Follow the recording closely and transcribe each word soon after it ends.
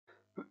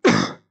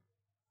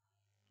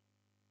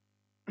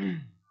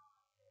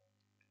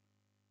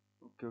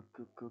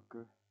ওকে ওকে ওকে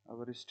ওকে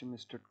আবার stream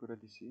start করে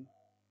দিছি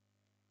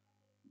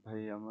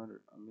ভাই।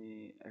 আমি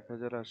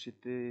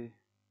 1080-তে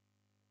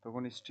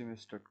তখন স্ট্রিম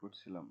স্টার্ট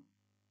করছিলাম,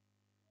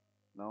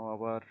 নাও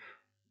আবার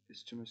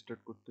স্ট্রিম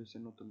স্টার্ট করতে হয়েছে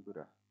নতুন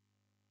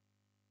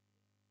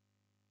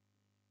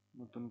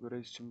করে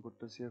স্ট্রিম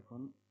করতেছি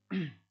এখন।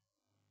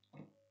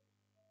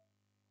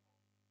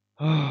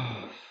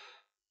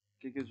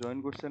 কে কে জয়েন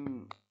করছেন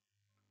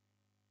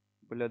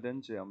বলে দেন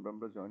যে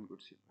আমরা জয়েন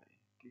করছি ভাই।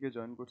 কে কে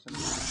জয়েন করছেন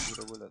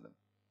পুরো বলে দেন।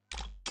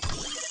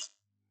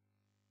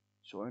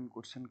 জয়েন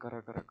করছেন কারা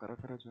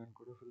জয়েন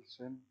করে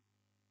ফেলছেন?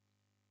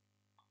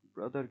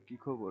 ব্রাদার কি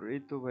খবর?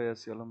 এই তো ভাই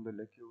আছি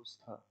আলহামদুলিল্লাহ। কি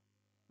অবস্থা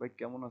ভাই,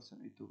 কেমন আছেন?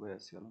 এই তো ভাই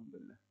আছি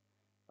আলহামদুলিল্লাহ।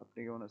 আপনি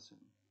কেমন আছেন?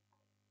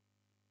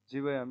 জি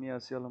ভাই আমি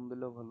আছি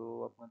আলহামদুলিল্লাহ ভালো।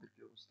 আপনাদের কি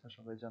অবস্থা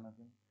সবাই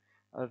জানাবেন।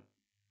 আর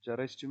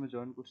যারা স্ট্রিমে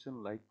জয়েন করছেন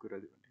লাইক করে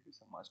দিবেন, ঠিক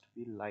আছে? Must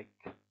be like.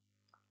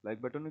 লাইক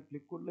বাটনে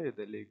ক্লিক করলে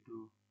তাহলে একটু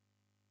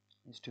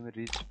স্ট্রিমের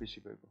রিচ বেশি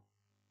পাইবো,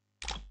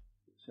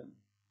 বুঝছেন?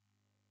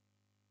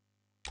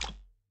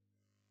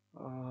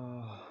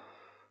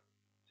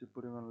 যে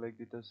পরিমাণ লাইক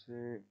দিতেছে।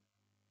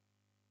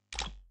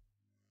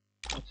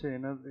 আচ্ছা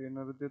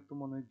এনারদের তো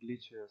মনে হয়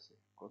গ্লিচ হয়ে আছে,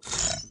 কথা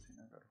শুনতেছি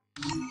না কারো।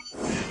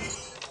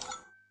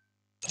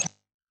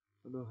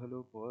 হ্যালো হ্যালো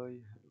বয়,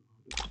 হ্যালো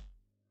হ্যালো।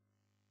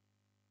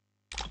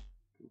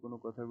 কেউ কোনো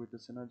কথা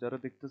কইতেছে না। যারা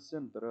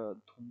দেখতেছেন তারা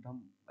ধুমধাম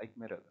লাইক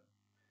মেরে দেন।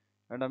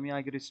 কারণ আমি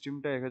আগের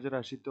স্ট্রিমটা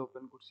 1080-তে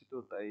ওপেন করছি, তো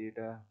তাই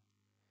এটা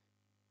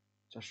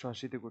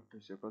 480-তে করতে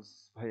হয়েছে। কজ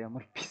ভাই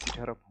আমার পিসি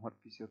খারাপ, আমার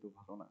পিসি অত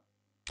ভালো না।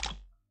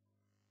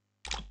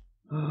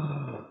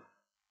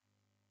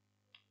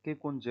 কে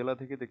কোন জেলা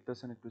থেকে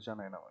দেখতেছেন একটু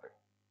জানাই না আমারে।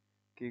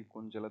 কে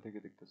কোন জেলা থেকে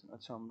দেখতেছেন?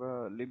 আচ্ছা আমরা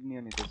লিভ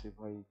নিয়ে নিতেছি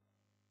ভাই,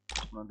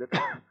 আপনাদের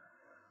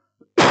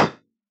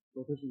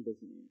কথা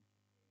শুনতেছি।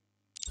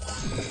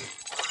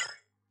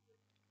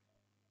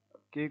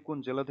 কে কোন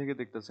জেলা থেকে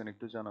দেখতেছেন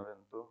একটু জানাবেন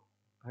তো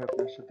ভাই,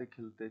 আপনার সাথে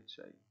খেলতে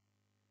চাই।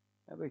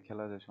 হ্যাঁ ভাই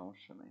খেলা যায়,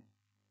 সমস্যা নাই।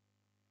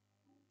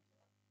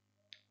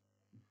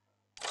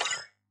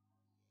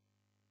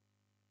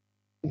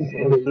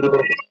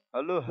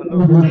 Hello hello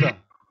brother,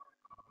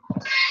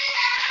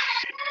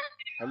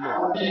 hello.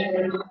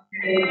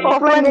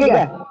 Offline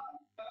দিকে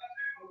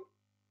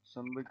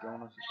সান ভাই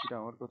কেমন আছিস? কিরে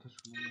আমার কথা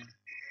শুনে না?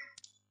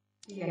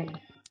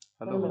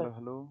 Hello hello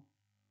hello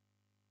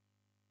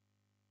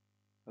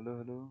hello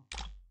hello.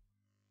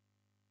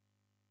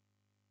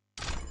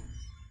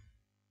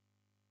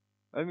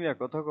 এই মিয়া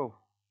কথা কও।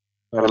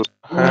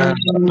 হ্যাঁ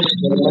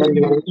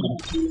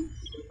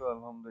তো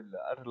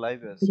আলহামদুলিল্লাহ। আর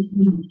লাইভে আছি।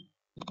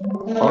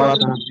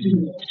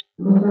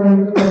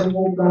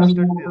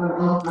 স্টার্ট দিয়ে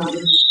দাও।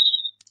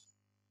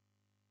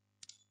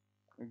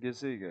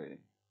 গেছেই গায়ে।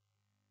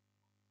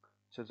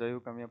 আচ্ছা যাই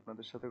হোক, আমি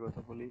আপনাদের সাথে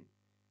কথা বলি।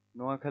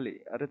 নোয়াখালী,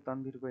 আরে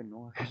তানভীর ভাই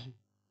নোয়াখালী।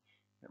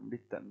 এমডি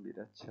তানভীর,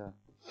 আচ্ছা।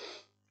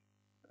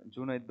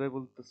 জুনাইদ ভাই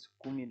বলতেছে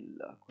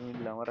কুমিল্লা।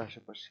 কুমিল্লা আমার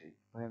আশেপাশে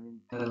ভাই। আমি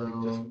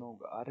দেখতেছি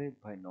নওগাঁ। আরে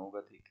ভাই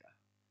নওগাঁ থেকে।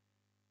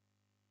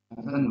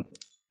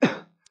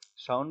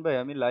 শাওন ভাই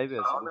আমি লাইভে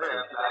আছি, বুঝছো?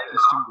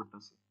 স্ট্রিম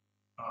করতেছি।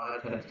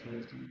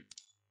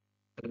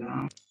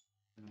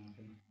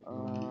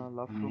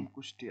 Love from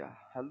Kushtia.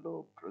 Hello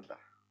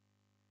brother.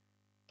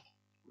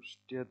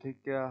 Kushtia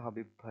থেকে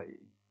হাবিব ভাই।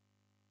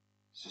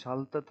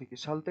 সালতা থেকে।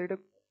 সালতা এটা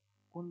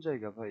কোন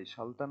জায়গা ভাই?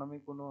 সালতা নামে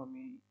কোনো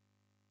আমি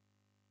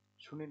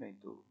শুনি নাই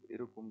তো,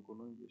 এরকম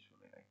কোনো ইয়ে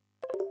শুনি নাই।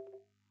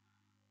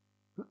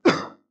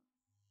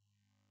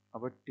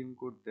 আবার টিম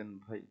কোড দেন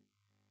ভাই।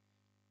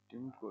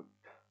 টিম কোড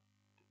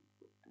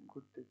টিম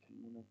কোড দিয়ে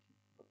খেলবো নাকি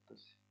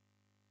ভাবতেছি।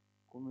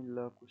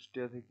 কুমিল্লা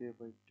কুষ্টিয়া থেকে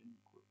ভাই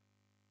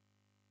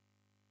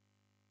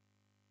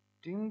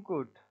টিম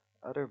কোড।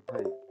 আরে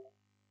ভাই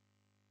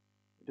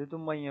এটা তো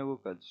মাইয়াগো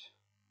কাজ।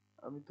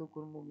 আমি তো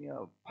করবো মিয়া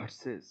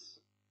ভার্সেস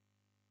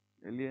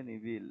এলিয়ান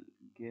ইভিল।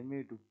 গেমে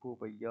ঢুকবো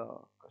ভাইয়া।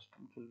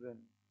 কাস্টম খেলবেন?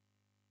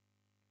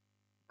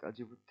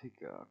 গাজীপুর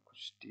থেকে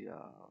কুষ্টিয়া।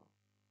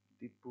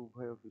 দীপু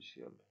ভাই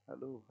অফিসিয়াল,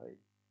 হ্যালো ভাই।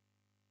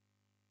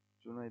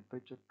 জুনাইদ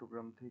ভাই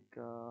চট্টগ্রাম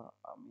থেকে।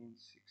 আমিন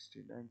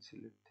 69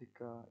 সিলেট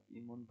থেকে।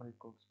 ইমন ভাই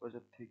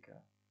কক্সবাজার থেকে।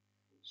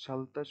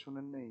 সালতা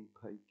শুনেন নাই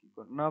ভাই? কি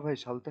না ভাই,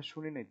 সালতা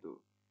শুনি নাই তো।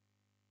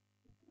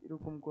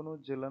 এরকম কোন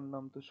জেলার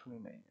নাম তো শুনি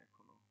নাই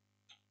এখনো।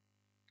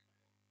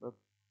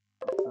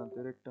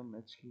 আপনাদের একটা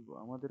ম্যাচ খেলবো।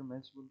 আমাদের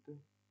ম্যাচ বলতে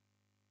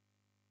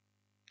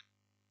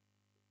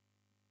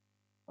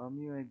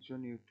আমিও একজন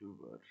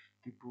ইউটিউবার।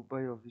 দীপু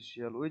ভাই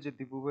অফিসিয়াল, ওই যে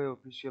দীপু ভাই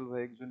অফিসিয়াল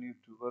ভাই একজন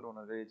ইউটিউবার।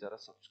 ওনারে যারা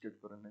সাবস্ক্রাইব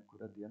করেন না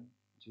করে দিয়েন।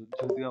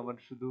 যদিও আমার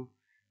শুধু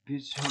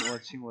ভিউজ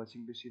ওয়াচিং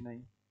বেশি নাই।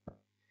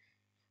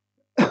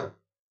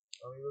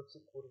 আমি ভাবছি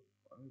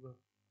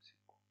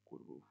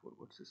করবো 4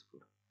 vs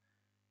 4।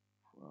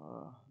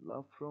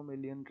 Love from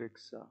alien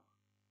রেক্সা।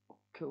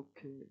 ওকে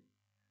ওকে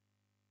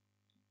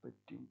ভাই।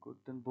 টিম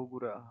করতেন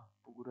বগুড়া।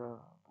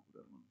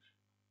 বগুড়ার মানুষ।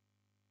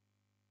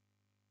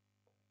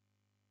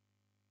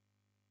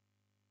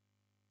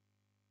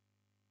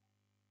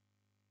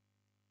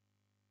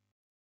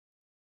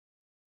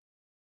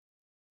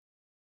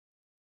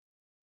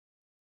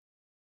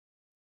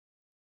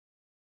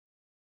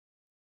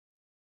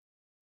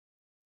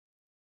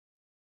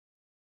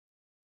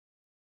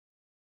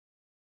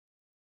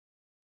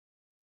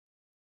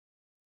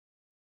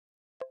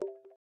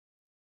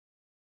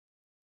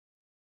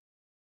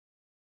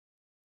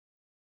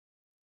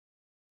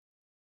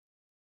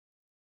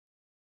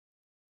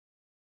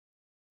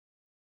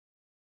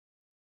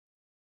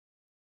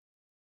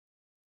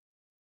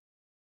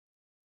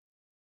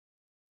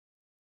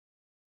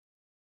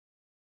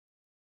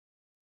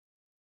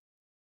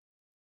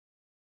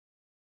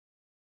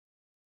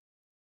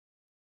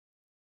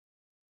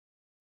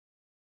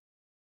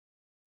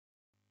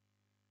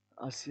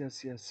 আসি ভাই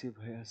আসি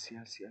ভাই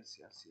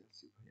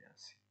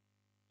আসি।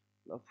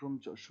 Love from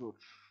Jessore.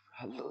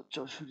 Hello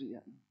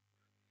যশোরিয়ান।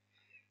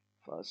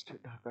 First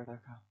Dhaka.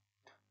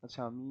 আচ্ছা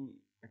আমি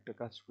একটা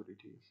কাজ করি,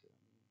 ঠিক আছে?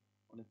 আমি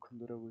অনেকক্ষণ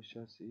ধরে বসে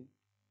আছি,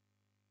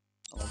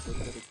 আমার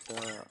দরকার একটা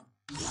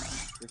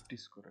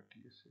প্র্যাকটিস করা,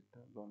 ঠিক আছে?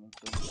 এটা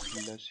লনাটা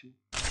খেলে আসি।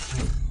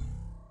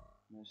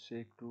 সে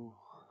একটু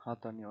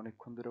হাতানি,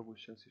 অনেকক্ষণ ধরে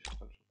বসে আছি,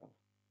 সকাল সকাল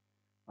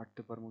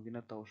হাঁটতে পারবো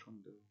কিনা তাও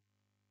সন্দেহ।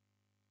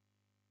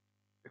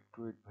 একটু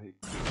ওয়েট ভাই,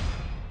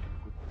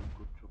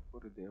 একটু চোখ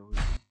করে দেওয়া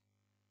হয়েছে,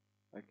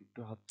 একটু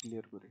হাত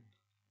ক্লিয়ার করে।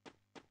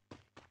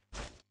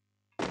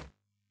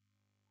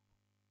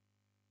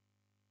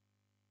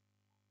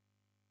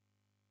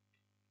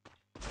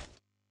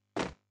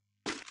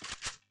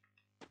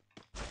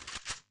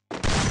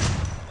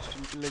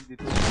 সিস্টেমকে লাইক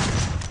দিতে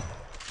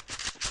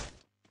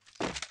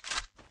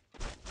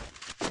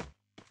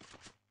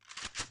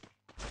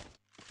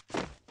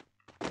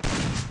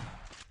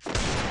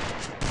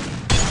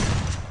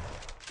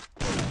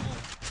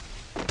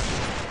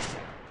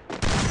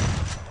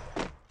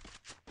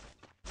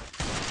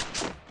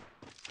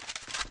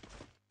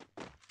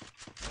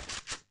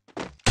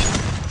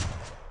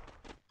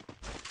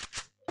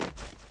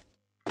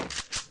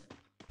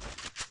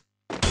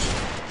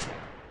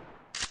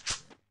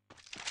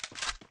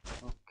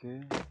ওকে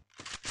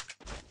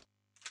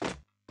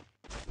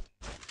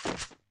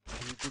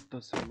কি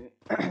করতেছে উনি?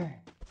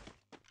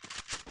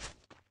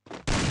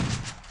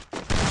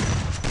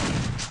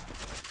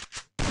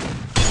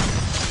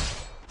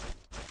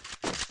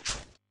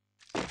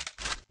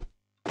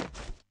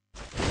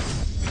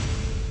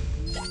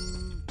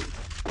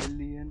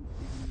 এলিয়েন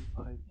ইগল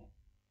ভাই,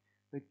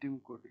 ভাই টিম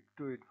কোড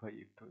একটু ওয়েট ভাই,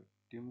 একটু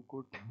টিম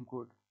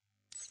কোড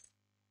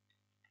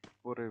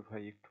পরে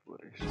ভাই, একটু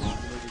পরে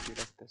সামনে রেখে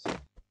রাখতেছে।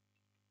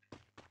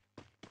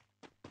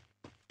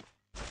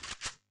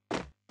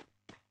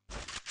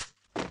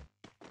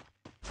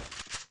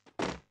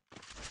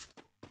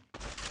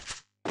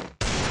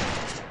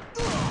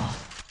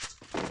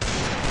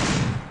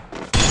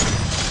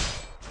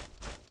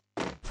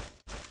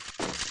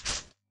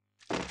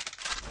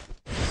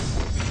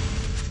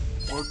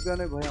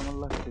 শটগানে ভাই আমার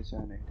লাগতে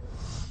চায় না, এটা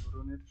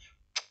ধরনের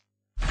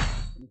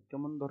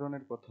কেমন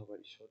ধরনের কথা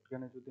ভাই?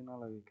 শটগানে যদি না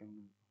লাগে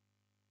কেমন?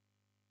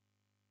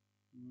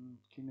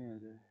 কি নেওয়া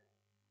যায়?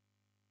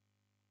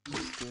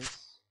 স্কেচ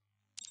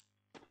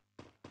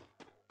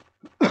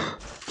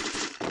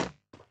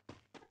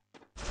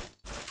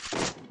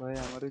ভাই,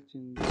 আমারে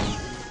চিন্তা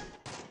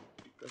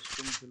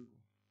কাস্টম খেলবো,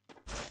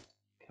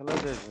 খেলা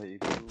যায় ভাই,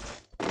 একটু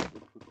wait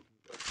করতে হবে।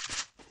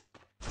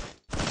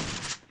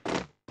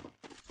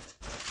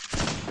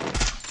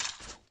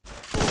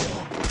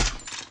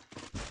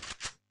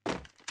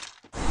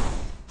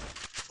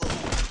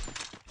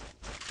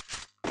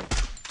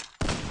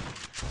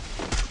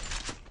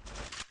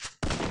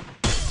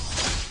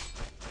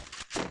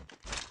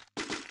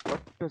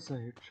 What does a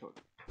headshot?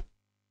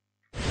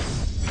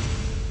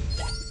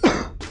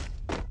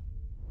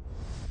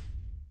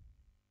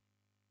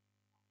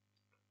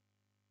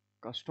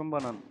 Custom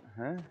বানান?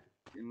 হ্যাঁ,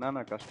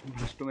 না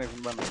কাস্টম এখন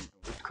বানান,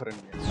 ওয়েট করেন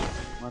না,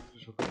 মাত্র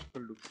সকাল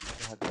সকাল ঢুকছি,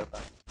 একটু হাত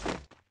টাতান,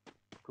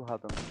 একটু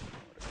হাত আন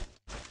আমারে।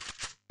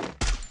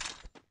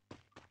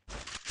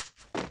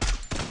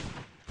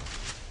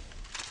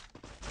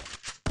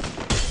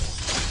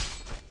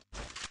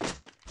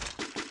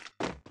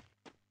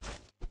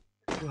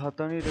 একটু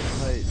হাতানি রে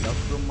ভাই। লাভ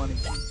ফ্রম মানে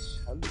কি?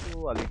 হ্যালো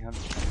আলী খান,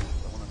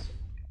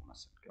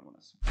 কেমন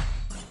আছেন?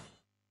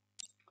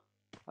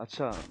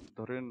 আচ্ছা,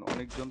 ধরেন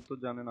অনেকজন তো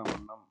জানেন আমার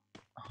নাম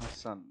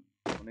হাসান,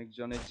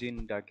 অনেকজনে জিন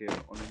ডাকেন,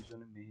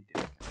 অনেকজনে মেহেদি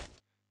ডাকেন।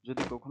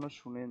 যদি কখনো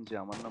শুনেন যে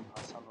আমার নাম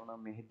হাসানও না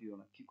মেহেদিও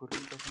না, কি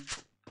করবেন তখন?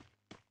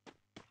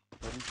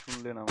 ধরেন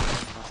শুনলেন আমার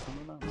নাম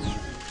হাসানও না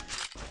মেহেদিও না,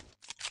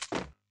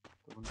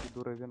 তখন কি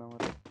দৌড়াইবেন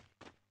আমার?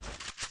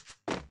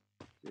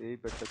 এই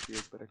ব্যাটটা তুই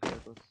একবার একটা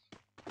কর।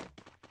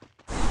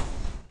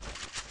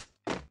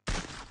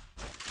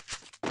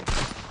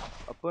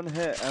 अपन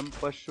है एम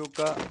पशु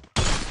का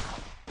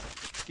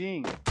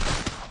किंग।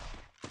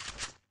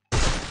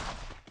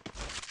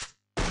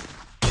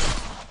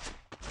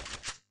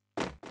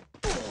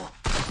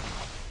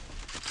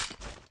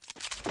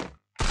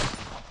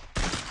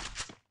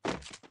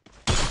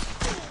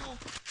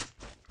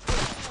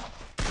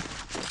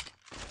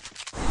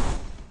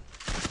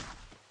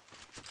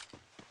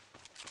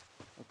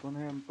 अपन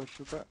है एम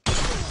पशु का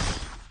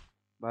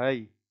भाई,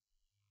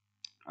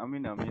 আমি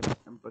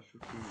এম পশু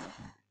কিং।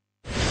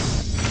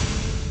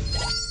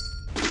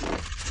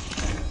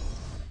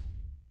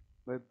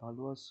 ভাই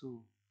ভালো আছো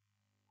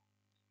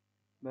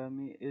ভাই?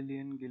 আমি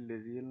এলিয়েন গিল্ডে,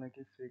 রিয়েল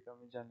নাকি ফেক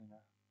আমি জানি না।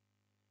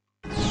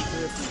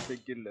 ভাই আপনি ফেক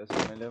গিল্ডে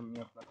আছেন, নাহলে আমি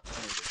আপনার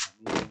চিনি না।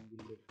 আমি এলিয়েন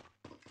গিল্ডে,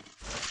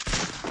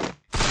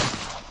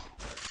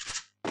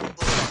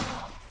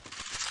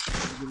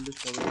 গিল্ডে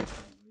সবাই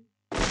চিনি ভাই।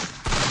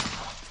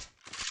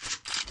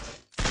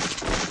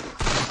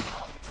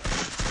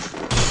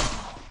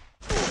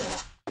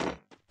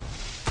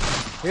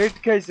 হেড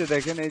খাইছে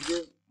দেখেন, এই যে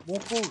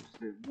মুখো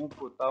উঠছে,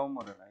 মুখো তাও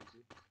মরে না, এই যে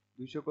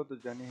 200 কত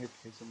জানি হেড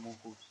খাইছে,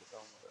 মুখো উঠছে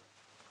তাও মরে না।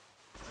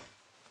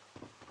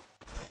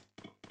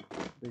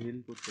 হিল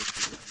করতেছি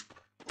দেখেন।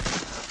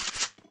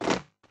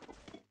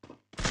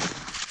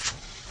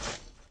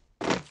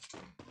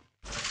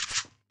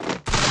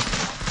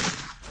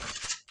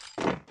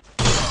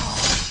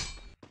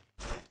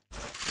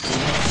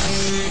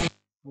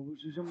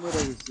 অবশেষে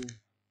মরে গেছে।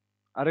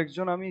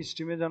 আরেকজন আমি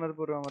স্ট্রিমে জানার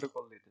পরে আমারে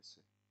কল দিতেছে,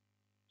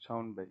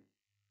 শাওন ভাই।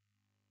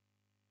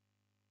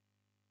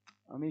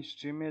 আমি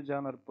স্ট্রিমে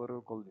জানার পরেও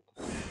কল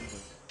দিতেছে ভাই।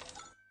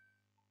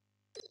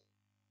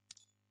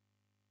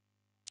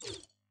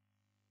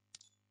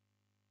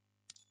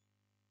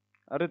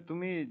 আরে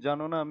তুমি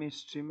জানো না আমি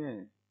স্ট্রিমে।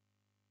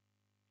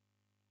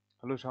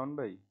 হ্যালো শাওন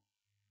ভাই।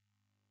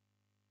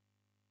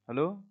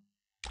 হ্যালো।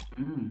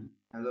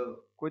 হ্যালো।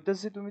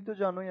 কইতাছি তুমি তো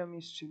জানোই আমি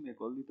স্ট্রিমে,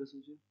 কল দিতেছো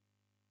যে।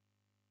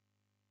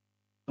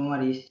 তোমার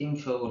স্ট্রিম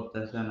শো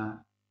করতেছে না,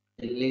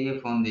 এর লিগে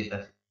ফোন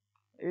দিতেছে।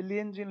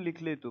 এলিয়েন জিন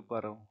লিখলেই তো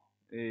পারো।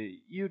 এই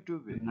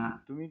ইউটিউবে। না,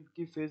 তুমি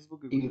কি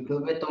ফেসবুকে খুঁজতেছো?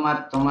 ইউটিউবে তোমার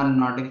তোমার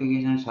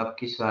নোটিফিকেশন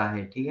সবকিছু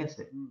আহে, ঠিক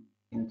আছে, হুম।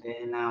 কিন্তু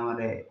এখানে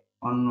আমারে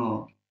অন্য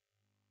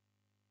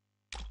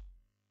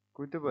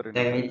কইতে পারেনি ভাই।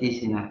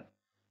 দেখাইতেছি না,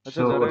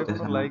 আচ্ছা শো যারা এখনো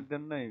করতেছে না। লাইক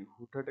দেন নাই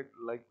হুটহাট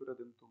লাইক করে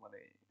দেন তো, মানে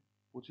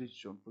 25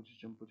 জন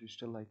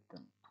 25টা লাইক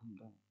দেন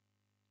ধুমধাম।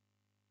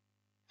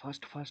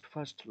 ফাস্ট ফাস্ট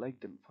ফাস্ট লাইক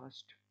দেন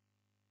ফাস্ট।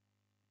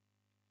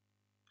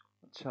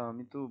 আচ্ছা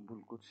আমি তো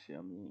ভুল করছি,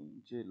 আমি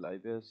যে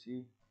লাইভে আছি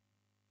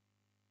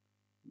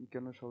আমি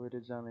কেন সবাইকে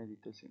জানাই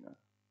দিতেছি না?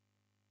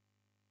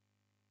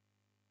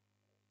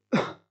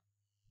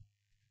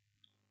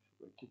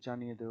 সবাইকে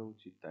জানিয়ে দেওয়া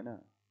উচিত তাই না?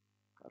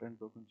 কারেন্ট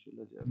কখন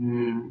চলে যাবে?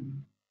 হুম।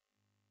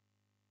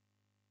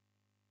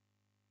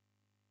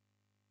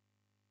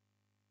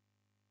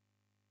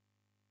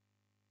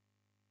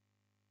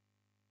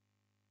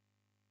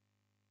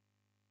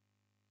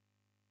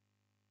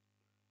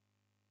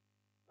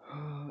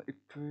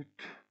 একটু ওয়েট,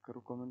 কারো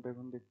কমেন্ট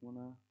এখন দেখবো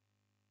না।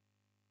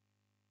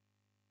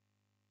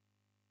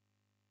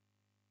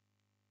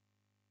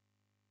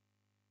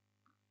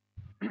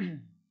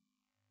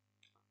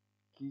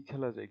 কি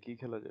খেলা যায়, কি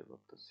খেলা যায়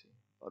ভাবতেছি।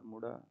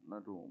 বারমুডা না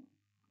রুম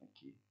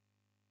নাকি?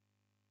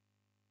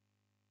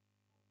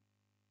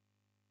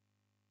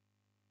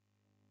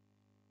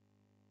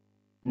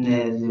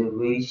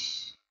 উইশ।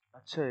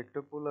 আচ্ছা একটা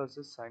পোল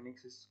আছে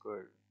সাইনিক্স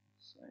স্কোয়াড।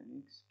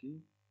 সাইনিক্স কি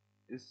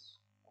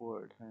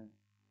স্কোয়াড, হ্যাঁ।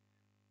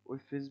 ওই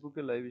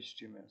ফেসবুকে লাইভ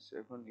স্ট্রিমে আছে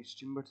এখন,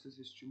 স্ট্রিম ভার্সেস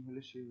স্ট্রিম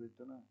হলে সেই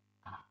হইতো না,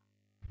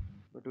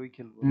 বাট ওই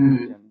খেলবো না হুম।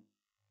 আমি জানি।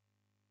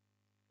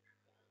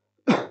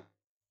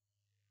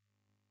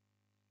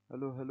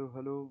 Hello hello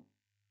hello.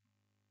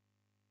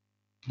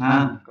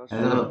 হ্যাঁ।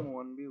 হ্যালো। Custom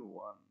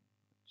 1v1।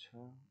 আচ্ছা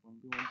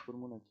 1v1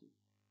 করবো নাকি?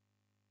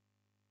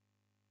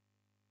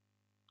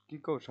 কি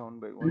কও শাওন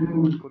ভাই,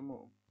 1v1 করবো?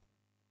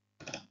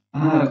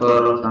 হ্যাঁ,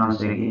 করো,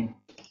 সমস্যা কি?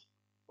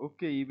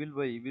 ওকে ইবিল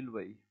ভাই, ইবিল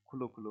ভাই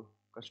খুলো খুলো,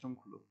 কাস্টম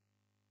খুলো।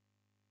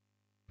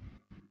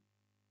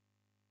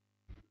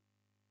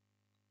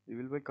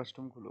 ইবিল ভাই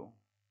কাস্টম খুলো।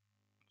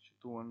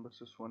 শুধু 1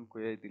 vs 1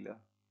 কয়াই দিলা।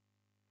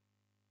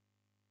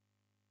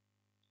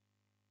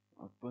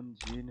 अपन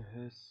जीन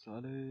है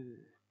साले।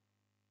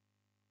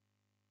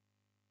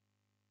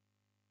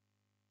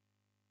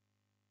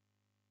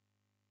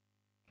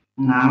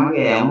 না,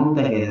 আমাকে এমন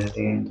দেখা যাচ্ছে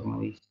কেন তোমার?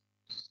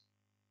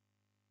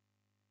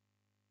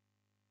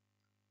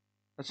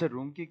 আচ্ছা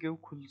রুম কি কেউ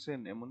খুলছেন?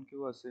 এমন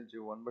কেউ আছে যে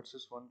 1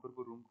 vs 1 করবো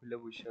রুম খুলে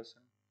বসে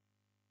আছেন?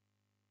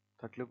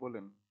 থাকলে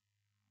বলেন।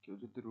 কেউ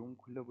যদি রুম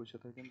খুলে বসে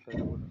থাকেন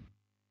তাহলে বলেন।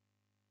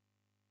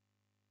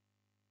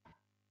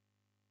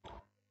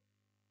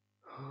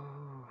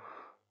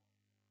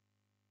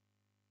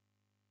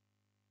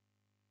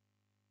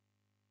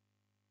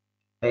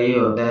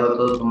 তাইও দেখো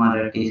তো, তোমার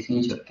একটা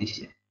স্ক্রিনশট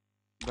দিছে।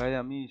 ভাই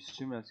আমি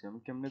স্ট্রিমে আছি, আমি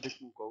কেমনে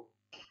দেখবো কও?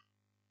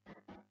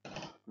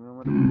 তুমি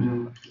আমারে বুঝাও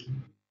হুম। না।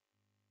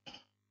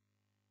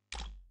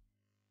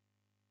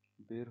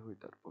 বের হই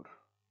তারপর।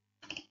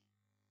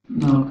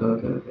 ওকে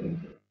ওকে ওকে।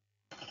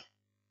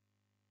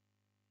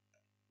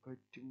 ভাই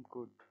টিম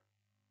কোড।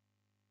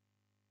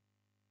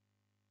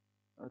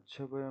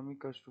 আচ্ছা ভাই আমি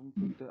কাস্টম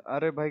খুলতে,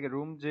 আরে ভাই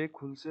রুম যে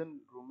খুলছেন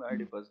রুম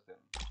আইডি পাস দেন।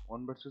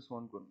 1 vs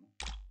 1 করবো,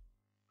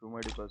 রুম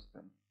আইডি পাস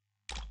দেন।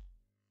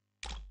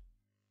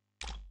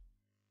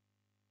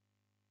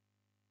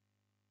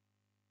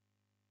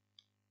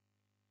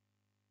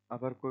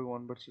 আবার কই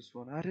 1 vs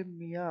 1, আরে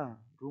মিয়া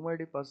রুম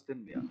আইডি পাস দেন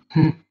মিয়া।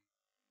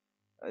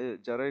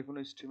 যারা এখনো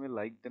স্ট্রিমে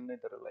লাইক দেন নাই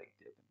তারা লাইক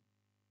দিয়ে দেন।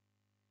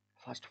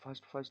 ফাস্ট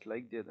ফাস্ট ফাস্ট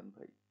লাইক দিয়ে দেন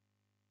ভাই।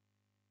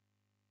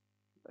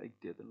 লাইক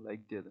দিয়ে দেন, লাইক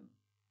দিয়ে দেন।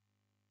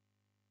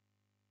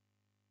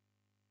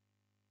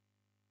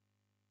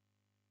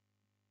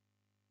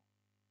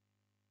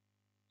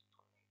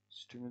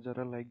 স্ট্রিমে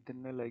যারা লাইক দেন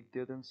নাই লাইক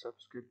দিয়ে দেন,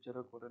 সাবস্ক্রাইব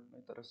যারা করেন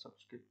নাই তারা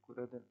সাবস্ক্রাইব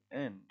করে দেন।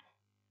 এন্ড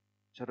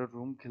যারা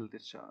রুম খেলতে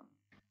চান,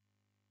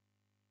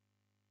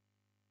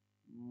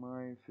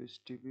 মাই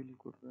ফেস্টিভ্যাল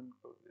করবেন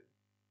কবে?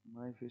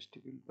 মাই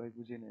ফেস্টিভ্যাল ভাই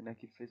বুঝি নাই,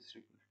 নাকি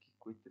ফেস্টিভ্যাল কি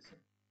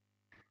কইতেছেন?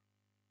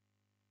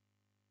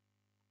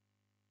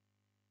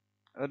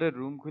 আরে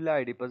রুম খুলে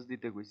আইডি পাস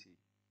দিতে কইছি।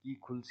 কি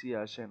খুলছি,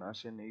 আসেন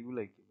আসেন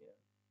এইগুলাই কি মিয়া?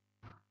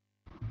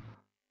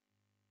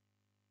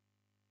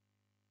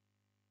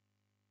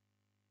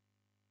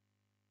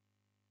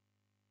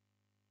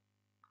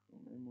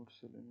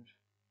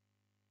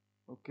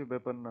 ওকে,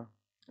 ব্যাপার না।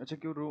 আচ্ছা,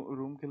 কেউ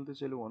রুম খেলতে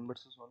চাইলে 1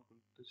 vs 1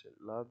 খেলতে চাই।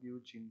 লাভ ইউ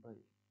জিন ভাই।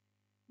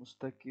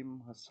 মুস্তাকিম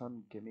হাসান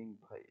গেমিং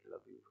ভাই,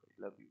 লাভ ইউ ভাই,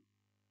 love you,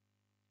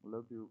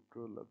 love you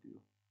bro, love you.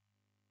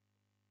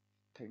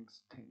 Thanks,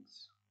 thanks,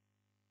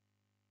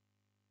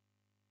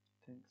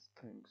 thanks,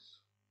 thanks.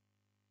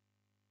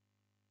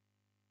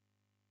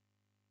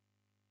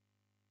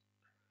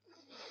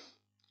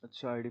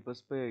 আচ্ছা, আইডি পাস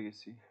পেয়ে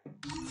গেছি।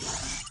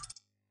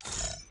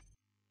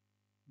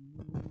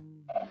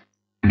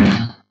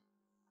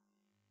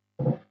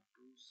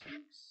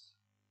 26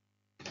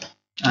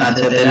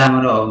 আচ্ছা তাহলে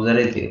আমার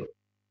অবজারে দিও।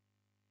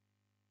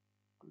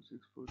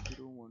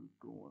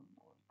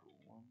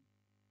 2640121121,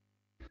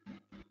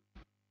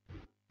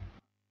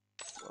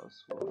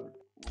 পাসওয়ার্ড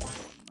 1.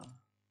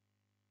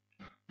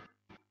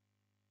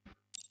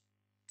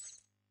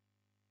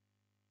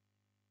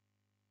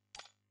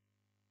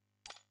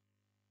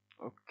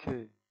 ওকে,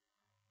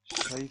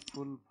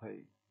 সাইফুল ভাই,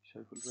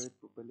 সাইফুল ভাইয়ের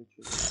প্রোফাইলে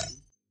চলে আসি।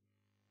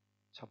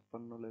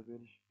 56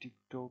 level,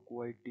 TikTok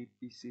YT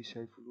PC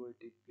Saiful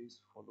YT, please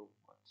follow.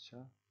 अच्छा,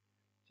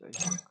 যাই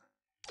হোক,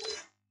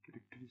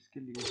 ক্যারেক্টার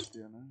স্কিল ইউজ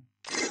दिया ना।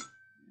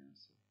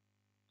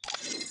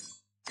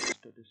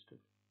 Start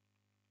start,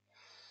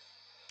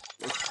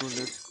 let's go,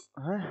 let's go.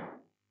 হ্যাঁ,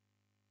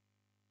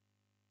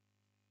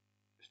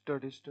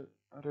 স্টার্ট স্টার্ট।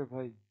 আরে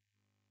ভাই,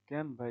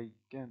 কেন ভাই,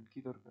 কেন কি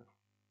দরকার?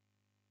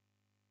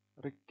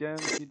 আরে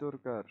কেন কি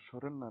দরকার,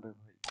 সরেন না রে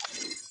ভাই।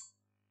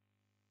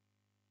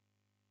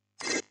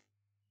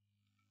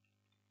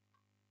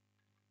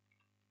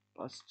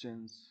 পাস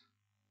চেঞ্জ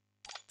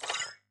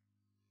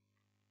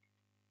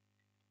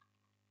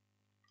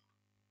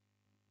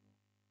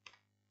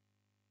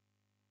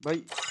ভাই,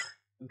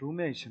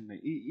 রুমে আইসেন না।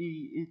 এই এই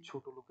এই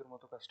ছোট লোকের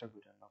মতো কাজটা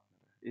করেন না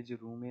আপনারা। এই যে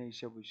রুমে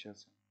আইসা বসে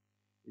আছেন,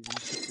 এই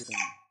জিনিসটা করেন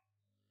না,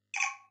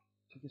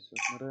 ঠিক আছে?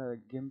 আপনারা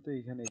গেম তো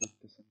এইখানেই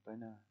দেখতেছেন, তাই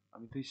না?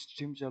 আমি তো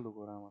স্ট্রিম চালু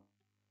করা, আমার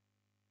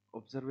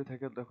অবজার্ভে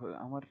থাকে, দেখো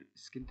আমার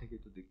স্ক্রিন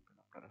থেকেই তো দেখবেন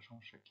আপনারা,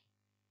 সমস্যা কি?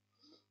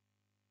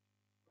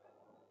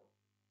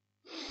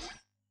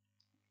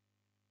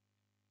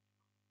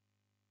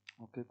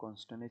 ওকে,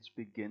 কনস্ট্যান্ট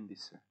এইচপি গেন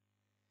দিছে।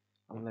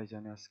 আল্লাহ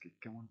জানে আজকে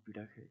কেমন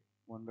পিড়া খাই।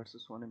 1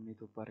 vs 1 এমনি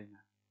তো পারি না,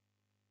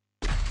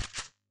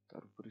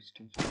 তার উপর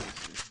স্ট্রিম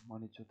চলতেছে।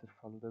 মানিজ্যতের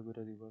ফালুদা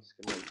করে দিব আজকে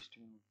লাইভ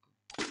স্ট্রিমের মধ্যে।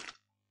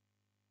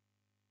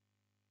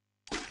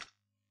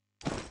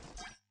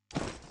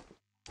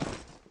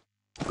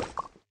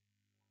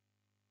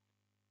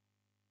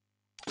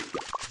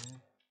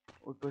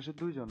 ওই পাশে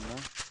দুইজন না,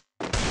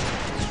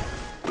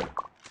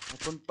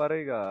 अपन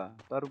পারেগা।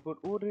 তার উপর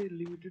ওরে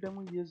লিমিটেড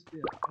এমন yes they.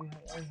 I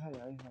high, I high,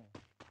 I high,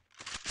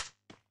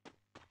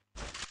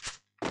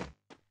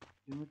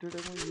 limited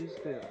এমন ইয়েস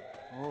দে।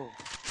 ও,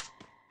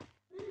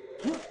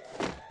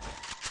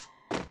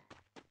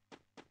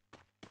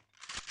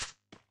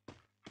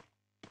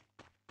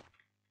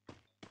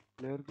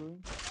 প্লেয়ার কই?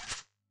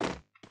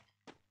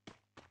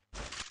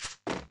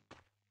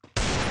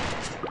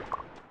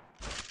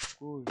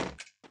 কই?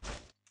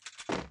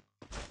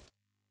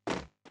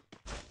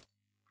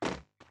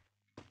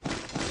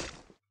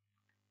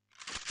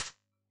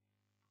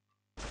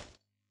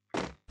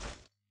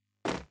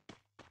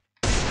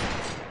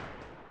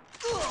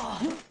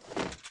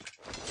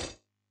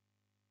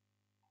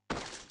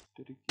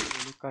 তেরে কি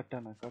বলে,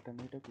 কাটানা,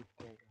 কাটানা এটা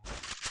করতে হবে।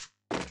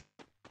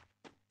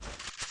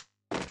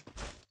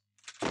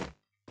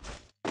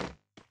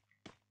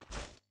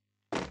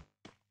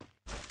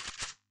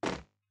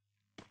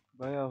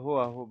 ভাই আহো,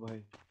 আহো ভাই।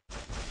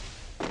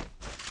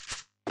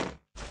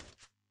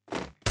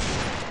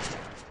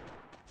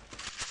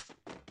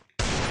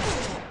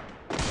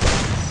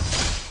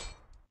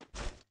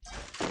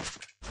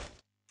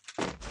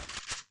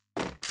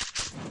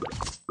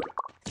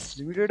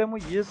 লিমিটেড এমন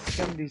ইয়েস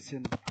কেন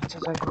দিছেন? আচ্ছা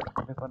যাই হোক,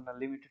 ব্যাপার না,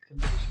 লিমিটেড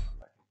খেলতে বেশি ভালো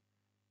লাগে।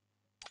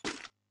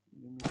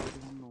 লিমিটেড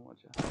অন্য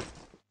মজা।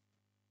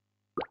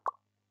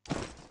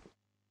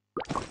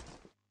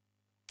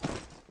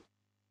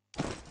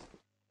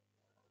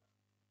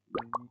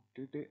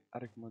 লিমিটেডে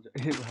আরেক মজা।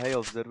 এ ভাই,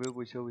 অবজার্ভে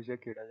বসে বসে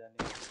কেডা জানি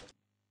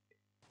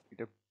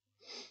এটা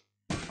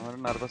আমার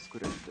নার্ভাস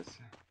করে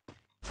দিতেছে।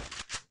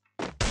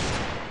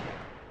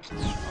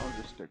 আমার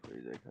ডিস্ট্রাক্ট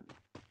হয়ে যায় খালি।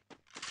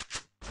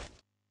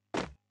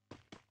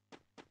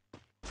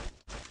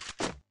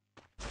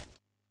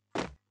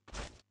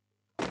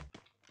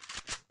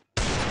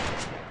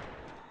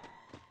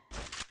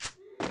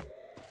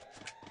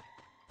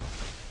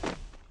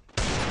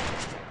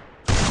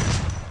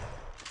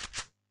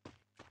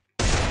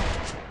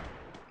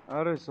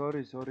 আরে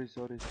sorry, sorry,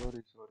 sorry,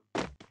 sorry, sorry,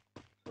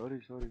 sorry,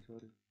 sorry,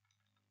 sorry,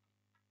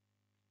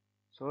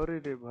 sorry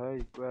রে ভাই,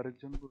 কই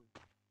আরেকজন কই?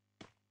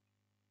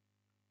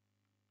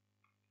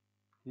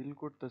 হিল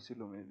করতেছিল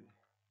মেবি।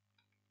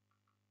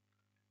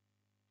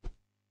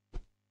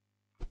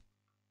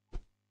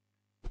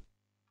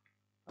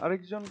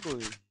 আরেকজন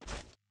কই?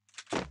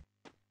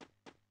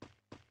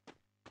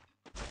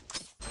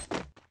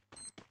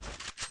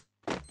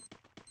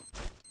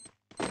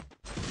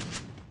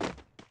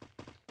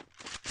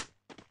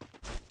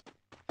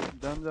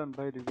 যান যান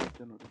ভাই, রিভিউ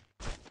দেন ওরে।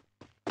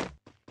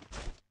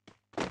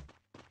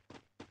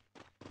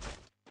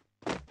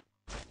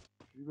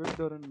 রিভাইভ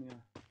ধরেন মিয়া।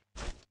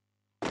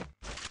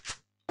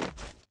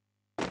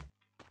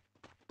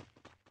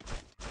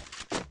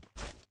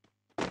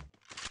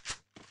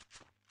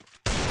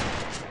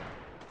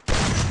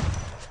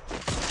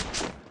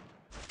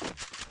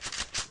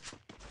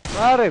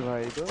 আরে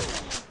ভাই তো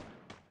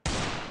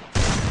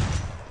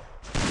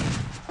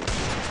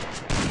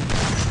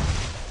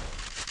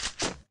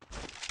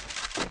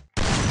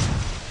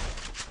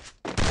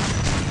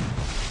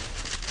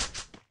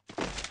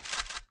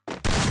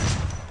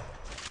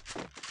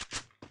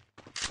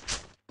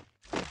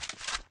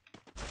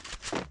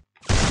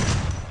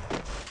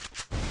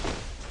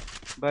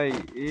ভাই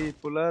এই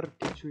পোলার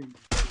কিছুই না,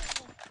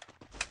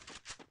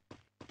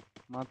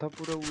 মাথা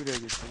পুরো উড়ে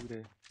গেছে উড়ে।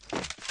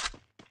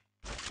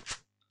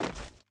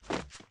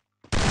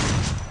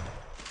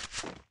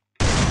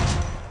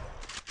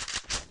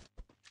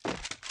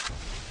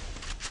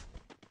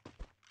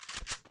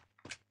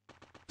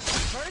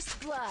 First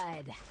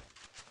blood.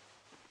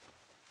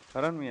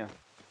 কারণ মিয়া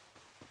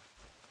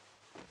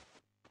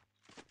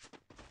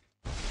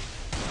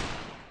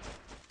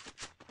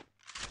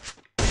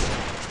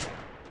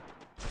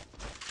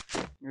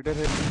এটার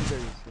হেলমেট উড়ে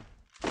গেছে।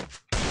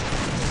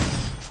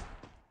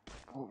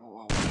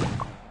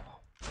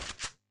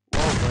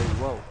 ওয়াও ভাই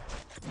ওয়াও,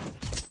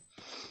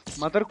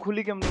 মাথার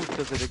খুলি কেমনে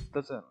উঠতেছে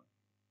দেখতেছেন?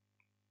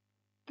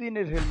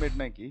 তিনের হেলমেট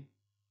নাকি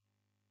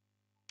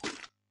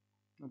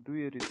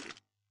দুইয়েরই তো।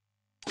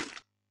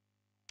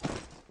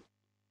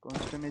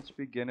 কনস্ট্যান্ট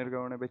এইচপি জ্ঞানের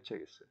কারণে বেঁচে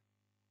গেছে।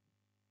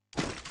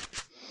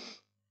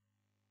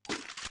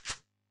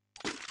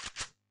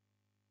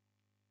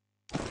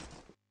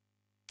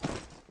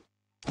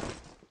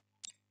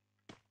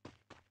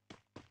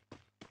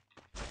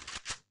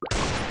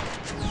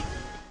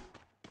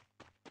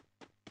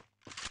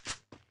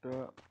 টা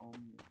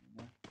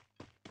না।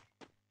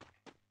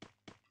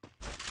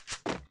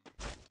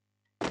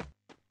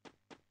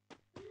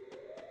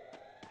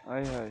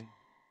 আয় হায়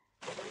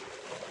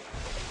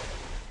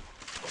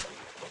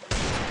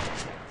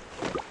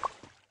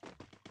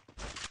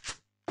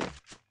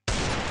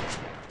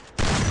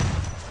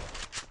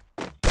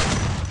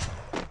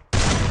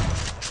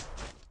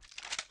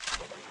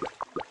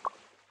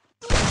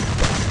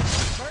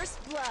First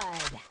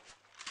blood.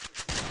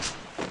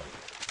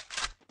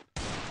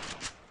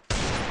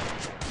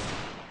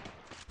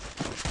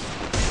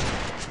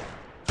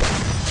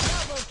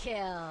 Double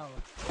kill.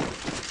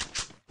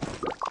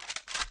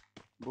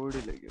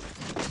 Body লেগে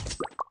গেছে।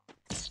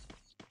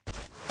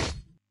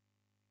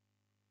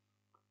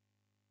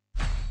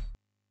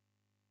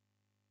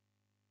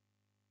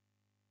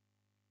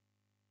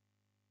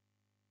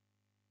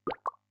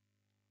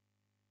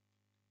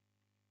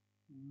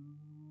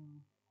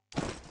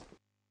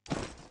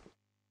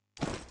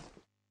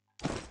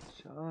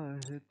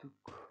 चाहे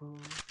दुख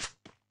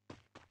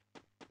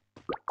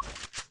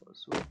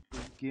পাসওয়ার্ড টু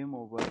গেম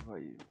ওভার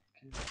ভাই।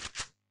 ওকে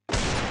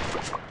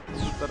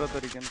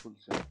তাড়াতাড়ি কেন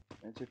খুলছে?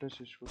 ম্যাচ এটা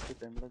শেষ করতে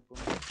টাইম লাগবে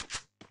না?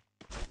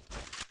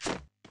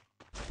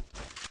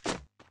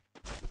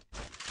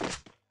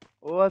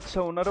 ও আচ্ছা,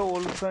 ওনারা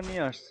ওলসা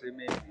নিয়ে আসছে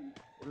মেবি,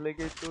 এর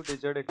লেগেই তো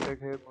ডেজার্ট একটা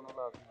খেয়ে কোনো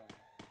লাভ হয় না।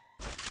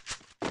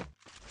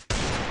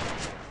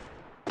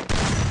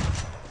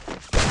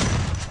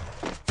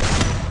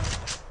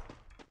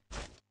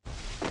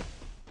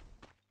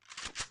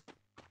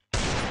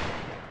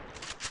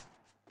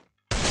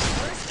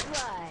 First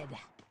blood.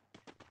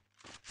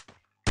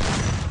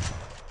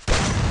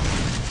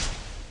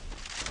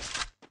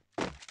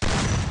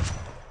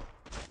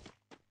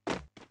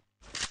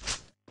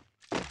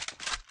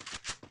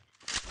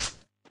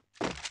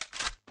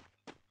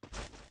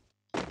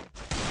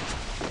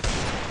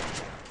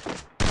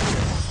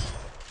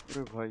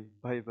 আরে ভাই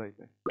ভাই ভাই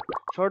ভাই,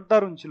 শট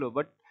দারুণ ছিল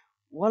বাট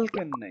ওয়াল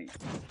কেন নাই?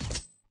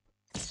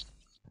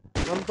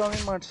 ওয়াল তো আমি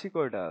মারছি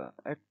কয়টা,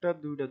 একটা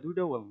দুইটা,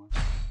 দুইটা ওয়াল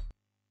মারছি।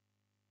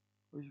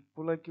 ওই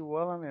পোলা কি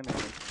ওয়াল আনে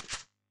নাই?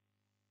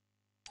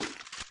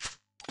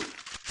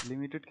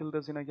 লিমিটেড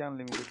খেলতেছি নাকি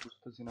আনলিমিটেড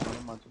বুঝতেছি না,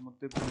 মানে মাঝে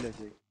মধ্যে ভুলে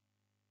যাই।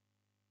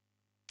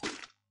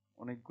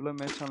 অনেকগুলো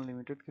ম্যাচ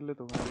আনলিমিটেড খেললে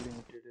তখন আর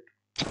লিমিটেডের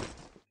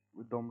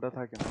ওই দমটা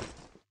থাকে না,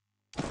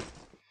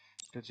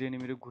 এটা যে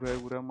এনিমিরে ঘুরায়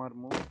ঘুরায়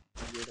মারমু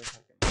ওই ইয়েটা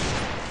থাকে না।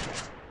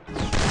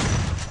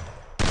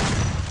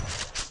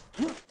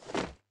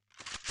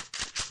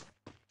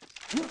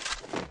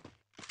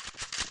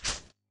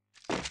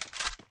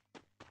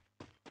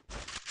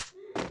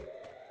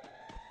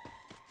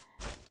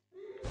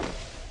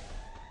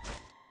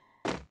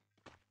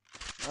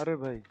 আরে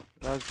ভাই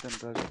রাশ দেন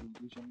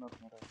দুইজন না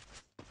আপনারা।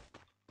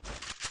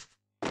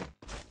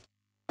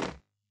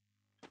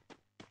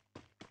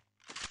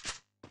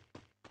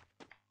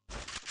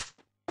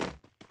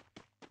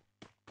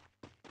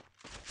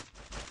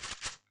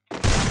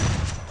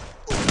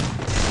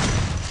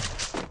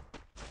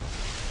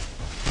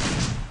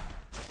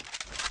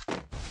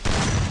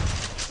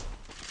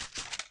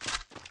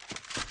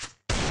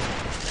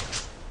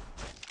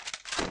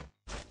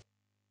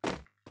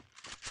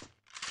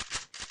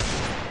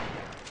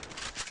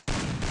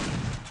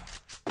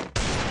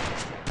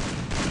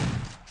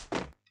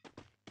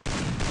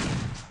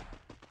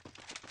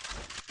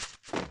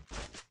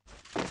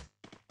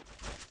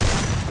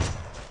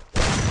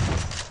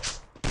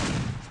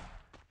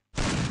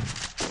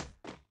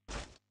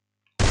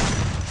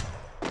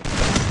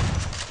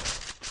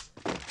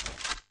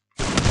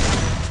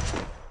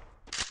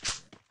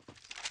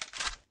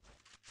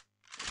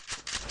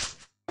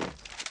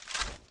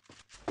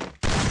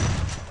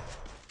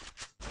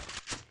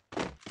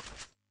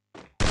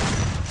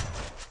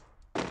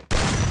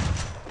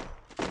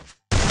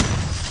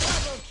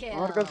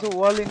 আমার কাছে kill.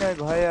 ওয়ালই নাই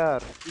ভাই,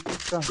 আর কি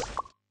করতাম?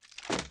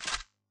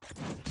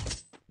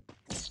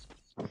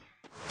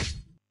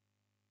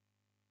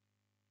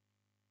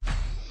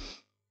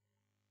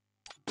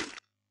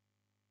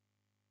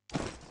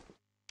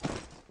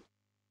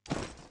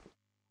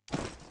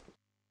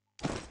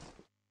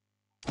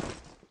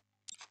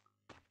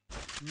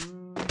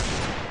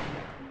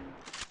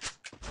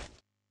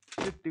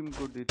 টিম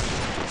কোড দিতে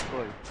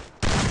কয়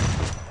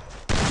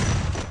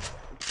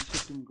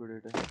কিসের টিম কোড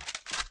এটা?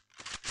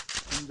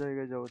 কোন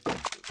জায়গায় যাওয়ার টিম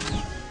কোড?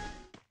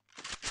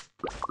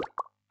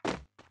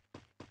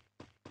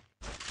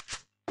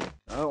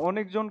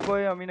 অনেকজন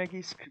কয় আমি নাকি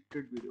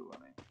স্ক্রিপ্টেড ভিডিও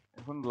বানাই।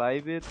 এখন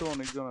লাইভে তো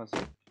অনেকজন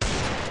আছে,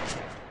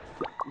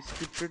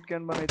 স্ক্রিপ্টেড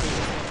কেন বানাইতে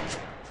পারবো না?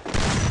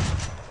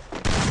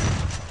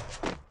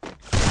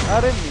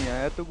 আরে মিয়া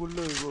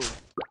এতগুলো হইব?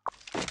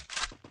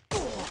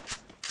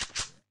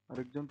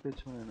 আরেকজন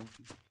পেছনে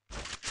নাকি?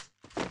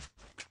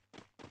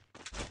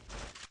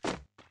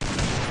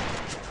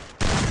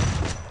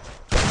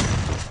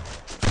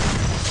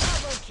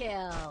 Double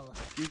kill.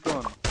 কি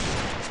কোন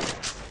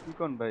কি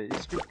কোন ভাই,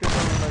 স্ক্রিপ্টেড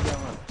বানানো লাগে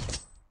আমার?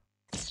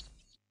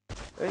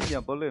 এই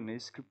মিয়া বলেন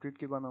স্ক্রিপ্টেড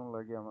কি বানানো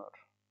লাগে আমার?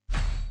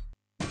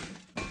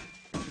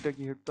 এটা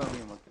কি হেড তো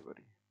আমিও মারতে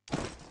পারি।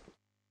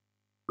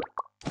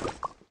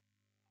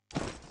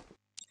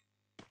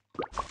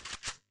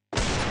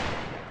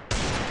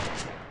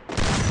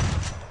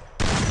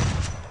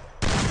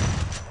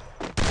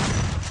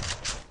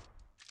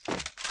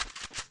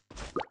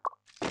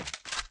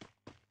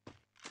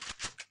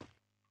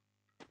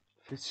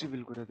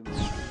 ফেস্টিভ্যাল করে দেবো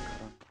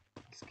কারণ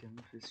আজকে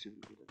আমি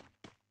ফেস্টিভ্যাল করে দেবো।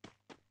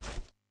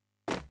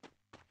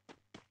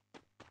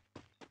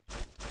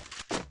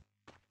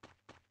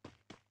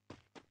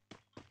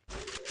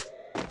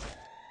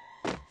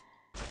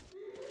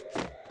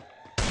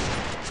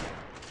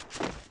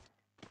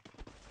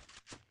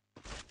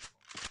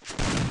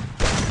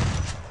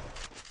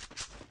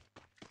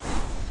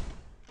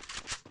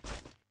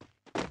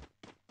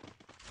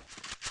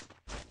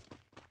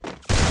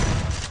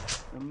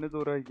 এমনি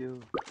দৌড়াই কেউ?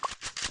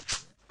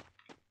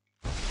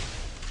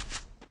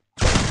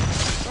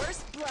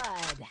 First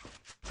blood.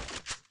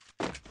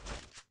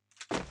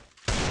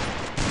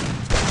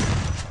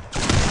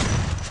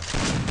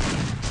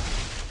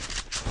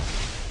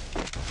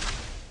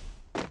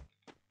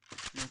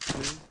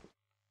 ওকে,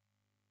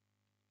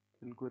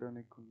 খেল করে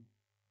অনেকক্ষণ।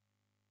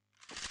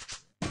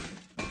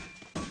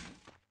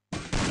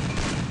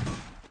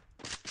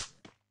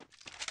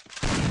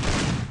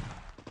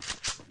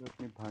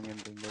 আপনি ভাঙেন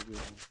ভেঙ্গা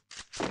দিয়ে।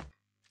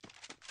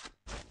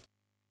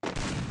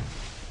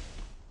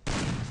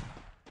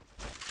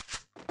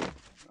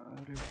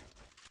 আরে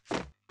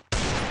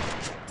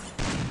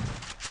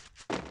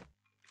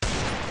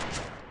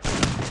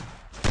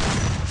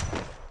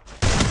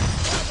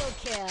Double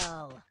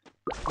kill.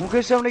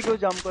 মুখের সামনে কেউ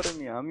জাম্প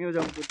করেনি, আমিও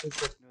জাম্প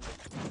করতেছি, আপনিও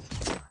জাম্প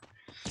করতেছেন,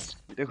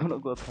 এটা কোনো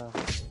কথা?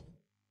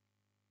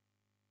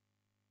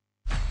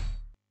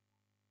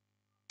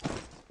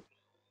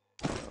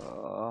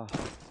 আহ,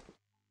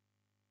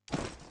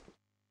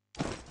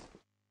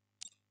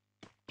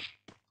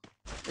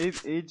 এই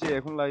এই যে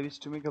এখন লাইভ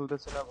স্ট্রিমে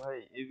খেলতেছে না ভাই,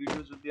 এই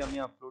ভিডিও যদি আমি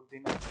আপলোড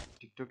দিই না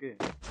টিকটকে,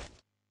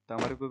 তা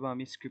আমারে কইবো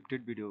আমি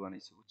স্ক্রিপ্টেড ভিডিও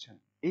বানাইছি, বুঝছেন?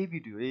 এই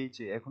ভিডিও এই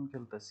যে এখন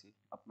খেলতেছি,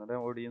 আপনারা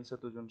অডিয়েন্স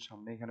এতজন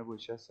সামনে এখানে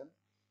বসে আছেন,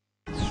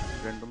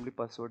 র্যান্ডমলি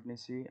পাসওয়ার্ড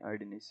নিছি,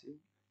 আইডি নিছি,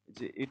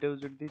 যে এটাও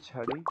যদি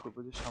ছাড়ি কইবো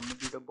যে সামনে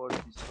দুইটা বট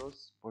দিছস,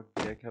 বট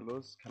দিয়ে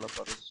খেলোস, খেলা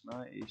পারোস না,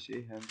 এই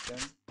সেই হ্যান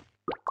ত্যান।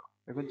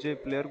 এখন যে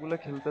প্লেয়ার গুলা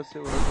খেলতেছে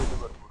ওরা কইতে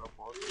পারবো ওরা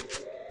বট নাকি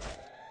কি।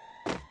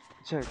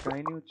 আচ্ছা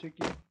কাহিনী হচ্ছে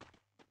কি,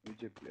 ওই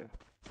যে প্লেয়ার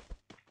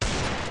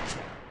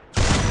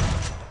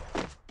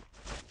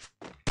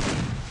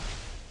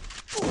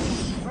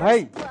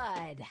ভাই, First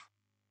blood.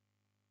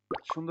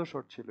 সুন্দর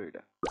শট ছিল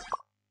এটা,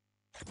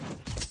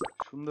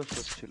 সুন্দর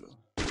শট ছিল,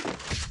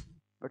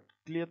 বাট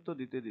ক্লিয়ার তো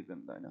দিতে দিবেন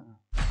তাই না?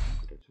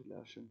 এটা চলে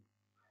আসেন,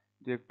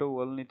 যে একটা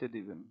ওয়াল নিতে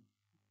দিবেন,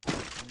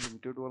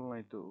 লিমিটেড ওয়াল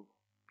নাই তো,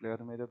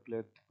 প্লেয়ার মেরে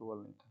প্লেয়ার থেকে ওয়াল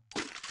নিতে।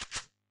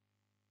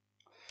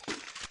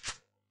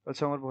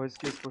 আচ্ছা আমার ভয়েস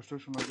কি স্পষ্ট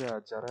শোনা যায়?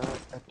 আর যারা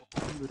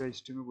এতক্ষণ ধরে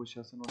স্ট্রিমে বসে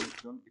আছেন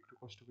অনেকজন, একটু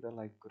কষ্ট করে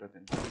লাইক করে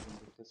দেন, যতজন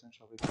দেখতেছেন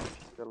সবাই একটু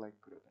কষ্ট করে লাইক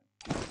করে দেন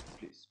প্লিজ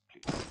প্লিজ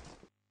প্লিজ,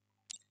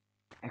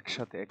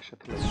 একসাথে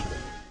একসাথে লাইক করে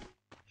দেন,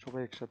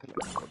 সবাই একসাথে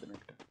লাইক করে দেন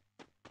একটা।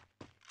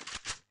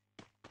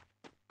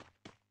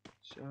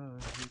 চাহে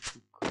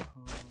দুঃখ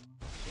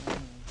চাহে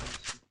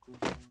সুখ।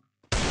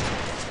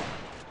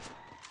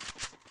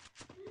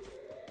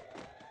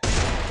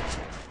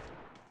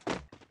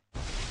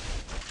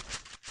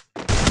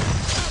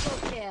 Double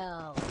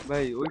kill.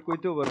 ভাই ওই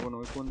কইতেও পারবো না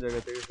ওই কোন জায়গা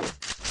থেকে shot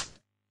খাইছে।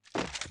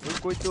 ওই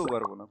কইতেও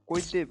পারবো না,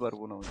 কইতেই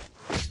পারবো না, ওই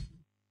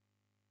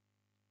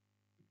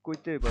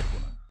কইতেই পারবো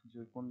না যে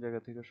ওই কোন জায়গা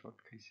থেকে শট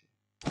খাইছে,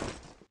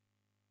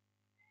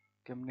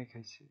 কেমনে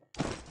খাইছে।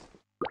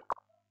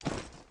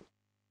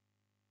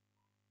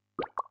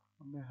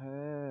 আমি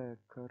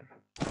হ্যাকার।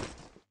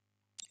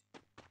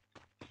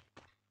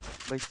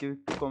 ভাই কেউ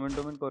একটু কমেন্ট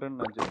টমেন্ট করেন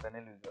না যে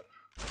প্যানেল ইউজার,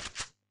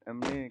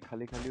 এমনি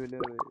খালি খালি হইলে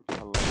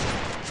ভালো লাগে।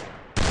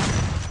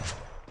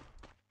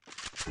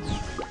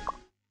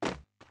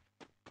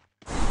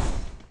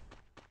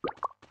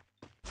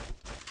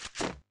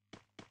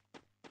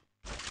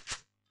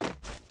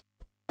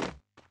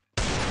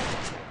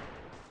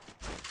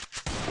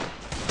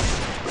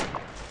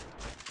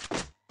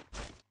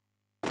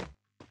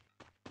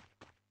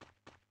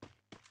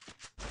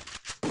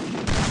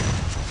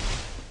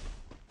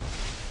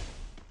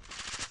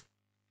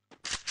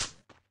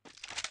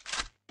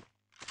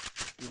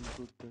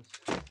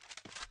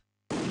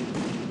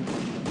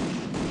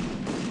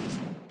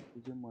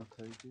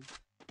 মাথা,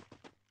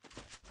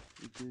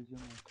 এই যে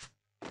মাথা।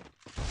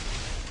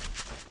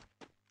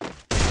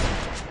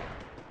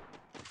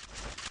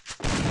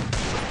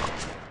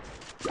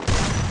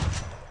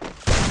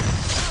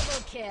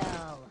 Double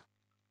kill.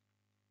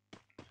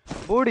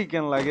 বডি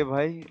কেন লাগে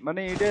ভাই,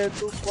 মানে এটা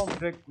তো কম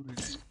ড্র্যাগ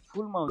করেছি,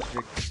 ফুল মাউস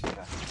ড্র্যাগ দিছি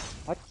এটা।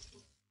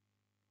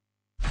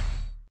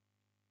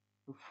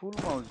 ফুল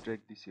মাউস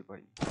ড্র্যাগ দিছি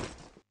ভাই,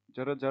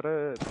 যারা যারা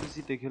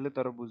পিসিতে খেলে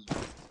তারা বুঝবে।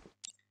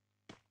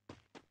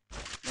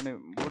 মানে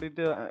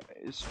বডিতে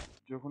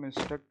যখন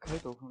স্টাক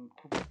খায় তখন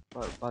খুব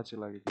বাজে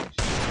লাগে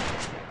জিনিসটা।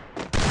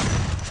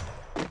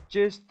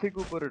 চেস্ট থেকে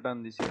উপরে টান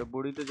দিছি, এটা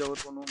বডিতে যাওয়ার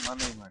কোনো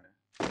মানেই হয় না।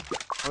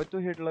 হয়তো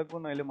হেড লাগবো,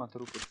 নাইলে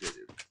মাথার উপর দিয়ে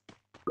যাবে।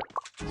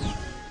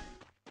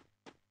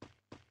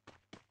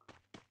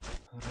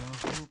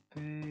 রাহু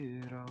পে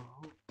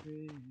রাহু পে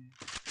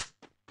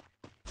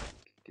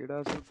কেডা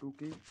আছে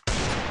টুকি?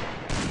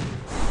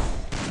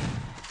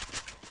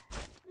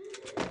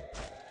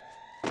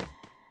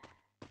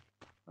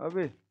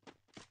 আবে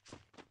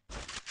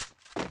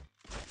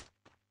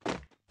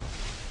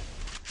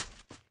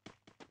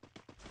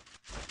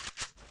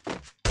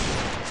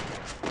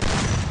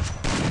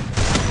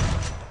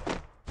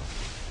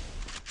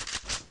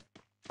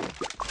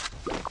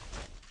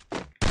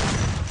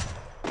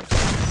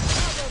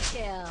Double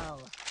kill.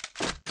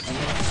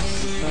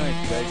 Night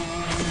guys,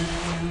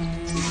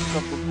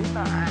 good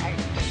night.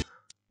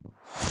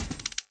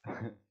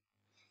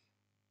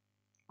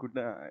 Good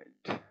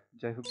night.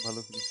 যাই হোক, ভালো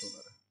খেলেছে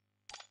ওনারা।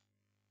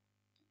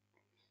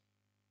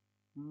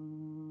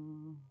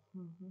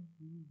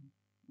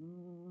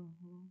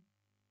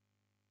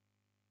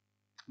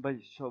 ভাই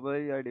সবাই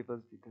আইডি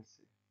পাস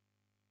দিতেছে।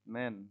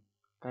 ম্যান,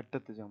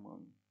 কাটটাতে যাবো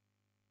আমি,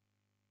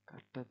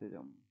 কাটটাতে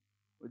যাবো।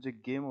 ওই যে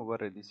গেম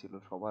ওভারে দিছিল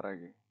সবার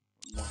আগে,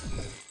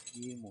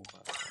 গেম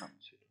ওভার নাম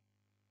ছিল,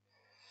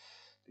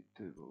 দেখতে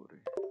হইব ওরে।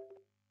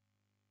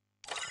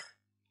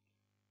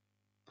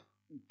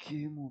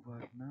 গেম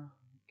ওভার না,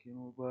 গেম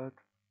ওভার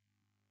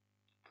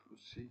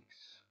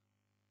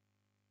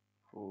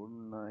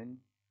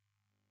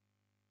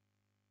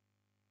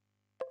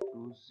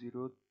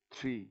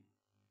 2649203।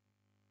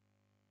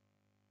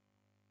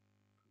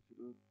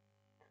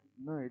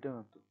 না এটা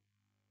না তো,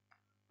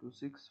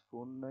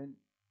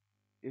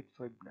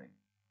 2649859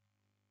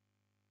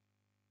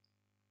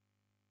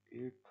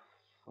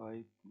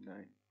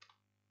 859,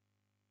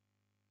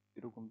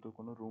 এরকম তো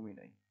কোনো রুমই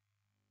নাই।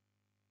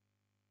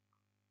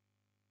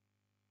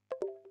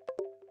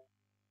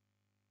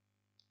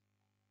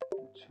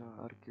 আচ্ছা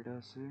আর কেডা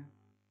আছে?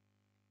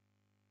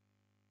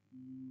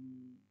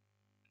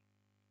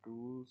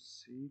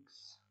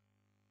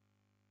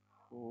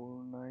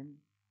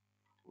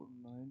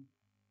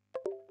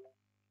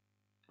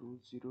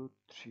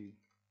 264949203,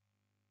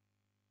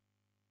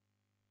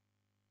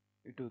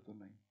 এটাও তো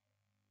নাই,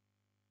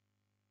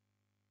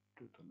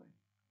 এটাও তো নাই।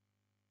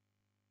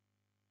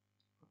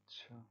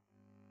 আচ্ছা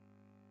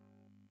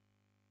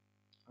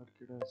আর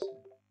কেডা আছে?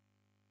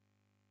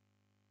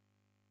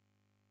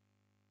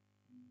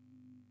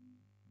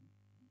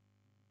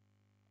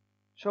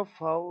 সব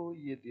ফাও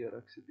ইয়ে দিয়ে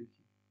রাখছে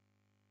দেখি।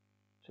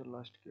 চল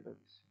লাস্ট কেডা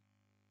দিছে?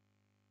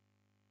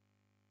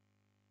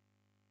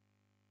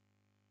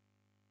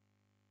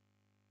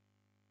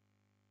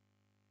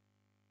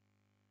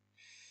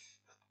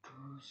 Two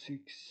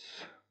six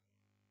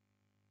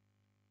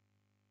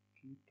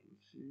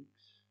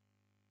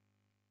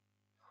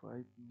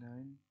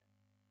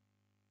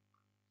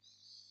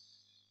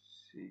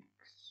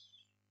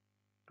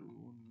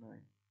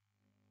 2659629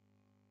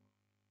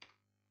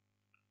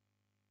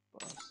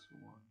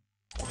 +1।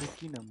 এটা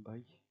কি নাম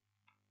ভাই,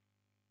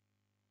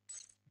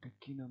 এটা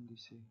কি নাম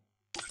দিছে?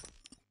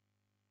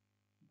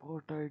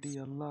 বট আইডি,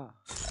 আল্লাহ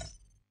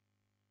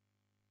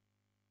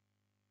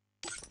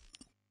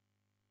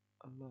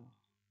আল্লাহ,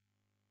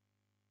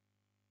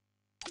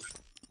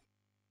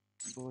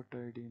 বট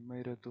আইডি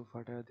মেরা তো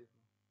ফাটা দিব।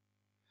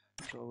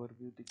 সবার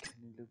ভিউ দেখে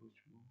নিলে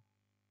বুঝবো।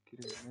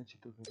 কিরে ম্যাচই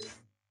তো খেলে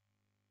নাই,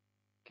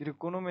 কিরে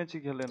কোনো ম্যাচই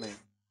খেলে নাই।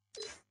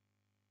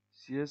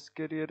 সিএস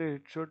ক্যারিয়ারে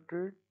হেডশট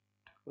রেট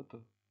কত?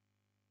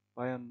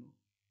 52।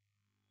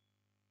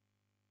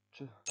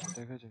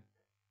 দেখা যাক।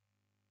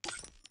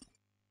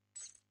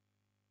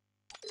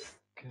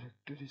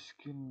 ক্যারেক্টার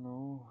স্কিল নো,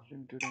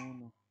 লিমিটেড এমন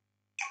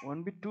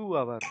 1v2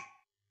 আবার।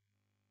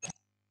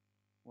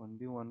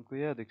 1v1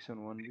 কইয়া দেখছেন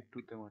 1v2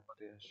 তে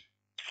মারতে আসে,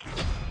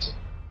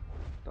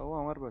 তাও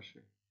আমার পাশে।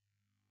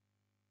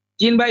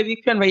 জিন ভাই বিগ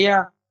ফ্যান ভাইয়া।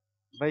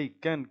 ভাই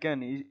কেন কেন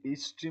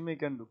স্ট্রিমে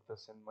কেন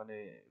ঢুকতেছেন, মানে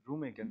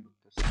রুমে কেন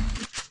ঢুকতেছেন?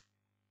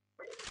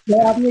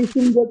 ভাই আপনি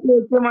স্ট্রিম দেখলে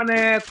একটু মানে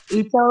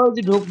ইচ্ছা হলো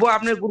যে ঢুকবো,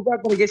 আপনার গ্রুপে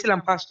করে গেছিলাম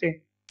ফার্স্টে,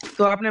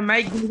 তো আপনি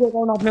মাইক দিলে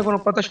কারণ আপনি কোনো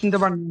কথা শুনতে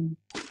পারেন না।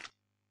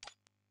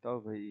 তাও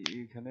ভাই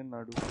এখানে না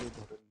ঢুকলে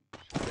ধরেন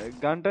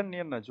গানটা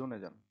নিয়ে না, জোনে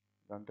যান,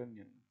 গানটা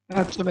নিয়ে না।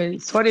 আচ্ছা ভাই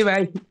সরি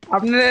ভাই,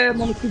 আপনি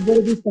মানে কি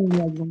বলে দিচ্ছেন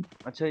একদম।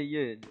 আচ্ছা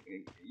ইয়ে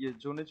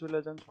জোনে চলে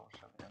যান,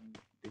 সমস্যা নেই, আমি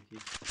দেখি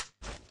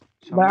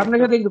ভাই সামনে আপনার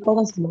একটা। সাথে একটু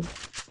কথা ছিল।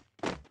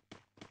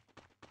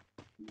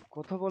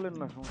 কথা বলেন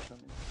না, সমস্যা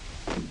নেই।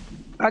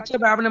 আচ্ছা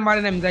ভাই আপনি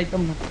মারেন, আমি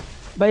যাইতাম না।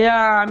 ভাইয়া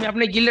আমি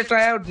আপনার গিল্ডে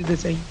ট্রাই আউট দিতে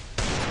চাই।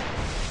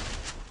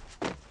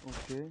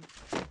 ওকে।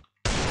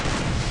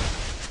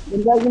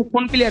 কিন্তু একজন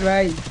ফোন প্লেয়ার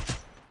ভাই।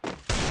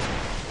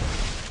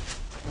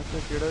 আচ্ছা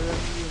কেডা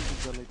জানি ইউএমপি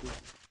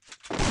চালাইতেছে।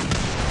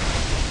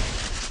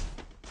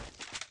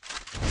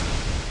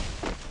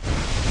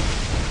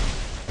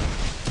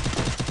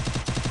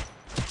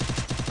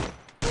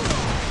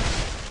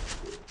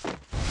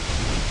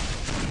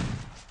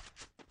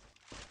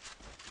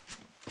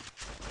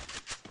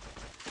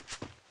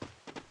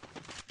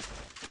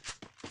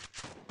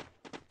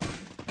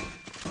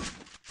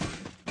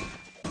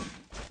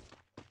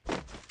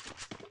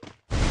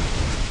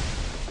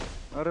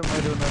 আরে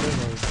মাইরো না রে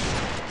ভাই।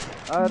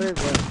 আরে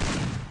ভাই,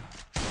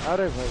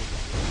 আরে ভাই।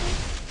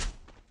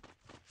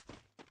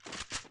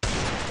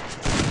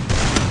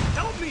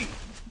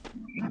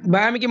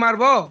 ভাই আমি কি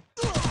মারবো?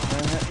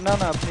 হ্যাঁ হ্যাঁ, না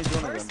না আপনি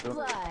জোনে যান, First জোনে যান।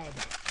 blood.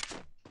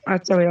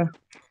 আচ্ছা ভাইয়া।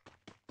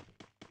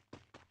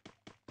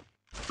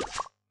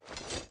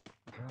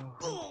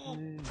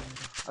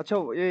 আচ্ছা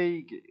এই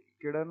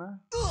কেডা না,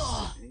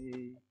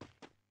 এই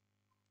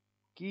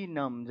কি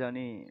নাম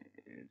জানি,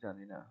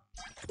 জানি না।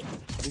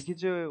 দেখি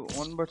যে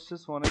 1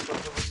 ভার্সেস 1 এর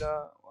কথা বলা,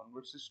 1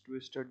 ভার্সেস 2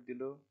 স্টার্ট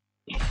দিল,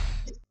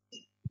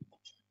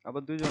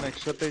 আবার দুইজন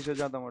একসাথে এসে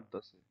জাদা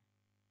মারতাছে।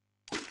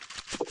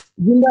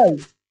 জিন ভাই,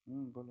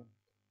 বলুন।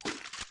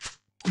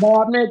 ভাই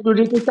আপনি একটু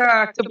রিকোয়েস্টটা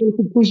অ্যাকসেপ্ট করে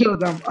খুব খুশি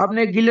হতাম। আপনি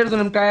গিল্ডের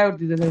জন্য ট্রাই আউট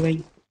দিতে চাই ভাই।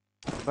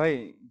 ভাই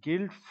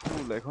গিল্ড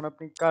ফুল, এখন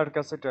আপনি কার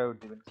কাছে ট্রায়াল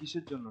দিবেন,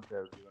 কিসের জন্য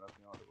ট্রায়াল দিবেন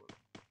আপনি আমাকে বলেন।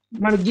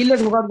 মানে গিল্ডে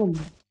ঢোকার জন্য।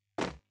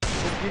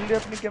 তো গিল্ডে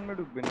আপনি কেমনে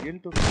ঢুকবেন,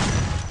 গিল্ড তো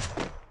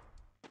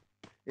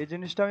এই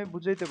জিনিসটা আমি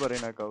বুঝাইতে পারি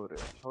না কাউরে,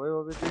 সবাই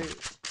ভাবে যে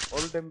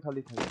অল টাইম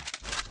খালি থাকে,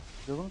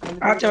 যখন খালি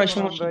থাকে আচ্ছা ভাই তখন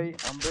সমস্যা আমরাই নেই।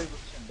 আমরাই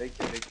বুঝছেন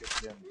ডাইকে ডাইকে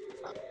প্লেয়ার।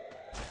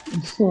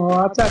 ও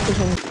আচ্ছা আচ্ছা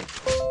সমস্যা নেই।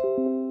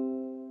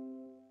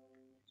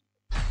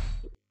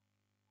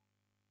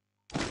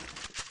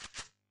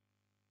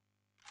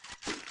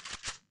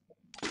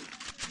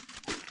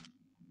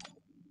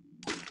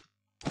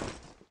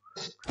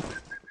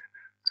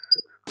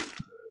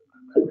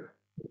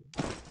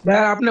 ভাই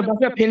আপনার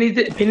বাসা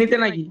ফেনীতে, ফেনীতে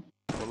নাকি?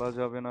 বলা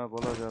যাবে না,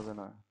 বলা যাবে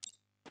না।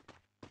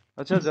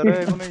 আচ্ছা যারা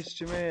এখনো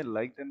স্ট্রিমে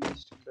লাইক দেন,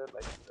 স্ট্রিমটা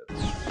লাইক করে দেন।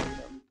 শিন,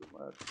 আমি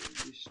তোমার ফ্রেন্ড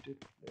লিস্টের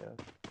প্লেয়ার।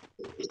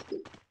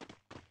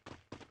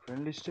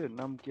 ফ্রেন্ড লিস্টের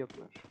নাম কি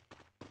আপনার,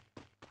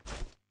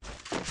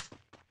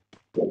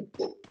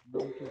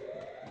 নাম কি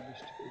আপনার ফ্রেন্ড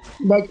লিস্টে কে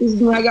দিছে? ভাই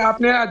কিছুদিন আগে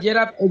আপনার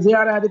যে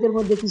আর আরিফের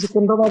মধ্যে কিছু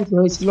কন্ট্রোভার্সি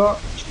হয়েছিল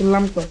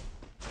শুনলাম তো।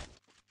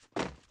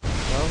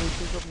 যা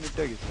হইছে সব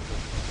মিটা গেছে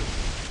ভাই।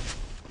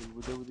 ভুল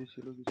বুঝাবুঝি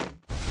ছিল কিছু।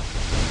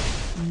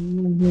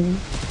 হুম।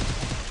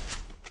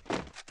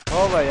 ও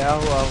ভাই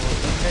আহো আহো,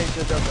 এমনি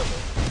এসে যাতা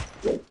দাও।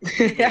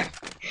 ঠিক আছে,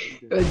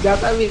 ঠিক আছে,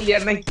 যাতা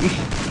মিলিয়ার নাকি?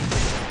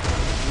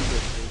 ঠিক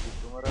আছে, এই যে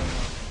তোমার আমি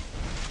মানলাম।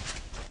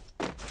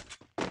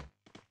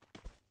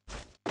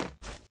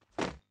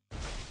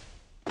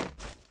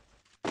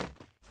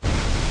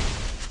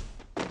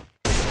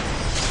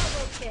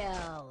 Double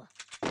kill.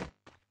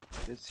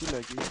 এসি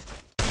লাগি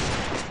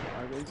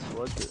আগে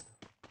সোয়াদ।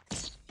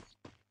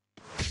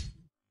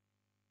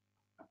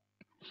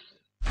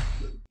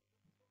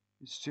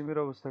 স্ট্রিমের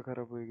অবস্থা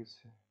খারাপ হয়ে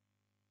গেছে।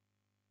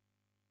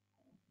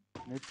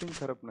 নেটিং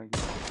খারাপ নাকি,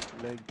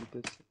 লাইক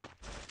দিতেছে।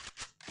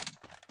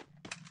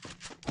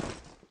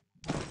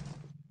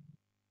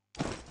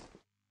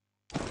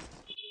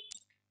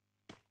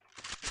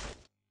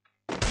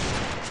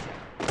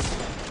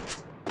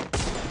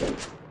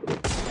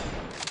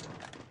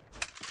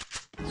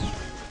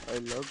 I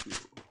love you,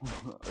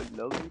 I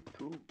love you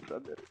two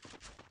brother.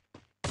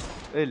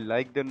 এই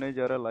লাইক দেন নাই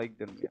যারা, লাইক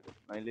দেন মিয়া,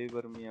 নাইলে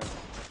এবার মিয়া।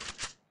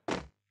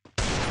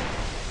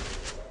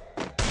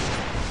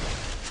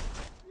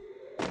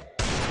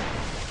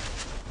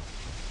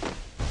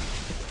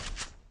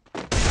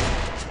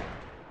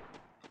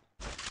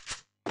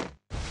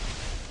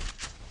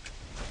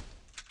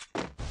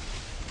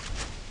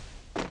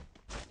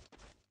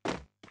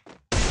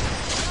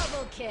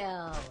 Double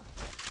kill.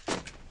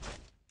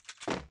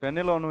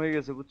 প্যানেল অন হয়ে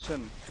গেছে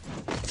বুঝছেন।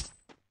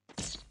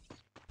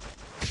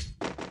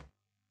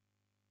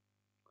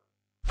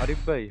 আরিফ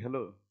ভাই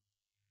হ্যালো।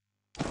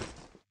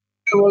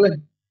 বলেন।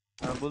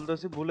 হ্যাঁ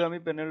বলতেছি, ভুলে আমি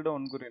প্যানেলটা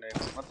অন করি নাই,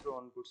 মাত্র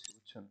অন করছি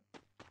বুঝছেন।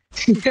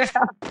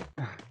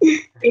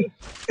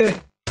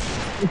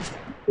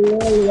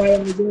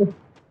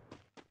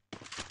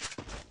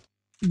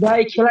 ভাই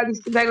খেলা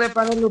ডিস্ট্রি থাকলে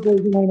পানের লোক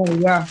প্রয়োজন হয় না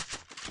ভাইয়া।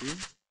 কি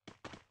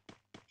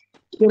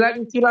খেলা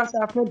ডিস্ট্রি আছে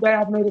আপনি ভাই,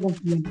 আপনি এরকম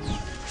ছিলেন।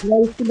 খেলা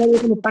ডিস্ট্রি থাকলে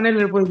কোনো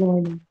প্যানেলের প্রয়োজন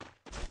হয় না।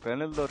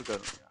 প্যানেল দরকার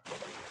মিয়া,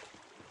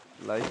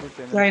 লাইফে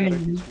প্যানেল তাই ছাড়া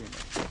নাকি? কিছুই না।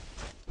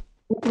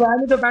 কিন্তু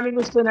আমি তো প্যানেল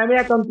ইউজ করি না, আমি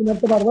অ্যাকাউন্ট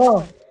কিনতে পারবো?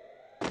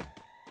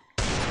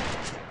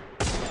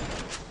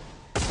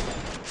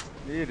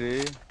 এই রে,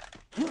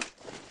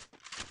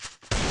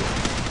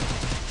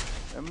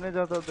 এমনি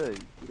যাতা দেয়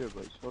কিরে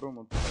ভাই, সরম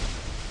হতে পারে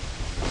না।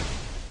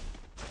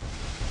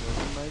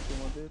 সরম নাই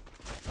তোমাদের।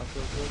 আসো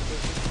আসো আসো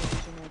আসো, তোমার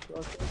পিছনে আসো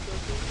আসো আসো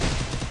আসো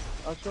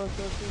আসো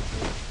আসো আসো আসো।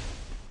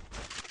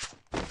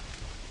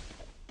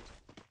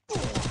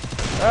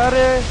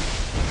 আরে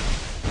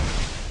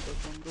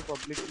প্রচন্ড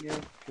পাবলিক নিয়ে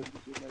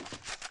খেলতেছি ভাই,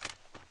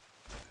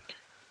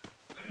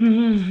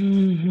 হুম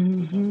হুম হুম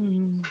খুবই ভালো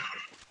হুম। হইতেছে।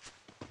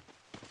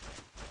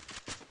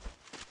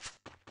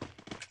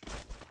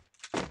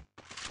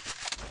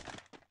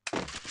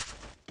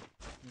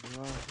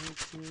 রাহু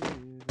কে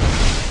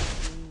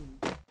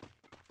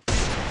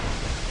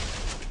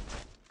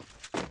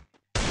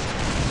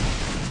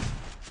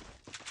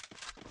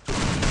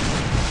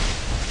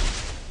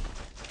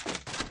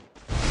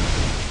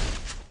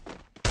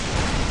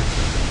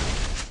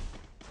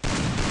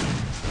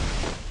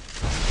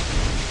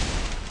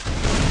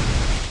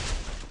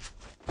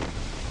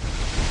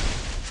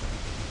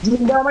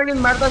জিন্দা আমার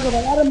কিন্তু মারতাছে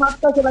ভাই, আরে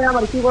মারতাছে ভাই,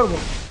 আমার কি করবো?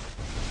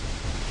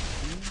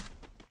 হুম,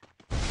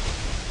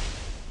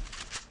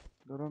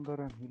 দাঁড়ান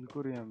দাঁড়ান হিল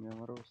করি আমি,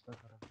 আমার অবস্থা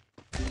খারাপ।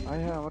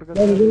 আয় হ্যাঁ, আমার কাছে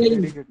ভাই আর বুঝে গেলি?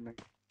 মেডিকেট নাই,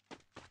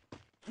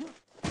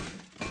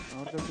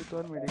 আমার কাছে তো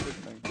আর মেডিকেট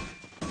নাই।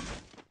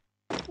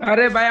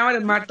 আরে ভাই আমার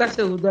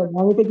মারতাছে উদয়,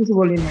 আমি তো কিছু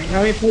বলি নাই,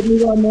 আমি ফাইট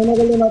নিব মনে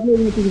করলেন আপনি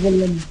কিছু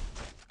বললেন না।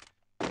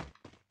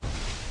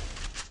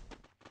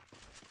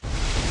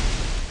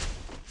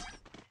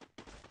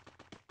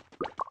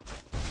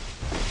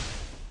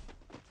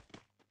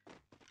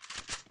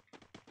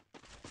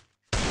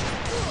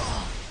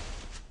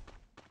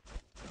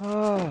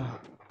 আহ,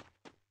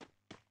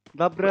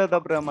 দাবরা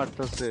দাবরা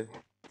মারতেছে,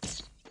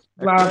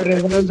 একটা বাপরে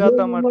একটা ভাই, যে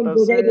জাতা মন মারতেছে,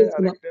 বোঝাই দিচ্ছি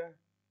না আরেকটা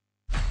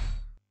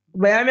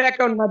ভাই, আমি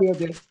অ্যাকাউন্ট মারি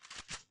ওদের।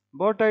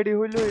 বট আইডি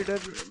হইলো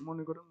এটার,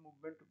 মনে করেন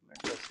মুভমেন্ট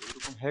টুভমেন্ট আছে,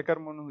 এরকম হ্যাকার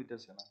মনে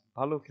হইতেছে না,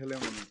 ভালো খেলে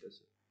মনে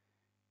হইতেছে।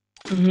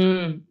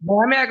 হুম, ভাই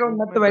আমি অ্যাকাউন্ট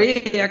মারতে মুভমেন্ট পারি,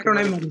 আছে, অ্যাকাউন্ট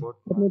আমি একেবারে কি মারি। বট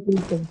না। আপনি একটু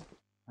wait করেন।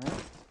 হ্যাঁ,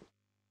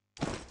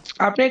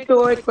 আপনি একটু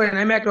ওয়েট করেন,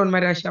 আমি অ্যাকাউন্ট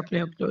মারি আসি, আপনি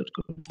একটু ওয়েট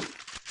করুন।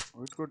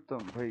 ওয়েট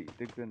করতাম ভাই,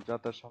 দেখবেন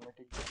জাতার সামনে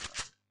টিকবেন না।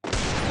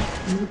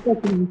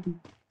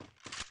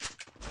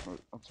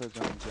 আচ্ছা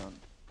যান যান,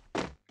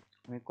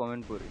 আমি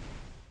কমেন্ট করি।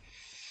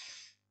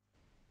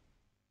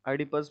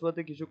 আইডি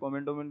পাসওয়ার্ডে কিছু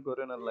কমেন্ট টমেন্ট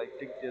করেন আর লাইক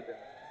টিক দিয়ে দেন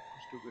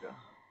কষ্ট করে।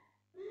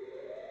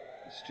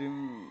 স্ট্রিম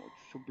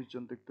 24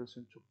 জন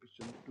দেখতেছেন, 24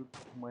 জন একটু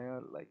ঘুমায়া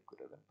লাইক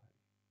করে দেন ভাই,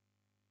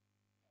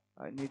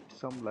 I need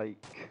some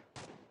like.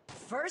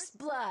 First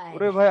blood.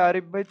 ওরে ভাই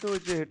আরিফ ভাই তো ওই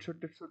যে হেডশট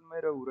টেডশট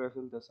মেয়েরা উড়ে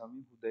ফেলতেছে, আমি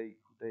হুদাই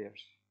হুদাই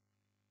আসছি।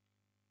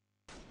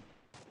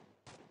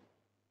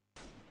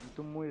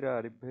 কিন্তু মুইরা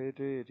আরিফ ভাইয়ের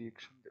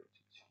রিয়েকশন দেওয়া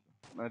উচিত ছিল,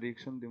 না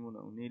রিয়েকশন দিব না,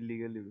 উনি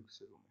ইলিগালি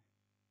ঢুকছে রুমে।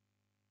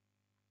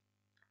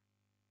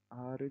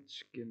 আর এইচ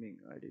গেমিং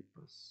আইডি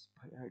পাস,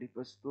 ভাই আইডি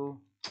পাস তো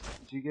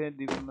জিগায়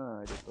দিবেন না,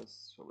 আইডি পাস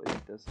সবাই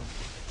দিতেছে।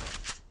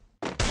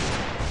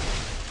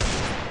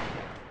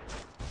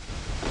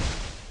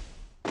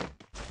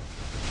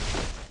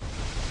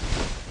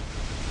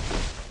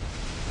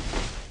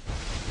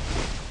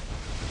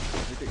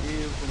 এটা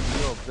এরকম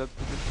দিয়ে অবজার্ভ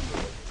থেকে সুন্দর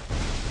লাগে,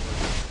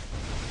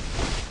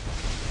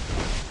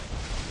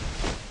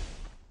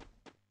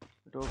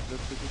 এটা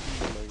অবজার্ভ থেকে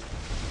সুন্দর লাগে।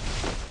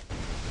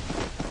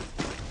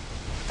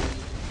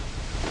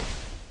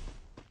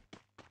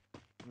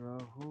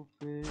 Rahu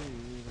pay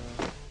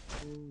Rahu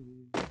pay,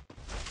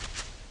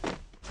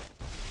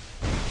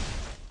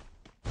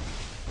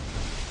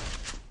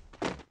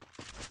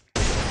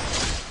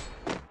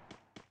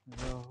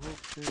 Rahu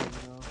pay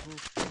Rahu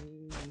pay.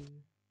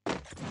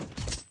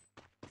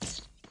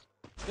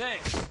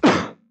 Thanks.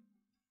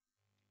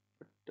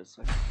 একটা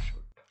সাইড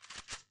শট।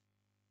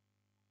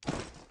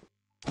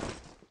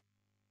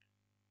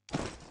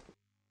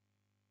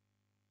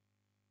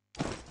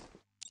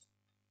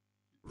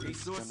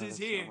 Resources স্ক্যানার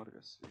আছে here. আমার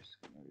কাছে,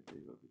 স্ক্যানার এটা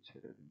এইভাবে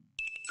ছেড়ে দিন।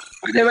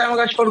 আরে ভাই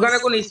আমার শটগানে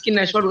কোনো স্কিন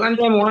নাই, শটগান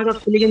দিয়ে আমি মনে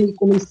করছি কিন্তু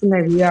কোনো স্কিন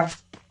নাই ভাইয়া।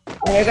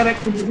 আর এখানে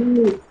একটু যদি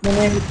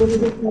মানে কোনো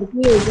কিছু আর কি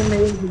এই জন্য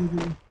এই জিনিস,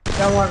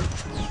 এটা আমার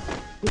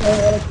এটা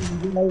ওরা কি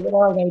ভাই,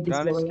 ওরা গাইড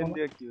গান দিছিল ভাই স্কিন আমার।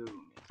 দিয়ে কি হবে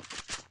উনি?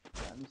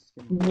 গান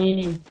স্কিন,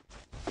 হুম,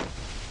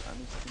 গান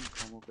স্কিন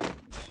খামোকা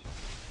জিনিস।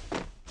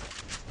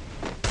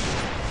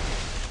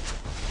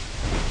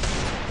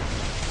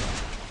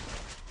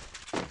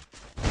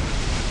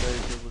 তাই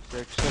যে বলছে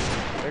একসাথে,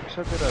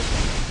 একসাথে রাখি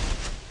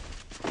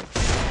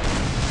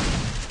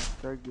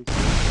ট্র্যাক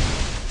দিচ্ছি।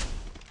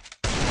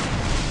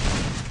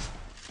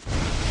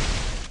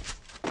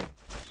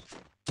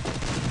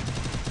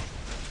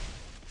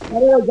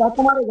 আরে ভাই যা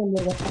তোমার কেন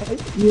ভাই,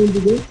 ইয়ে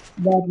দিবে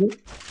বাপরে।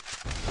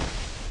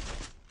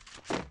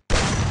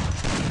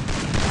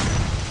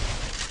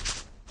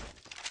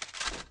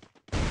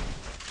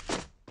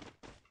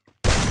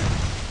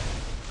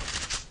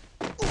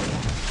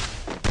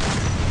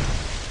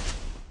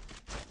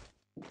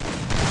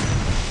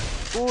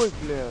 ওই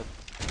প্লেয়ার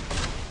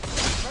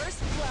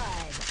First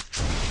blood.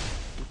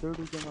 ভিতরে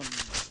ঢুকে না,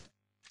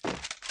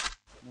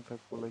 না থাক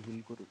বলে হিল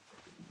করি।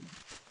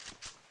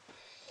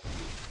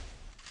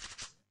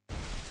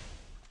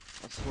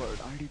 পাসওয়ার্ড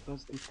আইডি পাস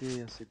দিতে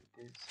আছে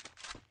দিতে আছে।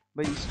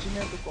 ভাই স্ট্রিমে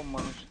এত কম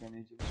মানুষ কেন,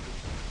 এই জিনিসটা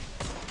বুঝতে পারছি।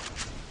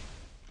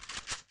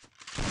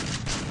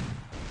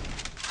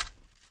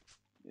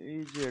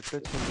 এই যে একটা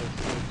ছেলে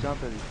আছে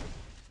জাতা দিতে,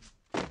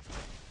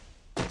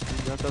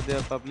 জাতা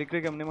দেয়া পাবলিক রে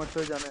কেমনে মারতে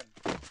হয় জানেন?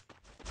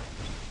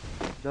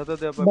 জাতা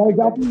দেয়া ভাই পাবলিক রে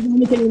জাতি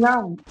আমি খেলি না,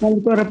 আমি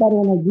তো ওরা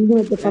পারবো না, বুঝবে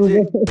তো এই কাম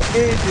যে, করতে।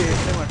 এই যে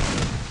এমনি মারতে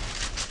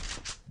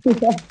হয়।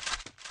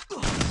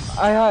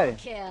 আয় হায়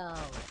Double kill.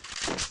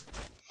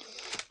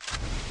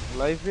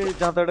 লাইফে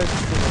জাঁতাটা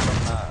শিখতে পারলাম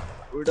না,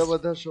 ওইটা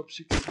বাধা সব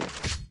শিখেছি।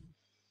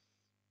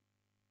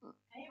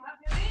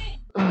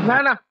 না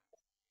না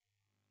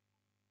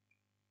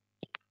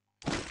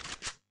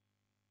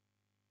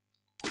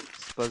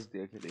স্পাস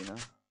দিয়ে খেলি না,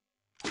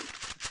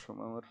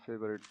 সময় আমার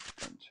ফেভারিট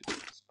গান ছিল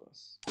স্পাস।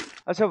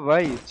 আচ্ছা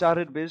ভাই,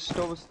 চারের বেস্ট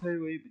অবস্থায়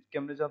ওই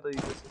কেমনে যাতা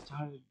দিতেছে,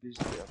 চারের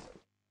বেস্ট দেয়া ভাই,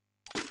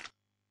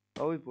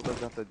 ওই পোলা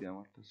যাতা দিয়ে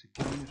মারতেছে,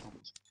 কেমনে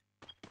সম্ভব?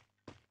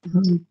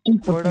 কি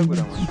কয়টা করতেন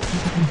করে মারছে?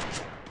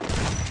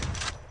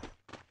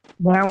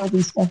 ভাই আমাকে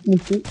স্টাফ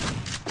নিচ্ছি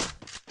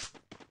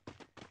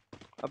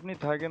আপনি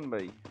থাকেন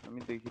ভাই, আমি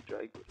দেখি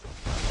ট্রাই করি।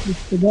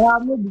 ভাই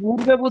আমি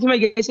গ্রুপে প্রথমে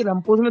গেছিলাম,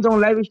 প্রথমে যখন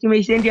লাইভ স্ট্রিমে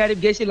সেন্টি আরিফ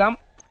গেছিলাম,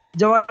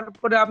 যাওয়ার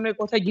পরে আপনার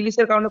কথায়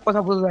গিলিসের কারণে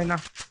কথা বোঝা যায় না।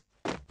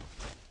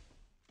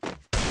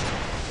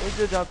 ওই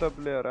যে যাতা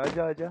প্লেয়ার,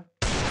 আজা আজা।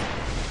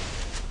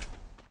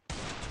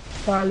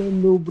 তাহলে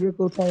লুবরে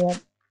কোথায় আর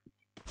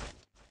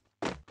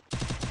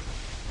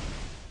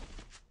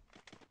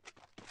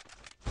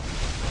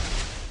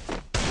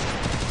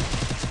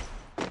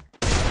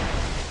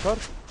সর।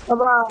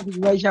 শাবাশ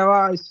ভাই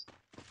শাবাশ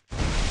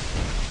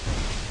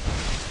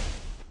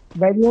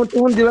ভাই, রিমোট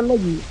তখন দিবেন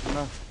নাকি?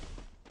 না,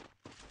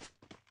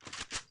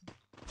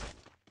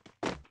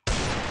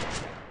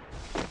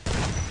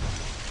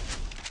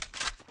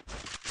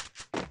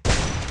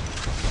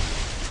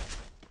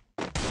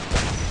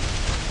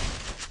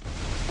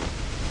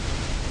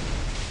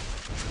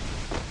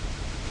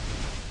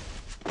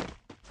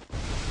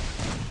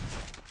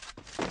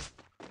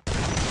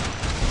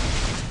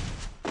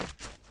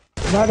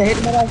 ভাই হেড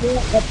মারা আছে,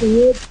 একটা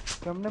হেড।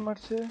 কেমনে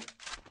মারছে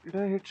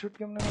এটা, হেডশট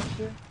কেমনে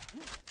মারছে?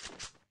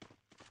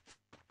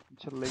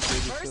 আচ্ছা লাইক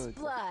হয়ে গেছে First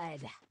হয়তো,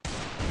 blood.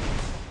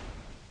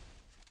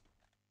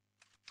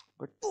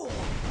 বাট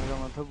আগা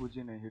মাথা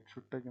বুঝি নাই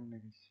হেডশটটা কেমনে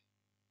গেছে।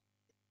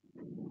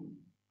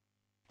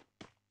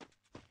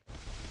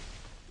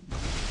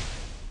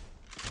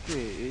 K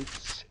H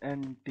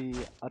N T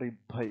Arif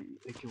ভাই,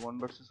 একে 1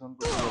 ভার্সেস 1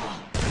 করতে পারে?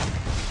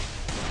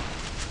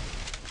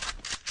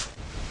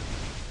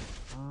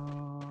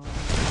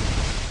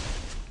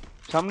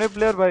 সামনে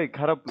প্লেয়ার ভাই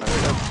খারাপ না,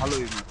 এটা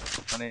ভালোই,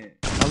 মানে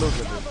ভালো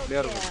খেলে Double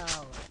প্লেয়ার ভালো।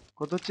 kill.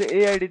 কথা হচ্ছে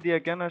এই আইডি দিয়ে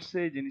কেন আসছে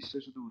এই জিনিসটা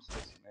শুধু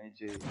বুঝতেছি না, এই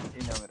যে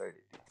এই নামের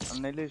আইডি দিয়ে, আর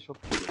নাইলে সব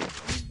ঠিক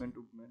আছে, মুভমেন্ট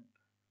টুভমেন্ট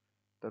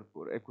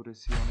তারপর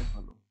অ্যাকুরেসি অনেক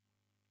ভালো।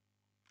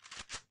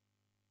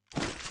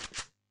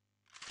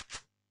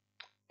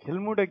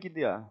 খেলমুটা কি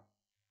দিয়া?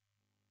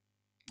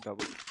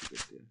 ডাবল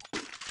স্টিকার দিয়া।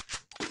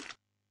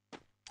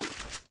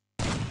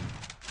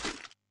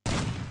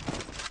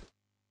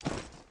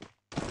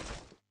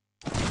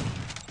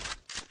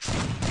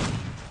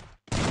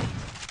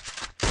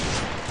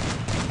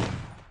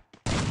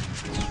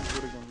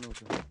 উপরে কেমনে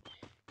ওঠে?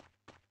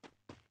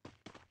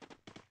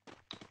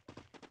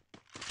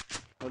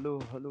 Hello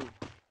hello.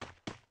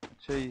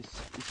 আচ্ছা এই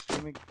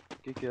স্ট্রিমে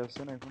কে কে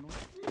আছেন এখনো?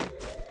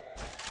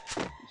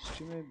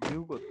 স্ট্রিমে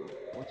ভিউ কত,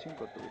 ওয়াচিং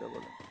কত, এটা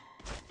বলেন।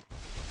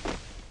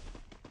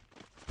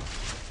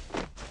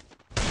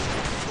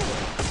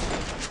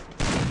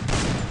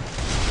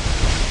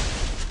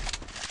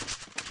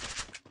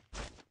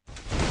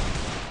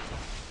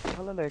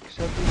 শালারা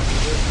একসাথে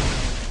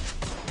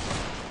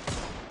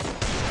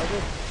আরে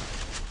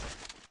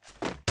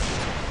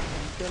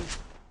আঙ্কেল,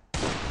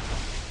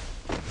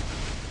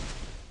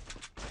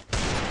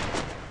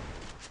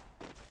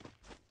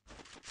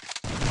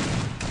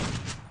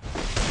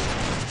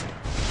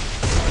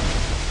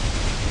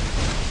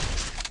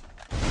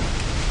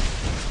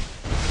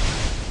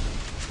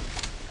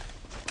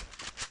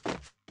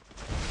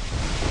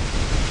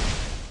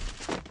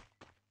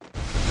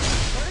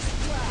 First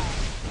blood.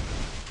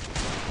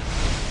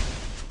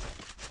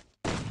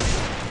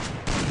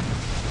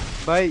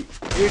 ভাই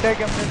এটা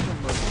কেমনে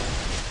সম্ভব?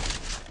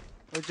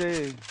 ওই যে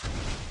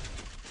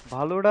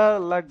ভালোটা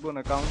লাগবো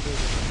না, কাউন্ট হয়ে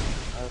যাবে,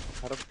 আর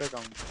খারাপটা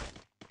কাউন্ট।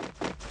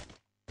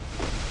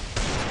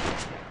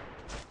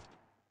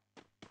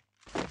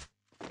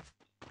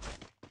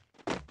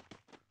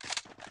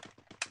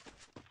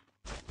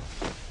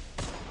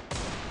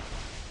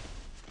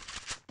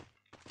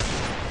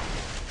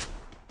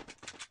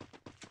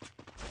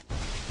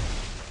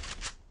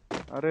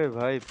 আরে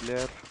ভাই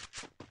প্লেয়ার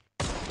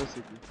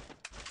কি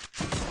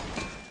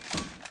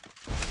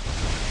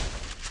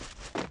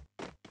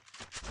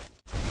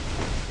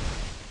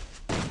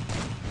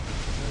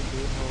ভাই,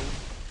 বের হও।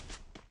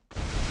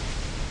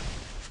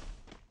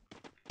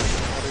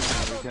 আরে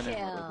Double এখানে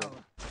মারো kill. কেন?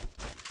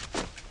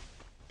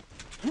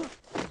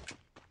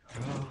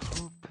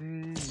 রাহুপে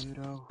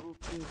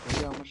রাহুপে ভাই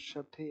আমার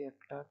সাথে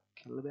একটা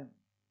খেলবেন?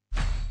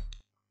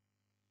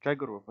 ট্রাই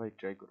করবো ভাই,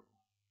 ট্রাই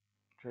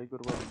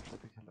করবো আপনার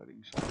সাথে খেলার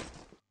ইনশাআল্লাহ।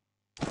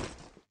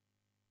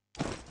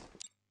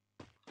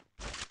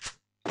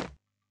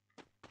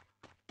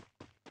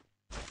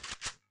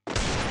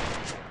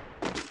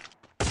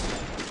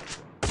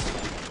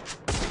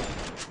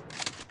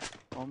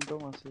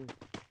 অমটম আছে,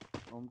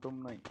 অমটম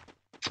নাই।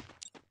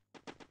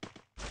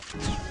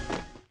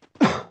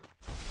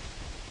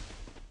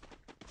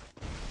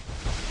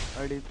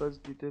 আইডি পাস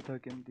দিতে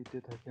থাকেন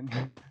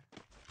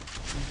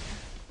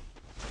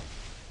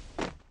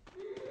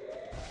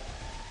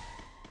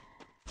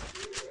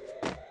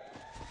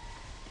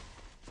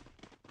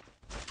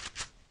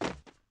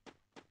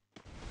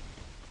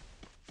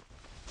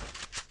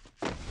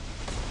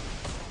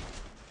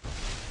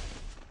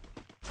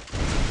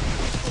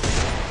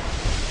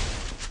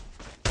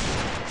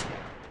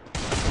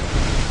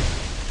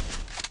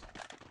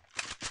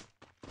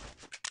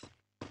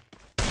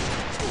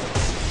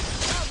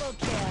Double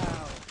kill.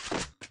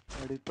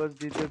 আইডি পাস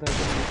দিতে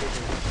থাকেন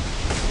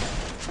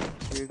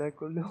এটা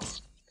করলেও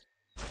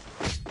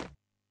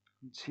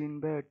জিন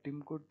ভাই টিম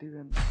কোড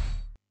দিবেন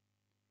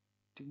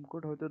টিম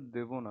কোড হয়তো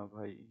দেব না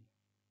ভাই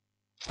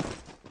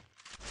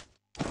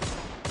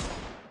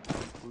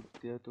কোড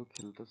দিয়ে তো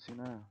খেলতেছি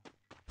না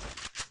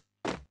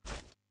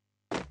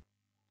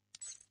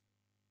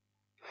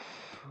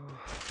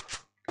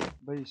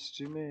ভাই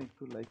স্ট্রিমে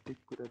একটু লাইক টেক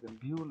করে দেন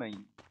ভিউ নাই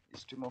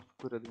স্ট্রিম অফ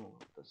করে দিব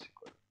ভাবতেছি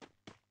করে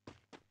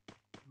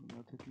ভিউ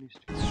না থাকলে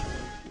স্ট্রিম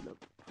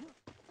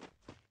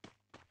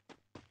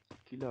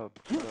কি লাভ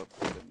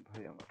বলেন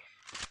ভাই আমার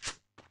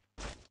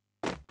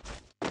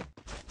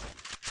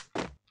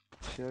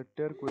শেয়ার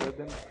টেয়ার করে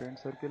দেন ফ্রেন্ড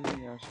সার্কেল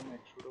নিয়ে আসেন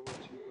 100টা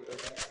বলছি করে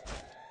দেন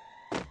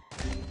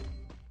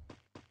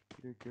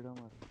রে কেডা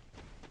মারে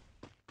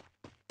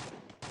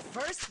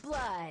First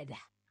blood.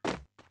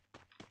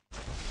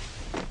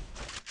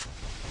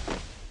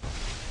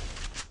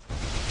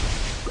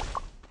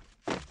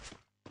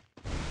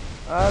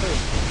 আরে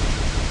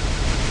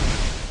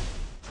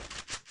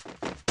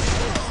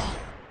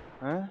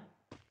হ্যাঁ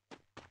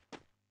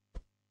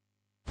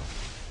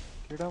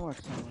কেডা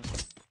মারছে আমার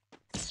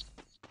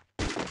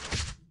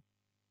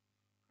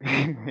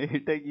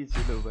এটা কি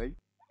ছিল ভাই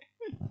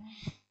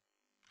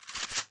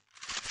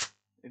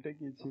এটা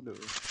কি ছিল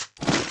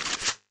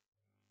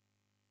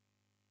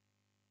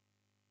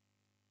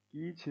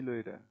কি ছিল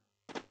এটা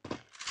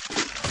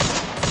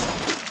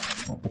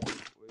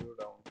ওয়ো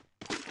ডাউন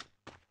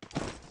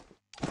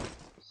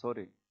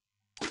সরি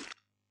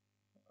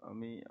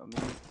আমি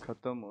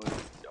খতম হয়ে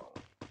যাও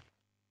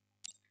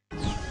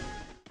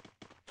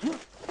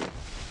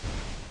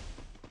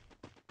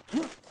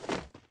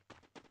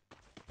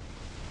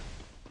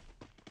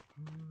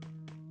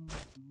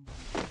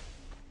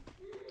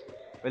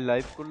ভাই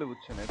লাইভ করলে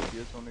বুঝছেন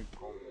এফপিএস অনেক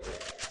কম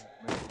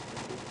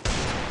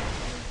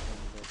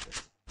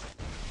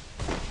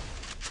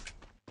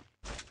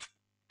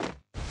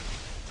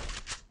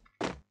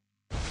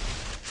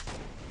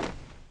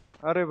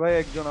আরে ভাই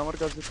একজন আমার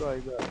কাছে তো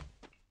আইবা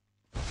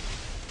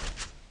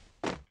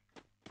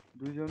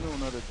দুইজনে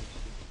ওনারে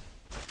ধরছে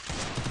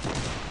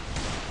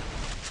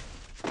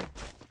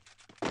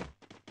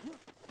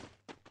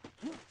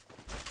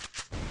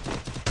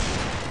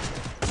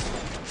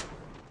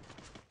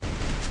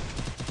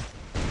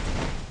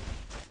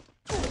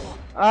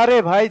আরে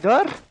ভাই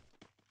ধর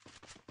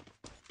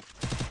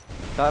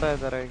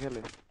দাঁড়ায়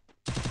খেলে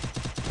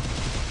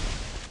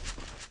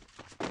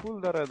ফুল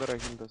দাঁড়ায়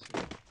খেলতেছে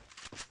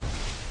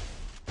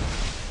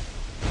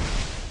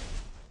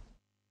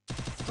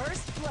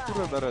First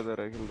পুরো blood.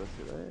 দাঁড়ায়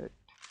খেলতেছে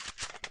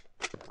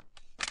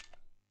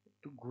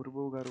একটু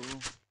ঘুরবো গাড়বো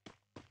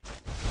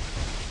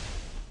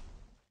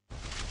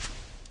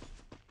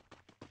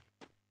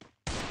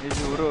এই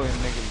যে ওরও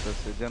এমনি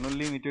খেলতেছে যেন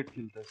লিমিটেড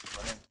খেলতেছে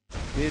মানে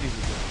ভেরি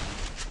লিমিটেড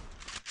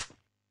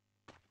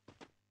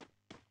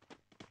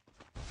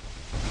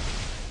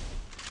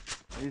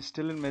এই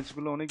স্টাইলের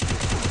ম্যাচগুলো অনেক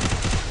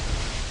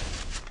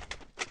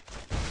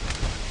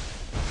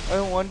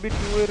আমি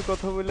 1v2 এর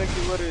কথা বলে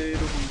একেবারে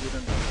এরকম করে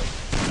না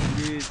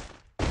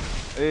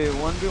এই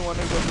 1v1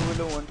 এর কথা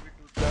বলে 1v2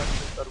 তে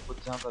আসলে তার উপর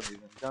ঝাঁটা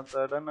দিবেন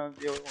ঝাঁটাটা না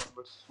দিয়ে 1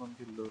 vs 1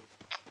 খেললো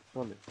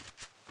চলে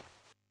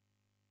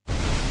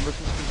 1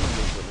 vs 2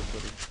 খেললেও চলে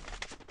সরি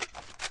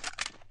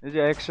এই যে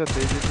একসাথে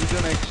এই যে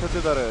দুজন একসাথে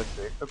দাঁড়ায় আছে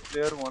একটা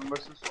প্লেয়ার 1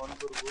 vs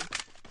 1 করবো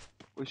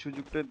ওই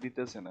সুযোগটা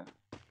দিতেছে না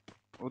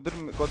ওদের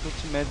কথা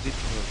হচ্ছে ম্যাচ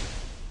জিততে হবে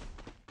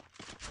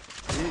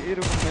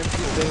এরকম ম্যাচ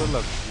জিততে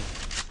লাভ কি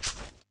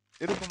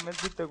এরকম ম্যাচ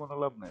জিততে কোনো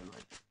লাভ নাই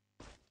ভাই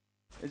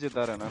এই যে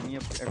দাঁড়ান আমি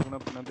এখন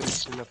আপনাদের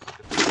স্কিল আপ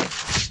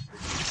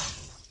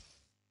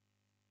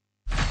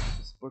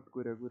স্পট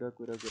কইরা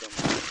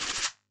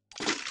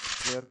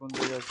প্লেয়ার কোন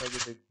জায়গায় আছে আগে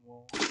দেখবো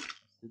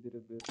আস্তে ধীরে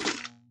বের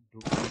করবো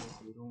ঢুকবো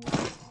বেরোবো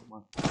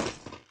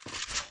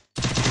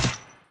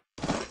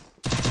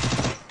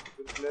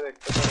প্লেয়ার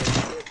একটা দাঁড়ায়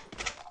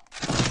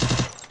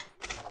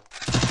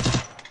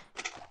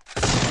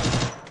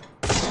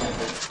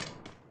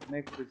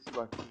অনেক বেশি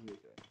বাকি হয়ে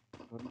যায়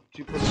ধরুন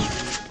ট্রিপল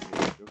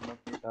যখন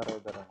আপনি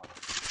দাঁড়ায় মারেন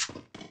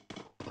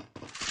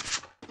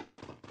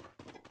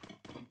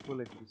ট্রিপল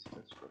একটু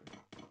কাজ করে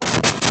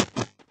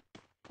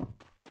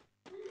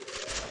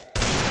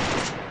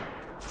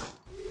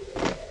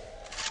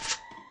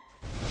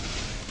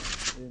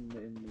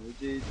এমনি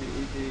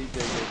এই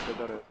জায়গায় একটা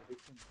দাঁড়ায় আছে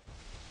দেখছেন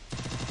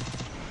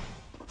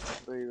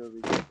পুরো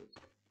এইভাবেই চলতেছে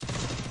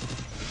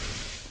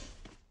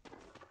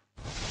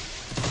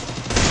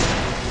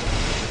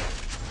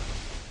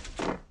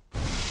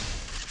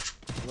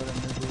এবার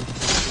এমনি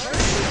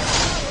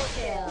যে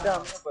এটা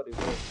আমিও পারি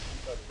ভাই, আমি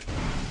পারি।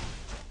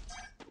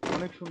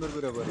 অনেক সুন্দর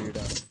করে পারি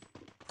এটা।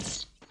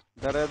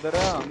 দাঁড়া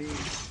দাঁড়া, আমি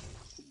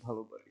খুব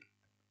ভালো পারি।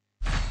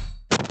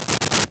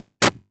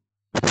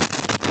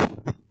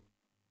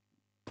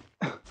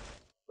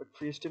 বাট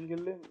ফ্রি স্টাইল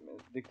খেললে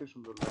দেখতে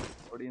সুন্দর লাগে,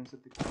 অডিয়েন্সের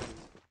দেখতে ভালো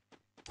লাগে।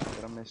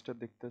 যারা ম্যাচটা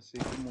দেখতেছে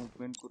একটু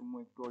মুভমেন্ট করবো,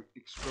 একটু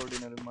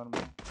এক্সট্রাঅর্ডিনারি মারবো,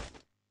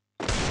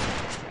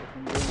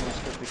 তখন যে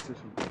ম্যাচটা দেখতে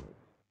সুন্দর লাগে।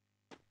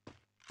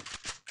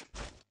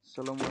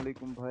 আসসালামু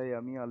আলাইকুম ভাই,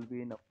 আমি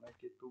আলবিন,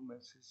 আপনাকে তো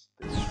মেসেজ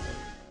দেই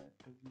না,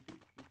 একটা ভিডিও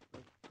ক্লিপ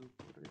লাগতো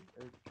পরে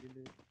অ্যাড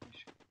গেলে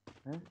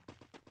হ্যাঁ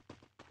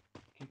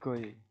কি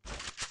কয়,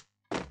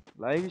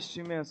 লাইভ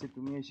স্ট্রিমে আছি,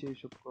 তুমি এসে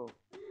এসব কও।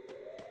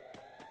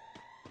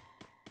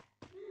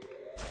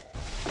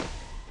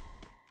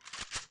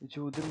 এই যে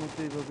ওদের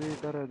মধ্যে এইভাবে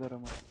দাঁড়ায় দাঁড়া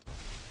মার,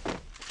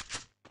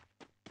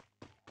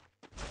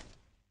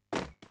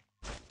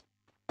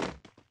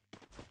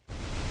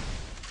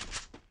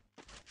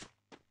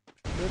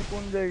 এর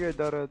কোন জায়গায়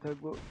দাঁড়ায়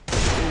থাকবো?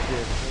 এই যে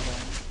একটা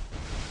round।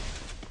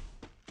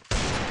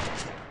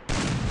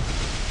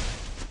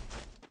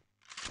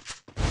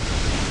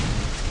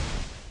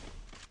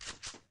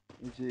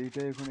 এই যে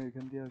এটা এখন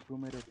এখান দিয়ে আসবো,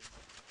 মেরে দেবো।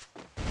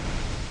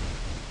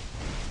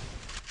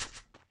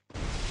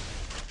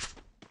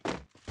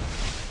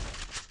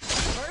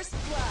 First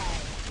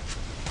blood.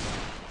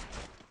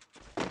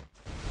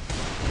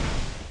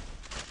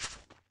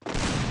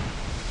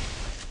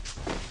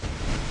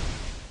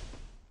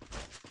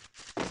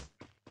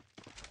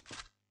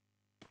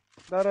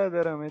 দাঁড়া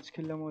দাঁড়া, ম্যাচ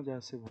খেললে মজা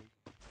আছে ভাই।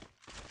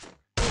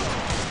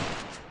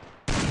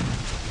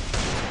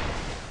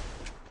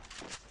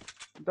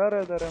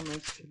 দাঁড়া দাঁড়া,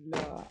 ম্যাচ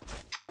খেললা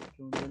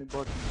কেমন জানি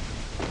বট,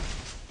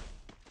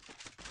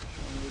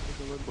 সঙ্গে তো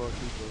সবার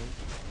বটই করে।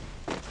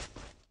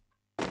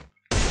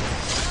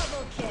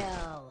 Double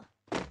kill.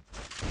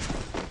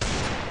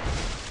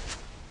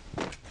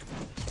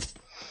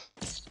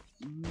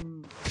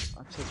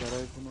 আচ্ছা, যারা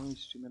এখনো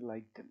স্ট্রিমে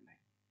লাইক দেন নাই,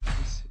 ঠিক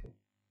আছে,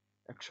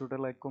 100টা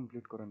লাইক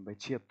কমপ্লিট করেন ভাই,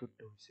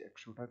 76টা হয়েছে,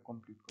 100টা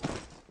কমপ্লিট করেন।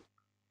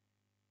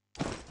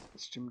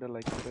 স্ট্রিমটা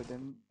লাইক করে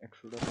দেন,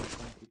 100টা লাইক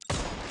কমপ্লিট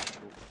করেন।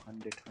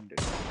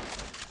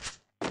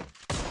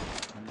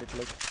 100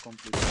 লাইক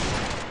কমপ্লিট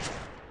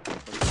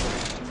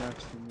স্ট্রিমে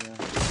আসছি মিয়া,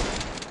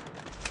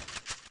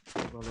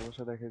 একটু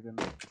ভালোবাসা দেখাই দেন।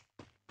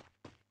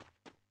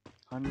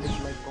 100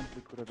 লাইক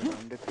কমপ্লিট করে দেন,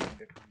 100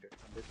 লাইক কমপ্লিট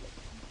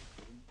করুন।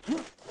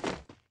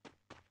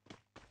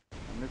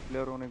 100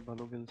 প্লেয়ার অনেক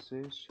ভালো খেলছে,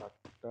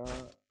 7টা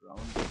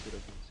রাউন্ড করে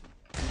ফেলছে।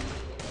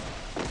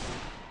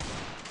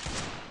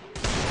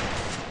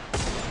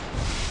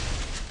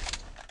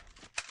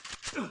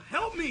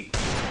 Help me!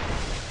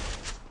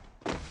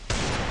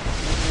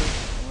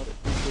 আমার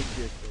উদ্বেগ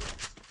দিয়ে একটা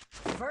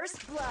First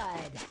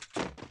blood.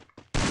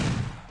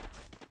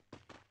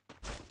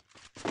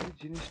 এই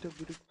জিনিসটা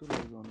বিরক্ত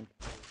লাগে অনেক,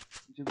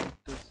 এই যে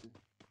ঘুরতেছে,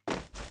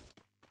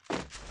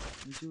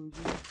 এই যে ওই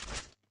যে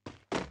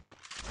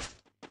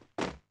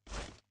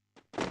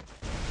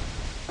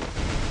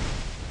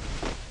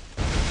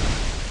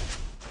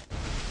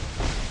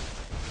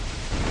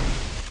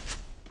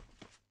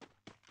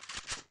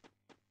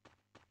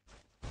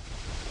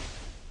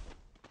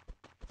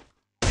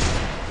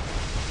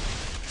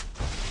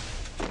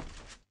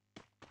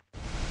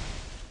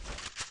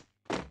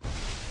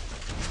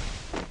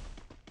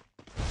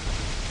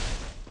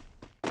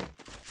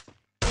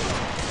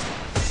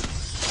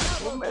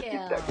ও Double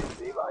ম্যাজিকটা kill.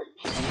 গেছে ভাই।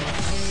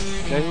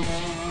 যাই হোক,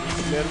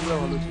 প্লেয়ারগুলো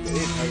ভালো ছিল।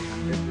 এই ভাই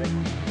 100 লাইক,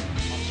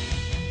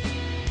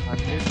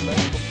 100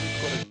 লাইক কমপ্লিট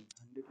করেন,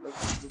 100 লাইক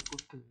কমপ্লিট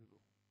করতে হবে।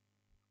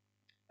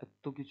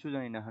 এত কিছু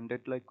জানি না,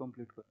 100 লাইক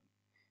কমপ্লিট করেন।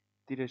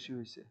 83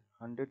 হয়েছে,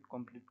 100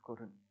 কমপ্লিট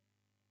করেন।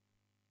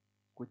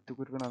 করতে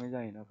করবেন আমি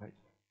জানি না ভাই,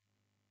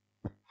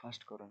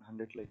 ফাস্ট করেন,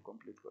 100 লাইক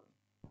কমপ্লিট করেন,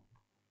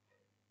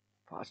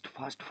 fast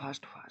fast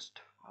fast fast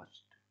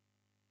fast.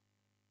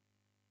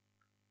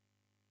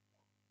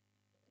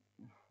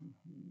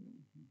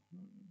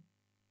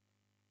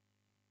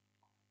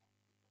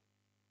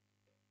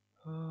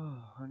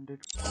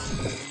 100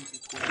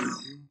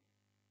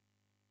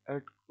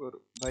 add কর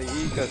ভাই,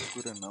 এই কাজ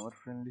করেন না, আমার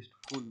ফ্রেন্ড লিস্ট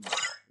ফুল না,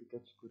 এই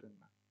কাজ করেন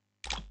না,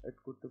 অ্যাড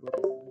করতে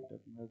পারবেন না, এটা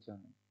আপনারা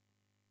জানেন।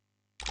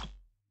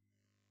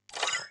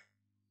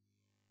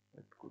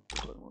 অ্যাড করতে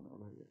পারবো না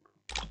ভাই, add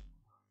করতে পারবো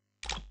না।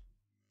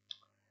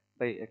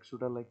 ভাই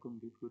 100টা লাইক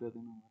কমপ্লিট করে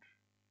দেন আমার,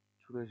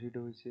 84টা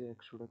হয়েছে,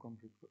 100টা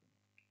কমপ্লিট করেন।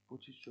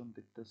 25 জন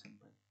দেখতেছেন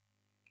ভাই,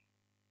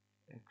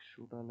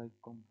 100টা লাইক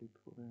কমপ্লিট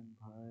করেন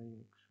ভাই,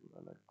 100টা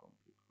লাইক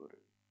কমপ্লিট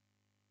করেন,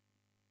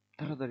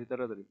 তাড়াতাড়ি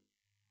তাড়াতাড়ি।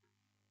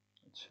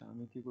 আচ্ছা,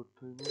 আমি কি করতে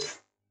হইব?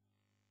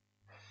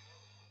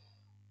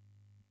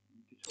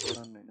 কিছু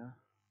করার নেই না।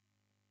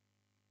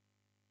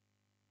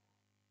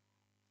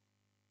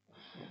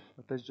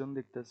 27 জন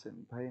দেখতেছেন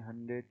ভাই,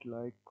 100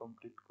 লাইক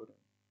কমপ্লিট করেন,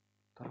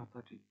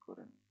 তাড়াতাড়ি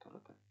করেন,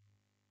 তাড়াতাড়ি।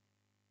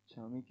 আচ্ছা,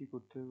 আমি কি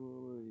করতে হইব?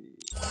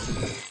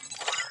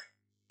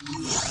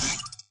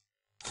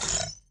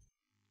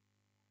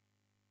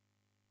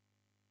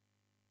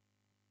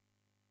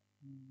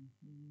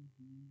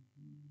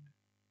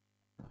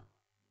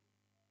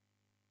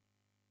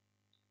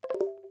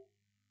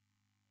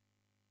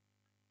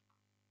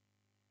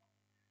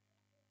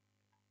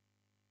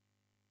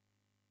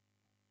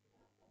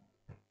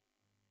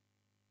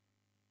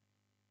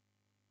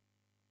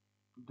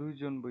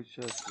 দুইজন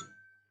বসে আছে।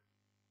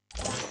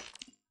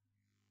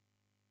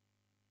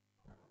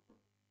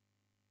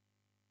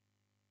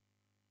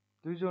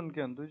 দুইজন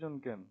কেন? দুইজন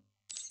কেন?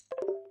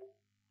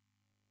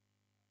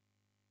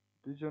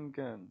 দুইজন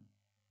কেন?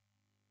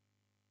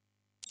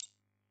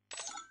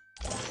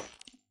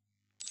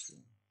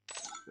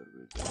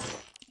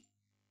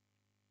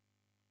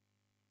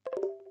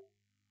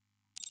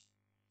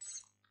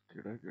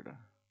 কেডা কেডা?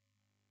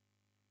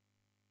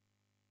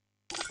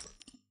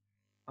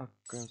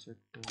 আকাশ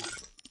একটা,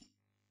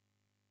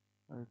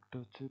 আরেকটা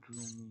হচ্ছে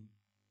রুমি।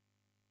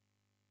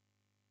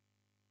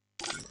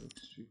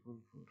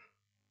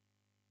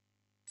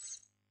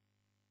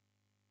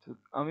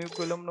 আমি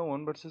কইলাম না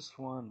 1 ভার্সেস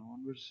 1,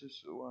 1 ভার্সেস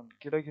 1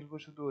 কেডা খেলবো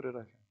শুধু ওরে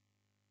রাখে।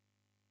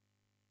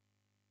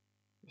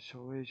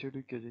 সবাই এসে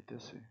ঢুকে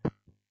যেতেছে।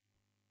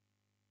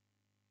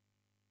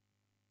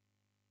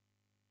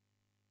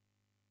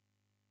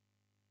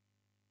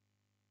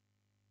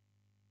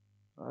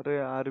 আরে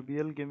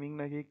আরবিএল গেমিং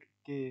নাকি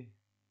কে?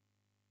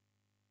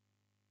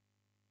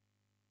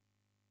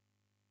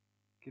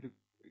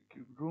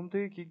 রুম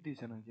থেকে কিক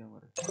দিছে নাকি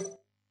আমারে?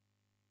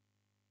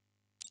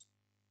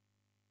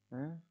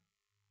 হ্যাঁ,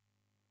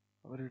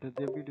 আবার এটা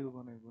দিয়ে ভিডিও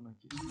বানাইবো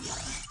নাকি?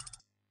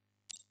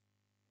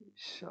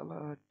 শালা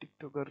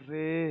টিকটকার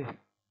রে,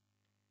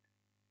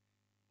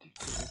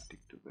 টিকটকার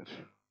টিকটকার।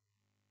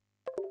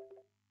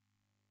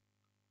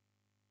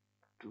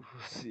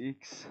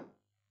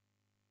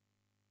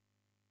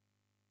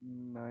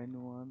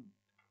 269154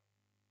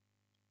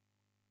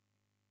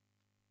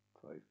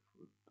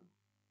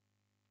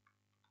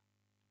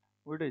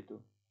 ওইটাই তো।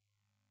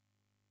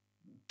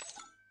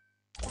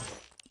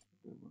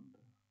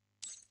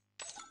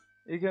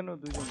 এখানেও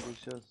দুজন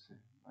বসে আছে।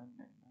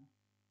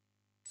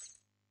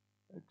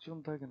 একজন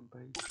থাকেন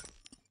ভাই।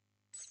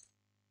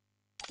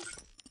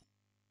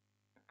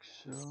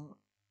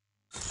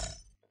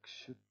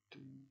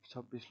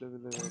 26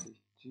 লেভেলের আইডি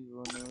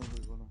জীবনেও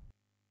হইব না।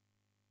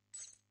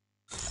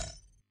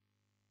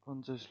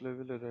 50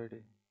 লেভেলের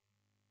আইডি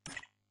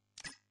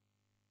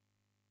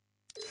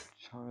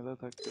ঝামেলা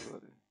থাকতে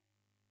পারে।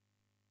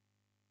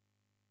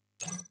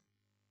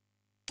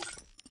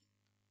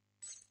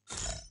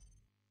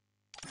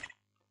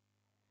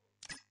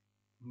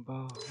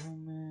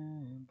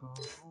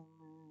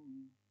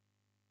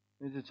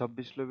 এই যে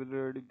 26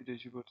 লেভেলের আইডি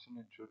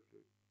 82% চলবে।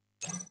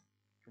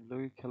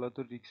 খেলা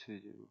তো রিক্স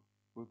হয়ে যাবে।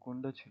 ওই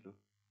কোনটা ছিল?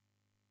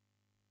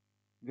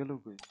 গেল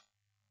কই?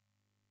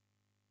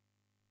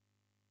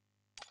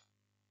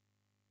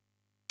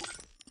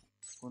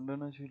 কোনটা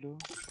না ছিল?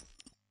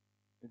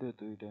 এটা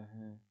তো, এটা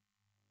হ্যাঁ।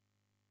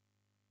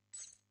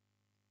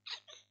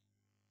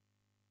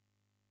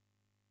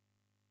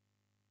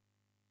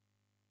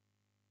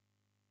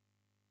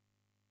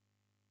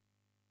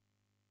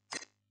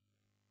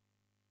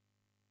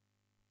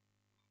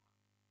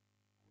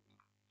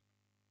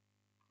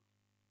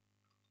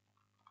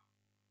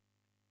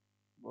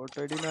 বট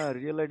আইডি না,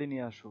 রিয়েল আইডি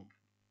নিয়ে আসো।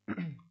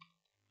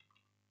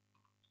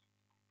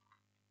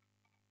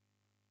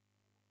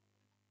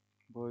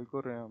 ভয়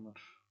করে আমার।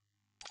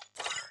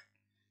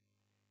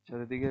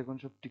 চারিদিকে এখন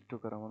সব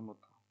টিকটকার আমার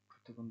মতো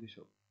প্রতিবন্ধী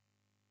সব।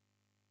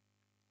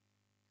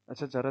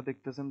 আচ্ছা, যারা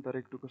দেখতেছেন তারা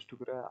একটু কষ্ট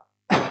করে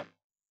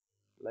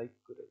লাইক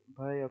করে।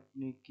 ভাই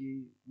আপনি কি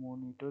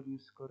মনিটর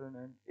ইউজ করেন?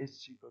 এন্ড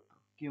এসজি কত?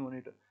 কি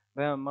মনিটর?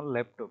 ভাই আমার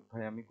ল্যাপটপ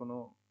ভাই, আমি কোনো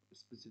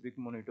স্পেসিফিক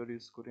মনিটর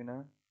ইউজ করি না।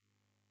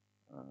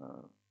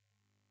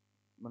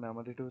 মানে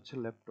আমার এটা হচ্ছে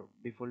ল্যাপটপ,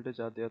 ডিফল্টে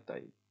যা দেয়া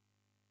তাই।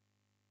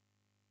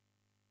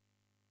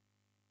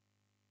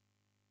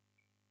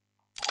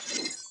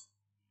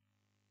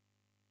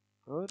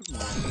 আর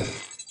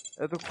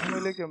এতক্ষণ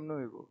হইলে কেমনে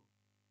হইব?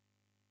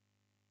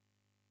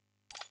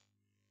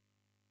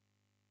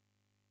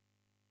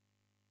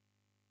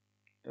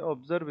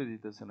 অবজার্ভে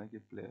দিতেছে নাকি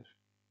প্লেয়ার?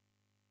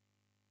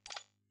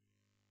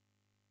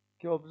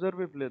 কি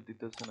অবজার্ভে প্লেয়ার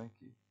দিতেছে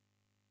নাকি?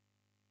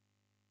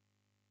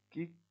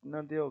 কিক না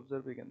দিয়ে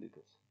অবজার্ভে কেন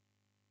দিতেছে?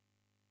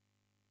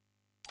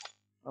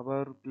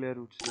 আবার প্লেয়ার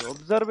উঠছে,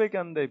 অবজার্ভে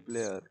কেন দেয়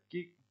প্লেয়ার?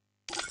 কি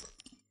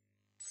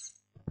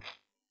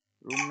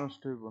রুম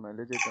নষ্ট হইব,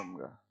 নাইলে যেতাম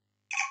গা।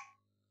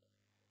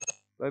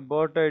 ভাই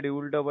বট আইডি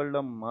উল্টা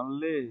পাল্টা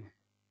মারলে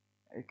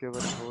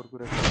একেবারে খবর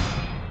করে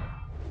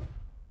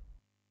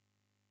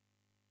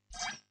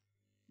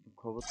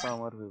খবর তো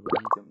আমার হইব,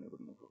 আমি কেমনে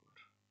করবো খবর?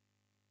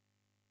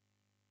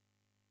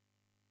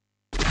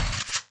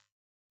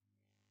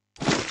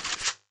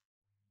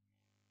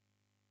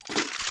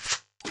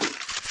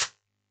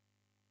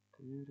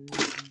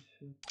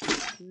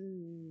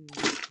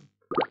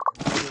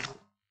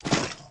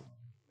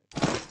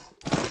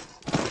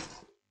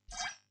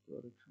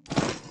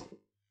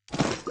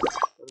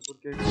 তারপর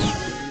কে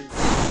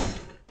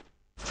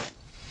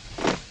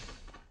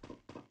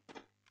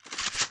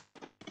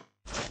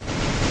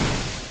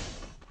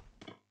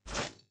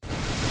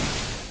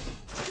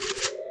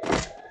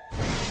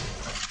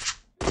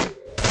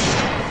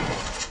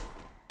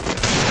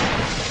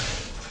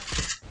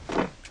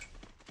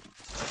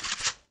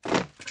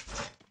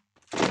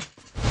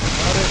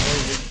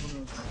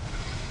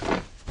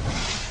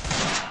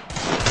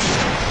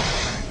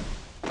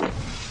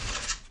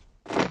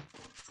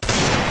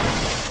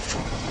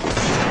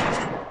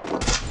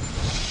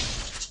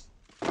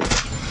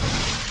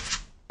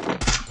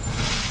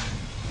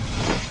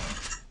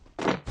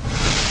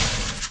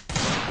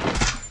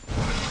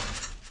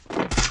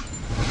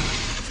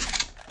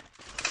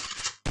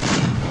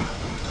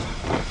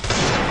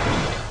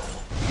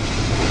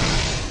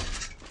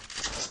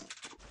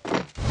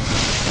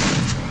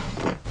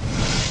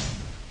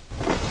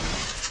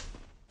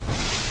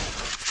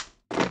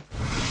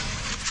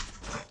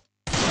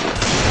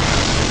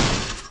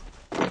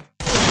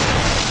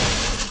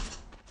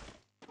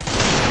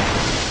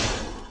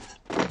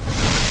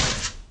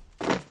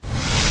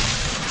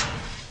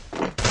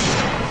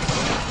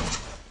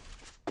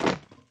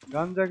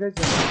গান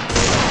জাগাইছেন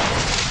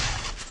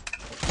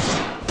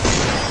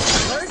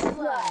First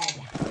blood.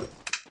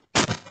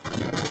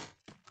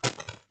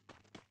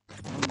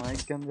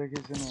 মাইক গান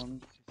জাগাইছেন আমি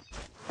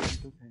আমি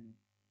তো খাইনি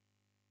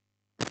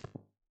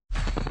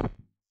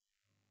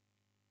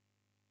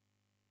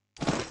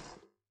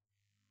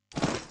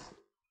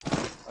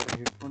আর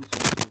হেডফোন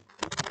চালাতে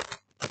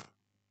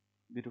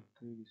বিরক্ত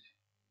হয়ে গেছি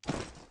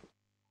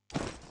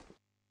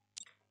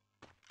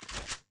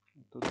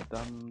তো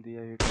দাম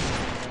দিয়ে হেডফোন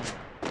কিনলাম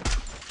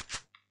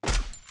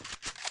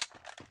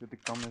যদি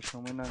কামের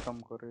সময় না কাম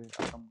করে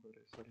আকাম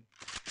করে সরি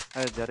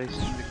হ্যাঁ যারা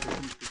স্ট্রিম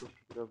দেখতেছেন একটু কষ্ট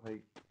করে ভাই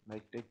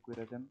লাইক টাইক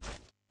করে দেন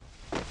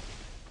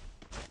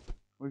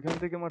ওইখান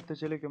থেকে মারতে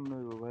চাইলে কেমন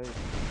হইব ভাই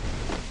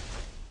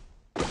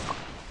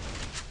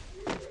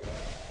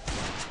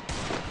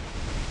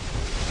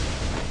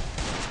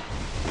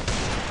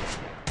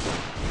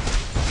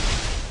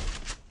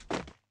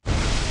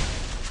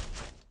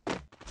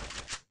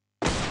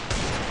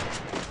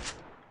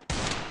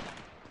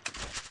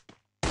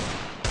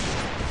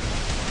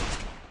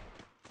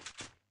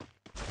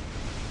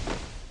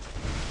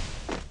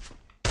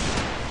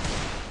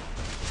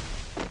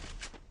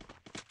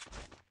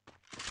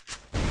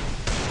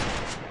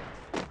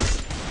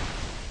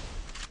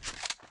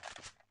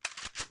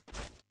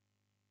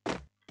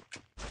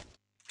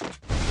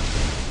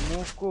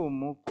মোকো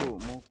মোকো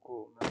মোকো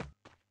না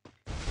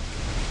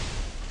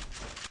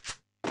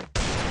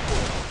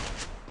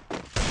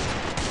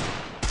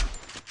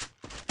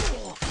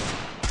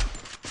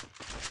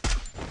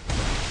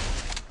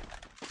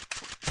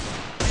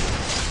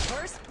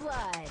First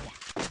blood.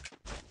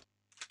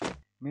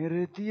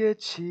 মেরে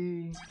দিয়েছি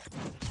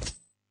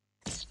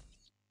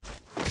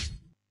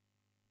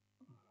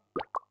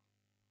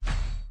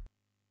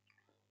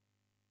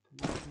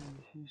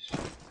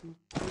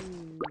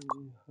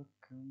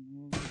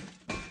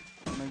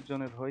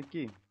অনেকজনের হয়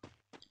কি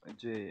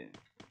যে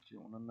যে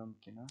ওনার নাম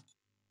কি না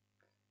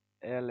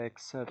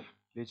এলেক্সার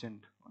লেজেন্ড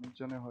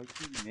অনেকজনের হয়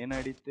কি মেন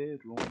আইডিতে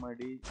রুম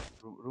আইডি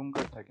রুম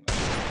কার্ড থাকে না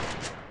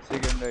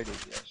সেকেন্ড আইডি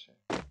দিয়ে আসে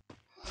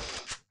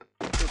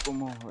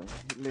এরকমও হয়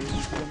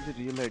লেগেছিলাম যে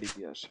রিয়েল আইডি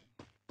দিয়ে আসে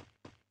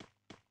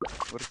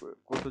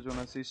কতজন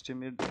আছে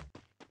সিস্টেমের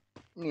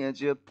নিয়ে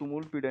যে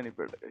তুমুল পিডানি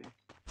পেটায়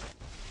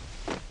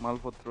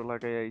মালপত্র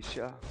লাগাই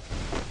আইসা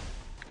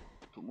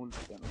তুমুল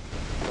পিডানি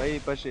ভাই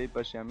এই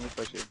পাশে আমি এই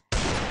পাশে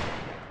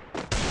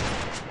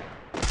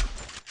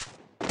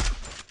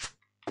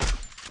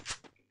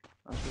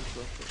আসো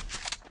আসো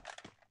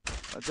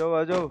আসো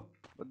आ जाओ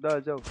बद्दा आ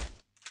जाओ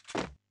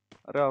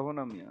अरे आओ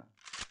ना मियाँ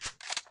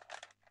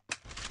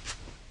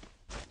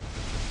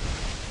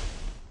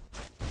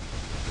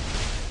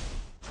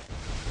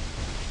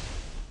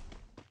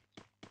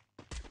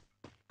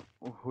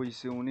ও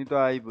হইছে উনি তো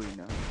আইবই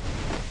না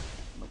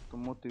আমার তো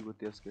মতই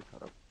গতি আজকে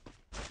খারাপ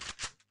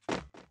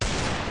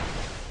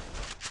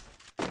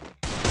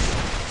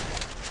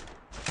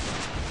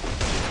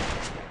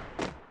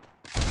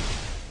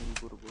কি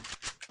করবো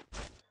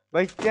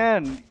ভাই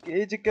কেন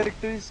এই যে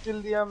ক্যারেক্টার স্কিল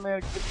দিয়ে আমি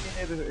একটা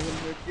কিনের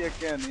হেলমেট দিয়ে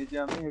কেন এই যে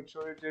আমি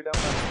হেডশট যেটা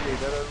মারছি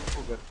এটার আর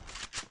উপকার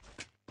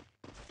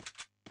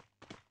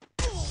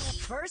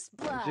First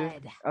এই যে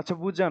blood. আচ্ছা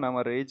বুঝান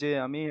আমার এই যে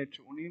আমি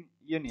উনি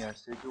ইয়ে নিয়ে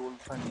আসছে এই যে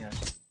ওলফা নিয়ে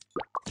আসছে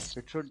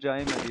হেডশট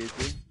যাই মারি এই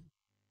যে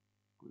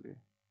ঘুরে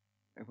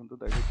এখন তো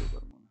দেখাইতে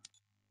পারবো না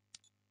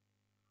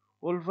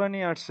ওলফা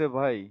নিয়ে আসছে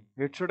ভাই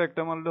হেডশট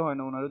একটা মারলে হয়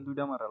না ওনারে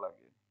দুইটা মারা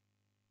লাগে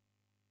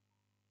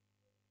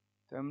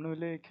তেমন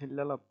হইলে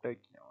খেললা লাভটাই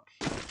কি আমার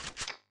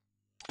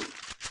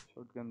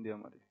শটগান দিয়ে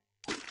মারি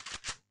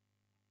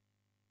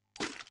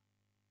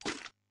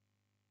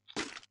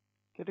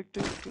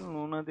ক্যারেক্টার স্কিল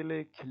না দিলে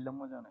খেললাম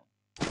মজা নাই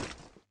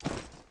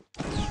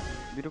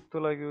বিরক্ত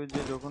লাগে ওই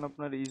যে যখন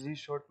আপনার ইজি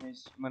শট মিস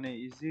মানে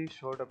ইজি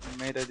শট আপনি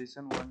মেরে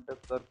দিয়েছেন ওয়ান ট্যাপ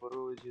তারপরে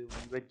ওই যে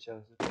উনি বাচ্চা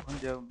আছে তখন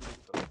যা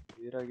বিরক্ত লাগে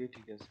এর আগে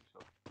ঠিক আছে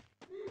সব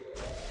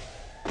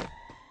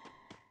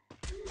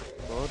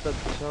बहुत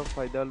अच्छा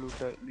फायदा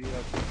लूटा लिया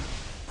आपने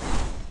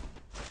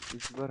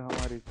इस बार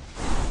हमारी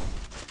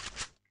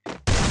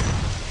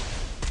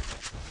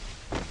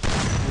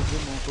এই যে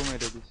মৌকো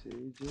মেরে দিছে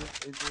এই যে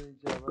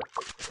আবার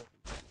সব কথা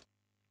বলছে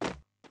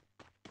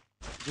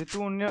যেহেতু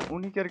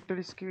উনি ক্যারেক্টার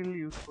স্কিল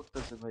ইউজ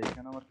করতেছে ভাই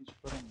এখানে আমার কিছু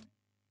করার নেই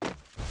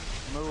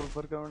ওনার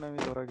উল্পার কারণে আমি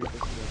ধরা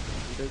খেতেছি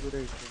এটা করে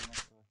একটু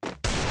মারতে হয়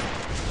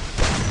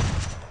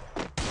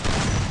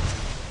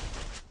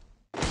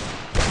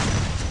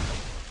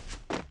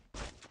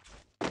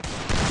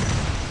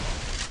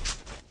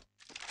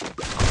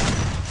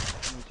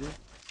এই যে এই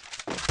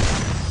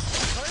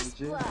First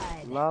যে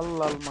blood. লাল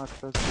লাল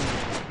মারতেছে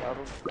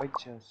আরো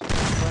বাচ্চা আছে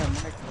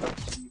এমন এক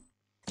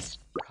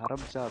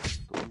খারাপ জাত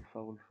উল্ফা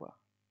উল্ফা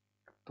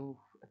এত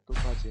এত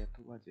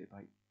বাজে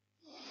ভাই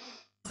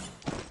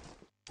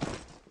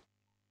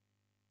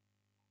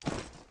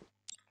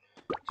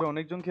আচ্ছা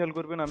অনেকজন খেয়াল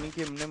করবেন আমি কি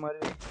এমনি মারি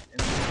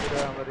এমনি করে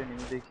আমার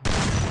এনিমি দেখি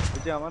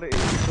ওই যে আমার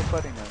এইসব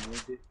পারি না আমি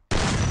ওই যে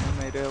এমনি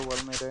মেরে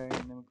ওয়াল মেরে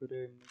এমনি করে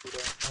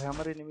ভাই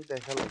আমার এনিমি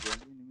দেখা লাগে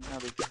আমি এনিমি না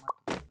দেখে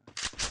মারতে পারি না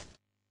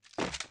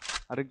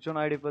আরেকজন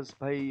আইডি পাস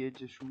ভাই এই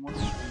যে সুমন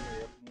হোসেন ভাই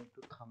আপনি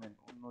একটু থামেন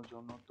অন্য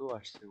জন তো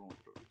আসছে,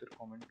 ওদের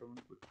কমেন্ট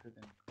টমেন্ট করতে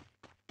দেন।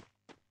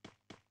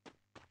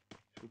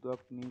 শুধু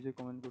আপনি যে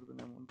কমেন্ট করবেন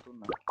এমন তো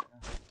না, তাই না?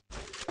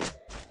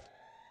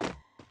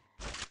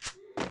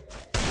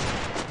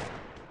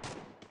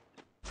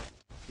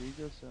 ঠিক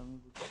আছে, আমি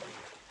বুঝছি।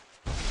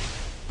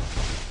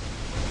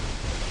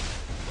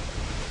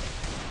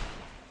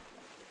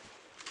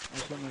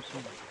 আসেন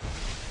আসেন।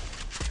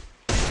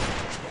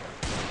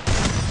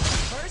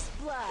 First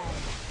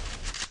blood.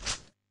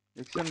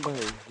 দেখছেন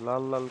ভাই,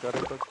 লাল লাল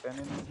গাড়ি কর,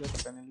 panel user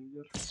panel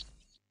user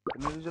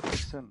panel user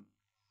দেখছেন?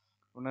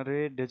 ওনারে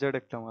ডেজার্ট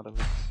একটা মারা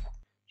লাগছে,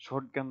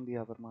 শর্ট গান দিয়ে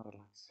আবার মারা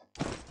লাগছে।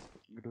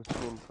 এটা হচ্ছে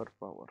ওলফার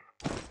পাওয়ার।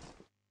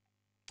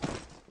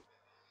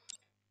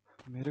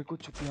 मेरे को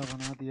चुतिया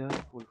बना दिया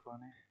उल्फा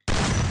ने।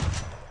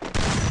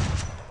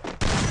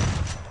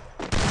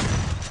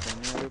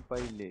 সোনিয়ারে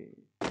পাইলে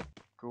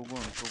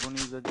ট্রোগন ট্রোগন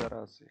ইউজার যারা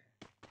আছে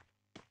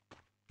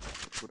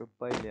ওরে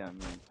পাইলে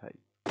আমি ভাই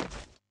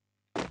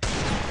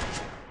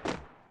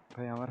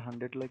ভাই আমার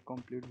 100 লাইক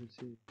কমপ্লিট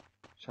হয়েছে,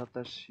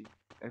 87।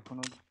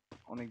 এখনো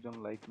অনেকজন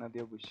লাইক না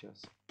দিয়ে বসে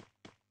আছে।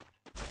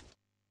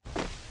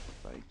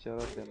 লাইক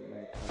যারা দেন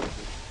নাই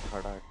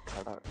ঠাড়া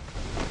ঠাড়া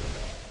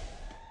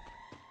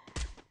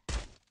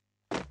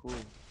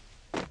কই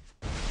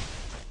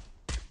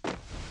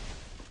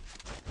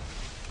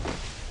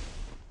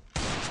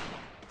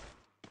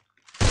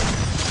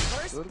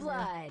First তোর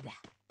মিয়া blood.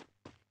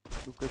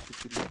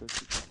 লুকাচুপি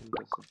খেলতেছে।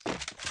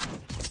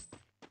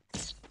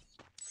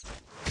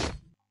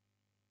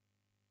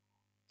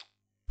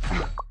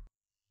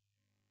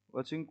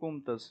 ওয়াচিং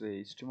কমতাছে,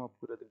 স্ট্রিম অফ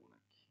করে দেবো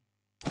নাকি?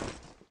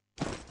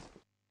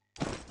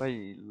 ভাই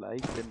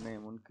লাইক দেন না,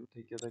 এমন কেউ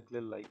থেকে থাকলে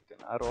লাইক দেন।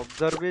 আর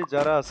অবজার্ভে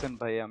যারা আছেন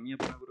ভাই, আমি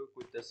আপনাদের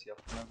কইতাছি,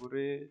 আপনাদের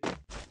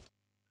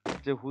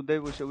যে হুদাই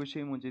বসে বসে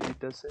ইমোজি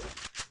দিতেছে,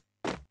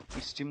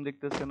 স্ট্রিম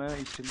দেখতেছে না,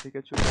 স্ট্রিম থেকে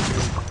চলে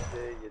গিয়ে ওখানে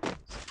যে ইয়ে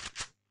দিতেছে।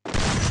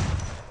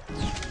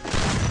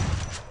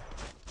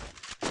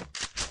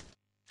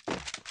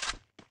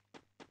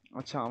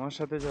 আচ্ছা, আমার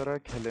সাথে যারা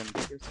খেলেন,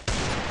 ঠিক আছে,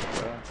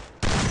 তারা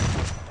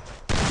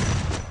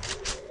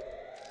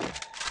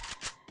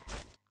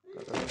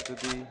তারা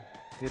যদি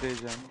হেরে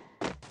যান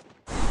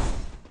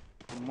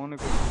তো মনে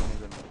করতে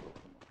নেবেন না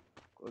কখনো,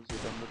 কজ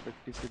এটা আমরা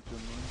প্র্যাকটিসের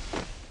জন্য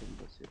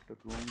খেলতেছি, একটা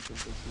রুম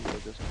খেলতেছি, এটা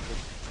জাস্ট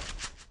প্র্যাকটিস।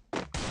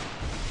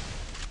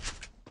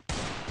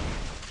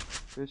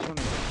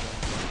 পেছনে গেছে।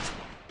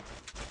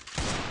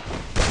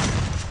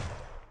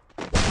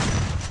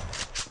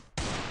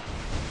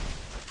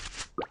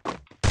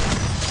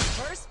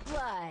 First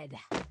blood.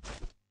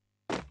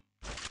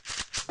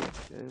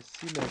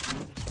 कैसी लगी?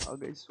 आ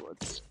गई स्वाद,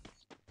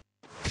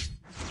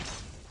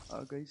 आ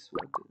गई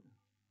स्वाद।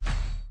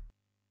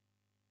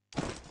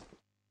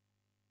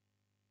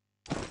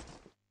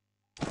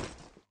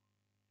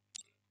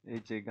 এই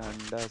যে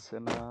গানটা আছে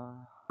না,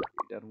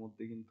 এটার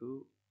মধ্যে কিন্তু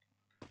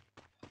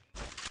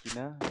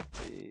কিনা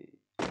এই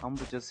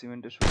আম্বুজা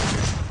সিমেন্টের সব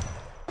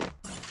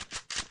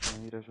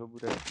এরা সব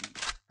উড়ে আছে।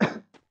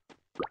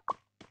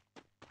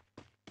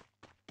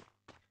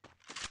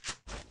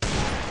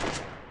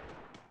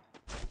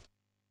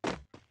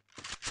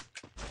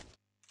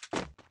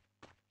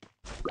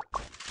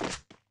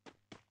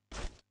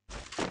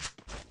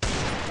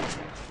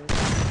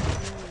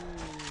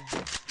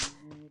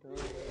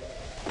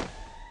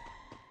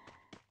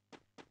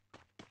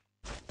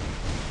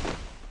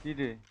 কি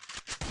রে,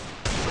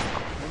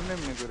 এমনি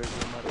এমনি করে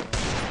কেউ মারে না।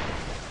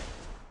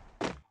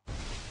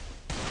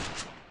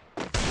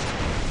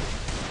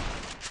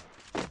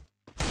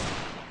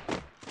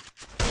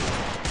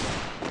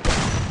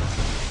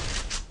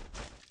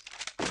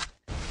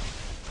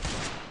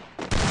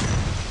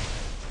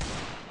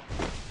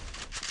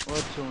 ও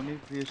আচ্ছা, উনি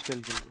ফ্রি স্টাইল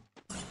খেলবে।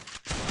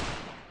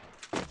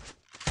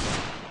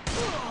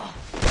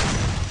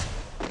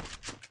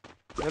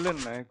 খেলেন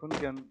না এখন,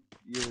 কেন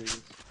ইয়ে হয়ে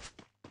গেছে?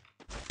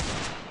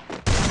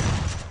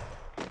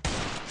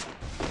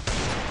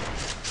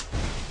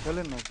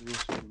 খেলেন না ফ্রি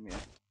স্টাইল মিয়া।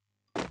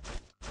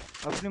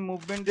 আপনি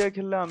মুভমেন্ট দিয়ে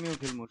খেললে আমিও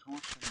খেলবো,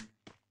 সমস্যা নেই।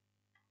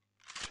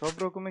 সব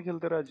রকমে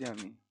খেলতে রাজি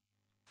আমি,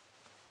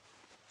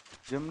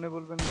 যেমনে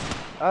বলবেন।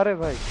 আরে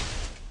ভাই,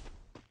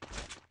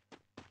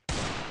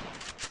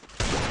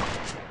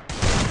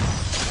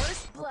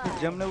 First আপনি blood.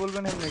 যেমনে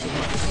বলবেন এমনি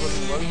খেলবো। যদি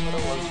বলেন ওয়াল ছাড়া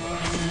ওয়াল ছাড়া,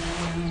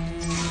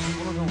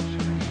 কোনো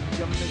সমস্যা নেই,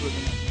 যেমনে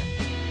বলবেন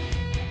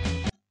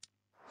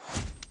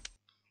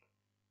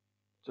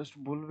জাস্ট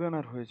বলবেন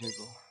আর হয়ে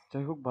যাইব।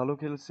 যাই হোক, ভালো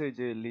খেলছে এই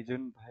যে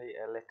লিজেন্ড ভাই,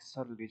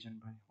 অ্যালেক্সার লিজেন্ড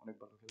ভাই অনেক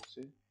ভালো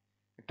খেলছে।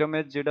 একটা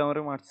ম্যাচ যেটা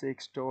আমারে মারছে,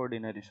 এক্সট্রা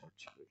অর্ডিনারি শট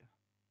ছিল এটা,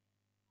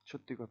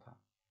 সত্যি কথা,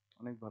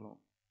 অনেক ভালো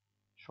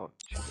শট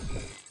ছিল।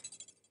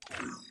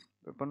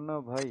 ব্যাপার না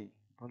ভাই,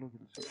 ভালো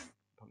খেলছে,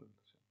 ভালো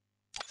খেলছে।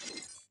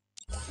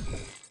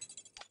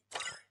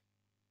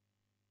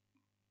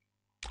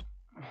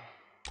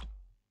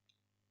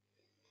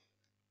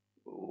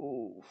 ও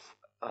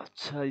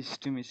আচ্ছা,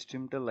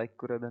 স্ট্রিমটা লাইক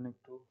করে দেন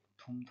একটু,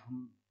 ধুম ধুম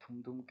ধুম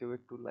ধুম, কেউ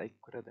একটু লাইক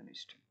করে দেন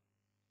স্ট্রিম,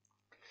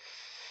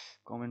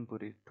 কমেন্ট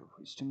করে একটু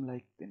স্ট্রিম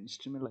লাইক দেন,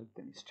 স্ট্রিমে লাইক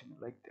দেন, স্ট্রিমে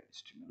লাইক দেন,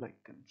 স্ট্রিমে লাইক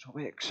দেন,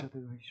 সবাই একসাথে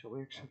ভাই, সবাই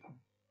একসাথে।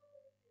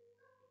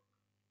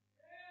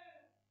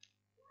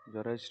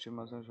 যারা স্ট্রিম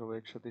আছেন সবাই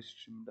একসাথে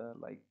স্ট্রিমটা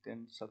লাইক দেন,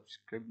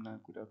 সাবস্ক্রাইব না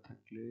করে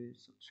থাকলে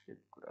সাবস্ক্রাইব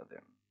করে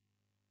দেন।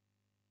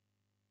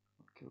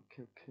 ওকে ওকে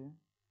ওকে।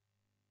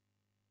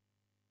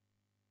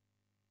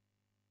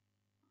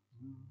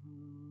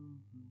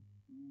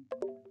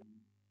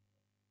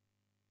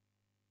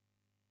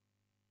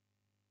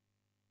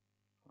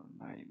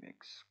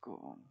 নাইমেক্স গো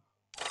অন।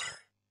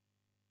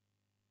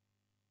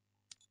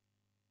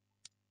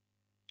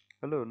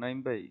 হ্যালো নাইম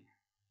ভাই,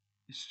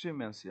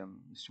 স্ট্রিমে আছি, আমি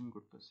স্ট্রিম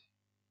করতেছি।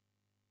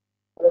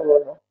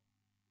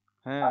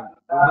 হ্যাঁ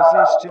বলতেছি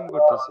স্ট্রিম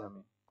করতেছি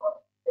আমি।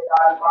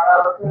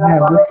 হ্যাঁ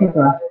বুঝছি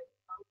তো।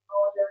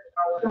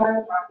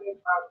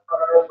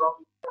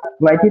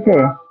 ওয়াইটিতে?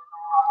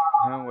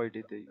 হ্যাঁ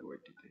ওয়াইটিতেই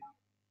ওয়াইটিতেই।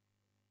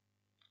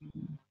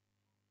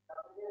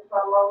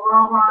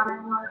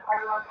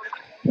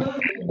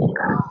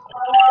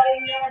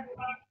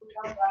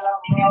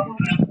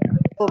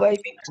 ও ভাই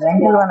র্যাঙ্ক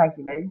খেলবা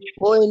নাকি ভাই?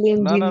 ওইলিয়াম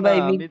না জিন না না, ভাই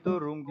বিগ আমি তো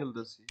রুম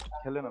খেলতেছি,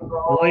 খেলেন আপনি।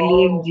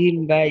 ওইলিয়াম জিন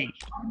ভাই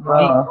ও,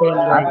 বিগ ফ্যান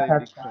ভাই ভাই আচ্ছা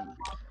বিগ আচ্ছা।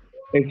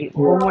 Fan big.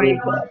 ওমরে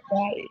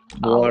ভাই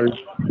ওয়ার্ল্ড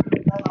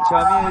আচ্ছা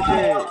আমি ওই যে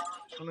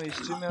শোনো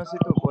স্ট্রিমে আছি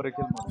তো, পরে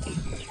খেলবো না।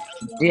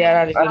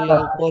 জিআরআর আচ্ছা খেললো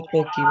আচ্ছা। কত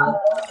কি ভাই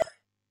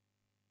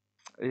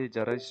এই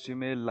যারা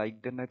স্ট্রিমে লাইক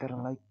দেন নাই তারা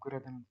লাইক করে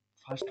দেন,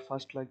 ফার্স্ট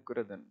ফার্স্ট লাইক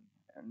করে দেন।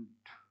 এন্ড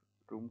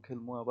রুম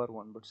খেলমু আবার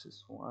 1 vs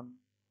 1,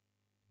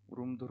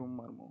 রুম ধরুম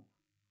মারমু,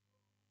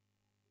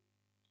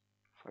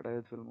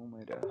 ফাটায় ফেলমু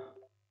মাইরা।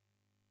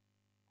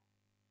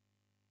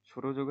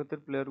 সৌরজগতের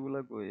প্লেয়ার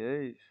গুলা কই?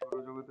 এই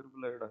সৌরজগতের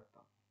প্লেয়ার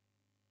ডাকতাম,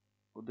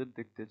 ওদের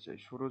দেখতে চাই।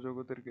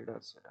 সৌরজগতের কেডা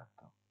আছে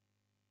ডাকতাম,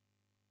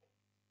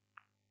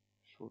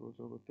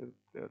 সৌরজগতের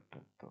প্লেয়ার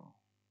ডাকতাম।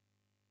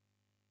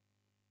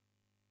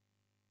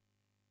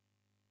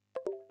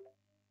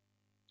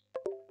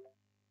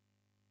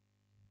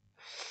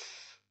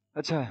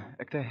 আচ্ছা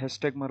একটা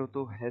হ্যাশট্যাগ মারো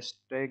তো,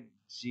 হ্যাশট্যাগ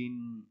জিন,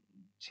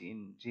 জিন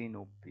জিন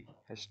ওপি,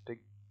 হ্যাশট্যাগ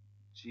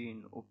জিন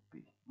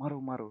ওপি। মারো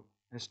মারো,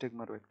 হ্যাশট্যাগ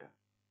মারো একটা,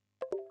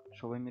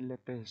 সবাই মিললে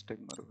একটা হ্যাশট্যাগ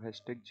মারো,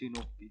 হ্যাশট্যাগ জিন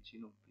ওপি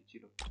জিন ওপি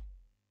জিন ওপি।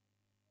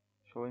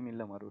 সবাই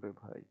মিললে মারো রে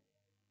ভাই।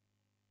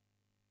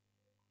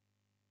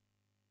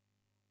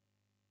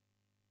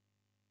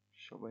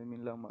 সবাই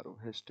মিললে মারো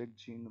হ্যাশট্যাগ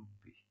জিন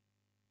ওপি।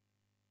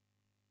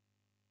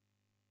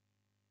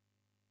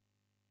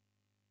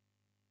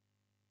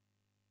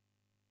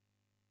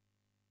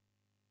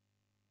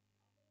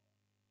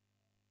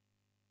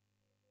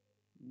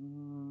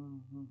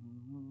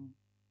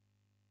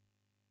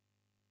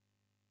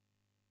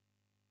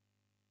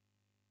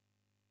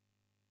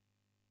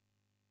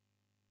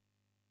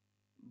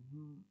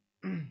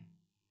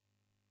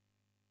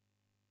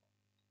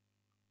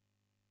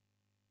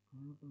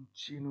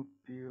 জিন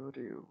ওপি,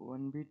 আরে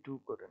 1v2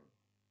 করেন।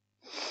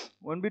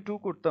 1v2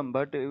 করতাম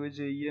বাট ওই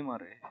যে ইয়ে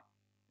মারে,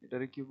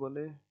 এটারে কি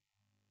বলে,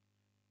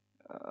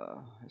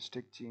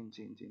 হ্যাশট্যাগ জিন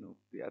জিন জিন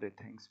ওপি। আরে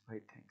থ্যাঙ্কস ভাই,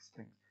 থ্যাঙ্কস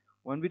থ্যাঙ্কস।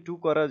 1v2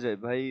 করা যায়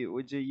ভাই,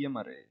 ওই যে ইয়ে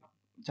মারে,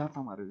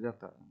 জাতা মারে,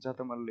 জাতা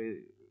জাতা মারলে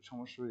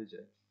সমস্যা হয়ে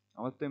যায়।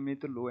 আমার তো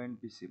এমনিতে লো এন্ড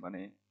পিসি,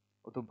 মানে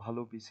অত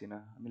ভালো পিসি না,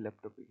 আমি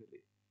ল্যাপটপে খেলি।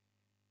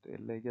 তো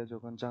এর লাইগা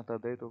যখন জাতা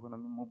দেয় তখন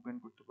আমি মুভমেন্ট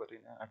করতে পারি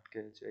না, আটকে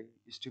যাই।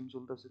 স্ট্রিম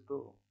চলতেছে তো,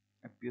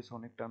 এফপিএস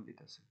অনেক টান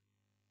দিতেছে।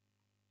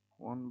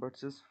 1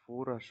 vs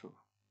 4 আসো,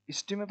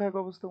 স্ট্রিমে থাকা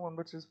অবস্থায় 1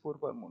 vs 4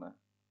 পারবো না।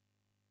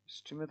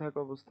 স্ট্রিমে থাকা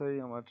অবস্থায়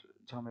আমার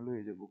ঝামেলা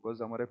হয়ে যাবো, কজ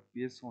আমার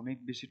এফপিএস অনেক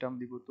বেশি টান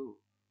দিব তো,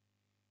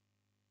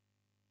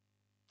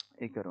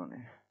 এই কারণে।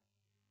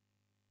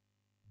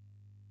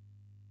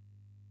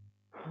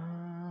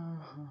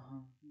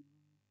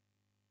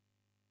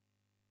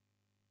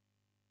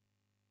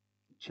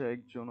 আচ্ছা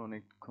একজন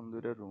অনেকক্ষণ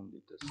ধরে রুম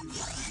দিতেছে,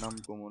 নাম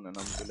কমো না,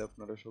 নাম পেলে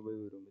আপনারা সবাই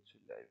ওই রুমে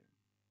চলে আসবেন।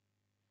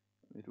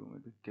 আমি রুমে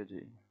ঢুকে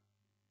যাই।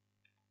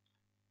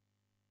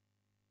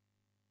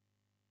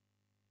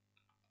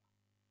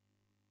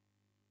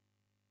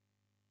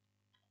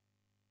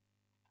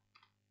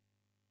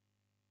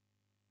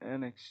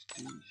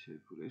 এনএক্সটি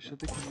শেরপুর, এর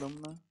সাথে খেললাম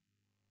না,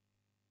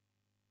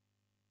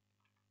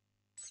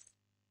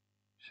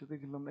 এর সাথে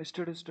খেললাম না।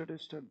 স্টার্ট স্টার্ট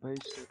স্টার্ট ভাই,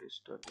 স্টার্ট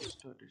স্টার্ট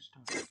স্টার্ট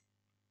স্টার্ট।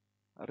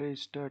 আরে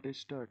স্টার্ট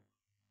স্টার্ট,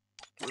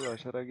 কেউ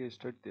আসার আগে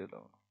স্টার্ট দিয়ে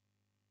দাও।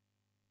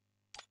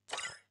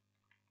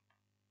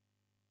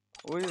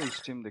 ওই ওই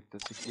স্ট্রিম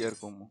দেখতেছে, কি আর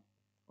কমো,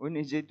 ওই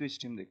নিজেই তো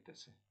স্ট্রিম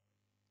দেখতেছে।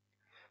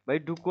 ভাই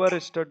ঢুকো আর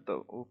স্টার্ট দাও।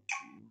 ও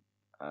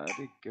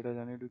আরে কেডা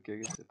জানি ঢুকে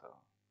গেছে তাও।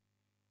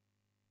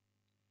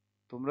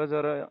 তোমরা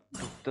যারা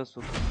ঢুকতেছো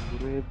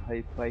পুরে ভাই,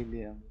 পাইলে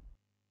আমি।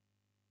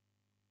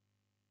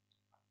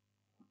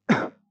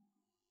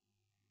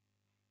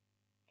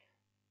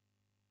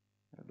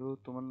 হ্যালো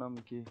তোমার নাম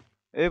কি?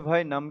 এ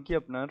ভাই নাম কি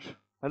আপনার?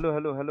 Hello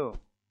hello hello.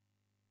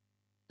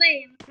 ভাই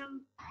আমার নাম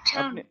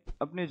শান। আপনি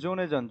আপনি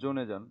জোনে যান,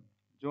 জোনে যান,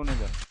 জোনে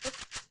যান,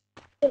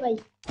 ভাই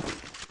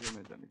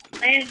জোনে যান একটু।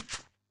 ভাইয়া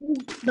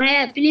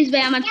ভাইয়া প্লিজ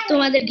ভাই আমার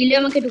তোমাদের গিলে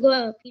আমাকে ঢুকো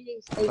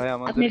প্লিজ ভাই। ভাই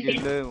আমাদের আপনার friend-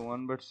 গিল্ডে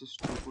 1 vs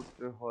 2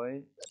 করতে হয়,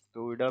 তো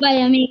ওইটা ভাই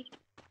আমি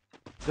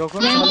যখন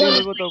rank খালি one-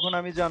 হইব তখন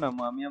আমি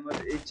জানাবো। আমি আমার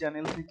এই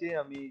চ্যানেল থেকে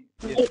আমি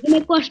ইয়ে ভাই,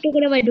 অনেক কষ্ট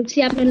করে ভাই ঢুকছি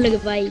আপনার লগে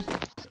ভাই।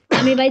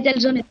 আমি ভাই তার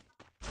জন্য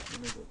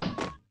জোনে যাবো।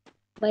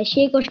 ভাই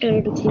সেই কষ্ট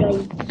করে ঢুকছি ভাই,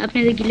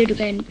 আপনাদের গিলে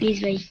ঢুকায়েন প্লিজ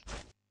ভাই।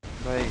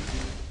 ভাই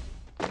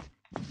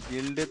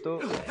গিল্ডে তো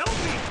Help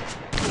me!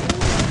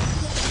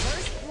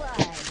 First blood.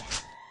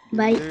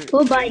 ভাই গিল্ডে ও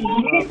ভাই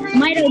গিল্ডে তো আমি তো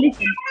মাইরাও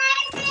দিচ্ছি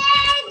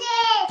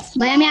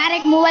ভাই, আমি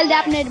আরেক মোবাইল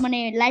দিয়ে আপনার মানে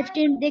লাইভ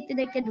স্ট্রিম দেখতে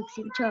দেখতে ঢুকছি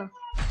বুঝছো,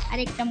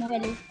 আরেকটা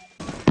মোবাইলে।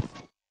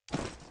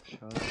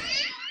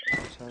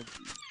 আচ্ছা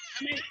জি।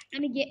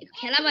 আমি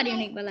খেলা পারি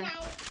অনেক বেলা।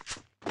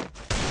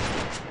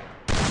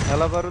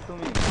 খেলা পারো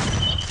তুমি?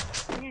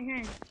 হ্যাঁ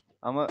হ্যাঁ,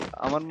 আমার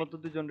আমার মতো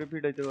দুজন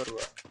পিটাইতে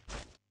পারবা?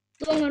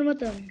 তোমার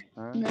মতন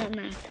হ্যাঁ, না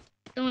না,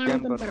 তোমার কেন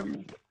মতন পারবা পারবো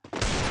না?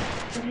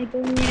 না।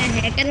 তুমি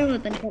হ্যাকারের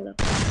মতন খেলো।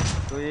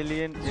 তো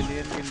এলিয়েন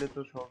এলিয়েন গিল্ডে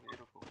তো সব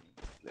এরকমই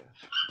প্লেয়ার।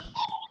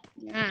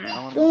 না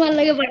আমার মতো তোমার না।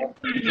 লাগে পারবো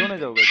জোনে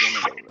যাও গা, জোনে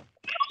যাও গা।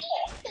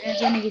 না,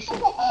 জেনে গেছি।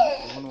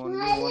 যখন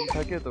 1v1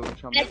 থাকে তখন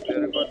সামনে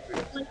প্লেয়ারে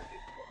কনফিডেন্স থাকে।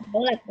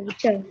 ভালো লাগতো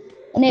বুঝছো,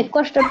 অনেক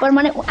কষ্টের পর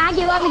মানে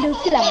আগেও আমি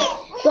ঢুকছিলাম,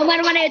 তোমার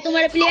মানে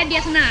তোমার প্লেয়ার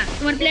দিয়ে আছে না,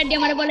 তোমার প্লেয়ার দিয়ে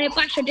আমার বলে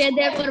 500 টাকা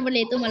দেওয়ার পর বলে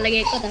তোমার লাগে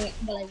কথা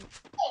বলাই।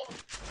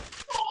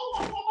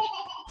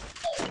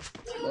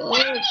 ও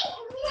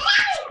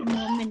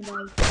মোমেন্ট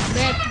ভাই,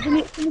 ভাই তুমি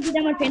তুমি যদি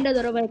আমার ফ্রেন্ডটা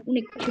ধরো ভাই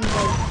অনেক খুশি হই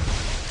ভাই,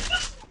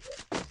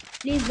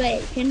 প্লিজ ভাই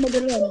ফ্রেন্ডটা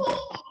ধরবেন।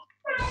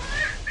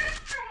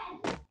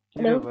 কি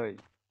হ্যালো রে ভাই,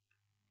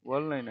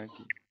 ওয়াল নাই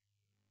নাকি?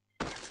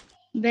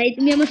 ভাই,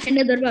 তুমি আমার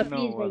ফ্রেন্ডটা ধরবা কি না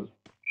প্লিজ ভাই। ওয়াল?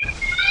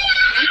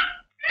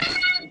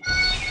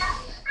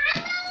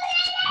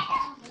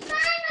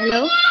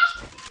 হ্যালো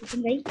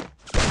ভাই,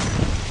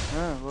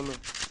 হ্যাঁ বলো।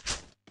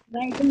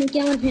 ভাই তুমি কি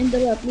আমার ফ্রেন্ড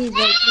ধরবা প্লিজ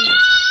ভাই, প্লিজ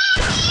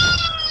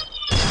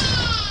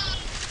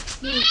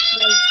প্লিজ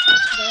ভাই,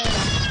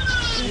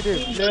 কি রে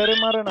প্লেয়ারে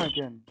মারে না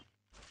কেন?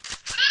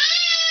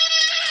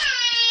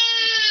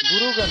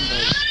 গুরু গান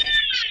ভাই।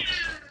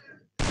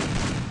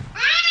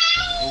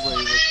 ও ভাই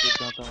এবার তো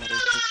দাঁতা মারা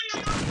উচিত।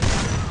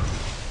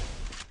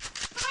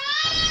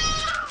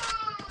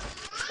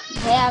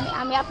 ভাই আমি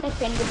আমি আপনার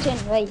ফ্রেন্ড বুঝছেন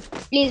ভাই,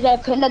 প্লিজ ভাই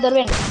ফ্রেন্ডটা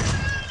ধরবেন।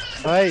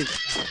 ভাই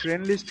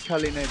ফ্রেন্ড লিস্ট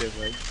খালি নাই রে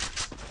ভাই।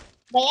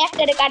 ভাই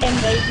একটারে কাটেন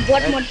ভাই,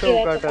 বট মট কি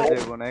একটাও ভাই কাটা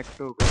যাবে না,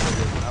 একটাও কাটা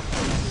যাবে না। আপনি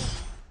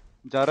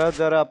যারা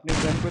যারা আপনি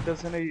ফ্রেন্ড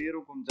করতেছেন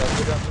এরকম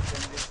যাদের আমি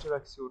ফ্রেন্ড লিস্টে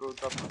রাখছি ওরাও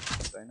তো আপনার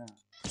মতো, তাই না?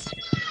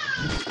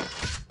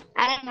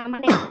 আরে না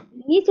মানে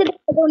নিচে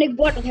দেখতে তো অনেক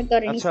বট থাকতে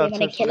পারে আচ্ছা নিচে আচ্ছা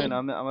মানে খেলে। শুনেন,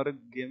 আমি আমার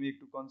গেমে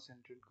একটু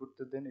কনসেন্ট্রেট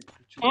করতে দেন,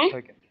 একটু চুপ হ্যাঁ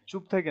থাকেন,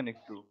 চুপ থাকেন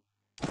একটু।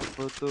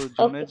 তো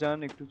জোনে ওকে যান,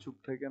 একটু চুপ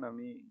থাকেন,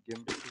 আমি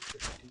গেমটা একটু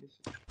খেলি, ঠিক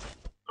আছে?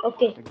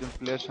 ওকে একজন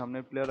প্লেয়ার,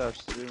 সামনের প্লেয়ার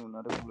আসছে,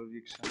 ওনারে ভালো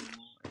রিয়েকশন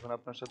নিবো এখন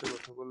আপনার সাথে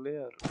কথা বললে,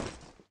 আর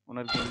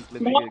ওনার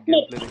ভাই আপনি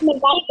গেম প্লে দেখতে আপনার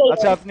হবে। বাড়ি কই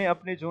আচ্ছা ভাই?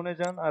 আপনি জোনে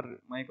যান আর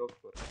মাইক অফ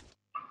করেন।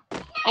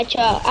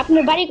 আচ্ছা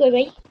আপনার বাড়ি কই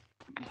ভাই?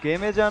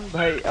 গেমে যান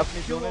ভাই, আপনি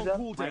You're জোনে on যান,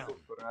 মাইক cooldown. অফ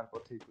করেন, আর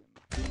কথাই কই না।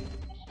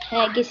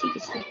 হ্যাঁ গেছি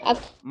গেছি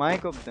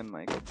mic of then,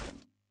 mic of then.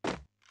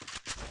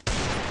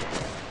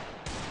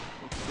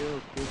 ওকে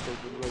ওকে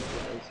সাইফুল ভাই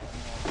চলে আইছে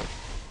কিনা?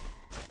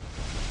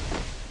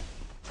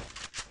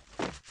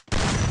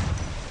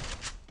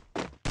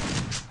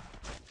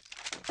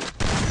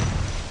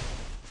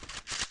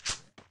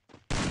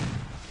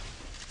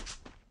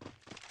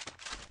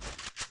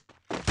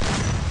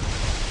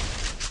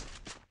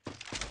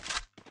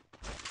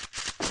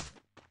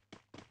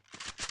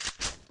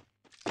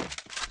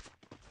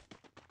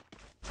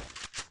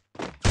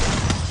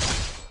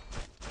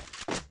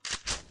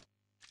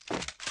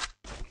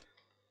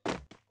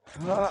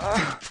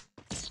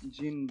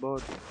 জিন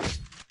বট,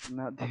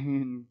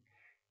 নাদিন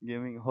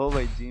গেমিং, হো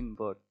ভাই জিন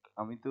বট।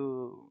 আমি তো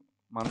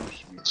মানুষ,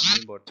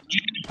 আমি বট না।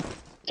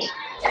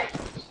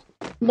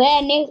 ভাই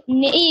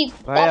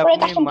ভাই তারপরে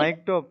আপনি কাস্টম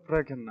মাইকটা অফ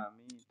রাখেন না,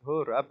 আমি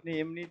ধর আপনি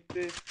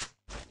এমনিতে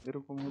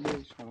এরকম হলে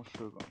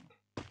সমস্যা হবে আমার,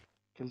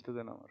 খেলতে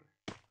দেন আমার।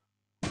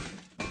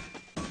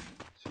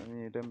 আচ্ছা, আমি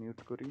এটা মিউট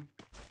করি।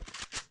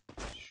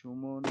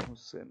 সুমন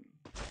হোসেন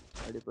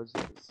আইডি পাস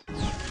দিতেছে।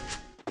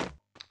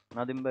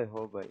 নাদিম ভাই,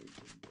 হো ভাই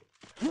জিন বট,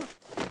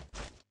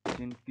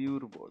 জিন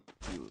পিওর বট,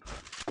 পিওর।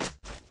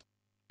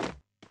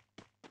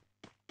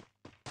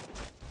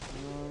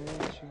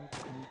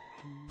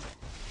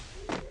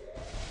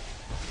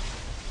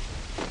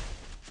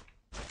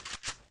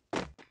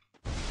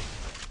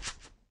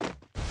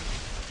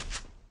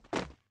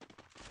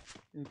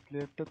 এই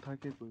প্লেয়ারটা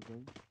থাকে কই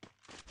ভাই?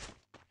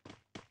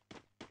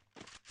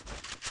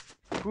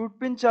 ফ্রুট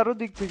পিন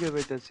চারোদিক থেকে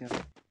পাইতাছি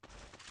আমি।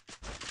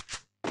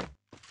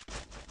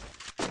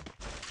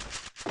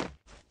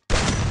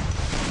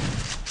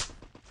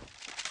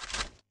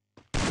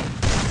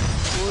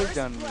 কই First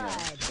যান মিয়া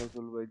blood.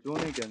 সাইফুল ভাই,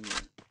 জোনে কেন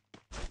মিয়া?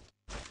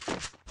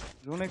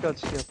 জোনে কাজ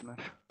কি আপনার?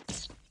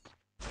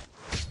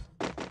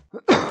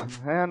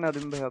 হ্যাঁ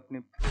নাদিম ভাই আপনি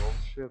pro,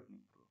 অবশ্যই আপনি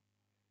pro।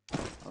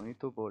 আমি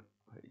তো বট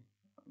ভাই,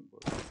 আমি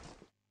বট।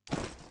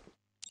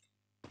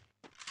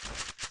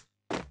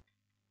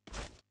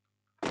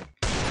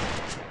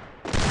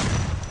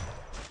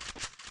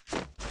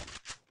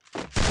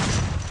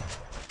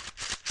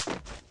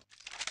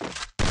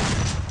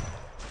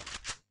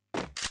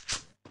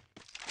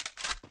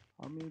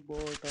 আমি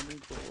বট, আমি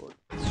বট।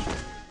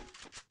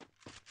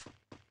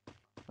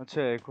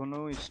 আচ্ছা এখনো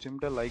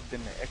স্ট্রিমটা লাইক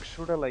দেন না,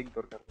 100টা লাইক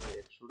দরকার ভাই,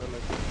 100টা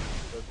লাইক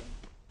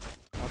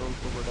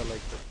বড়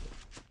লাইক করতে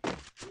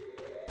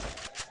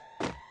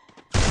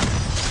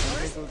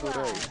এমনি First তো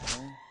দৌড়াই blood.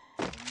 হ্যাঁ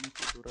এমনি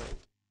তো দৌড়াই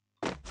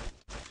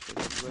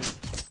শরীর ভাই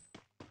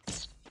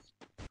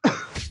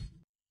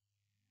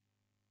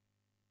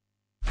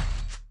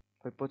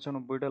ভাই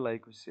 95টা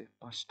লাইক হইছে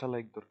 5টা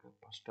লাইক দরকার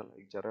 5টা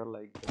লাইক যারা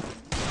লাইক দেন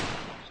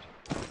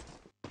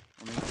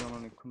অনেকজন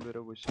অনেকক্ষণ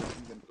ধরে বসে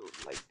আছেন কিন্তু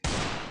লাইক দিন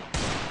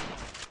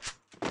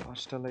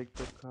 5টা লাইক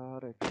দরকার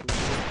 100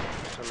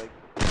 5টা লাইক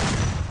দরকার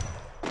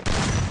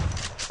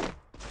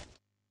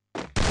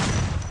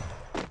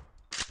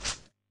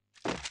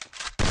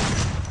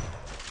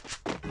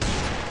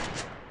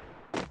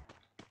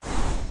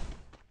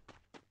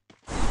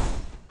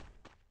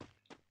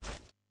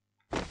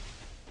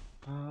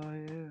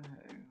হায়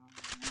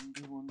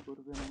বন্ধু মন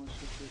করবেন আমার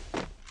সাথে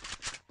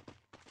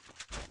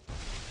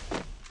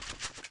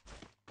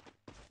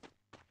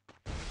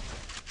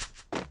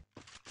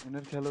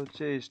এনার খেলা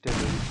হচ্ছে এই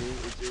স্টাইলে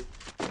এই যে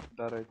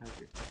দাঁড়ায়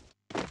থাকে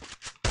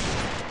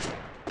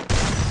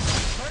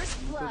First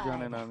আপনি তো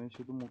জানেন blood. আমি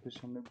শুধু মুখের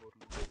সামনে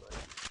বলবো রে ভাই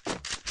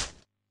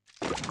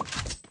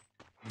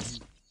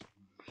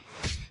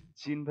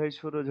চীন ভাই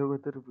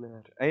সৌরজগতের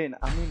প্লেয়ার এই না,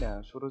 আমি না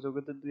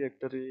সৌরজগতের দুই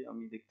একটারে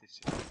আমি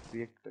দেখতেছি দুই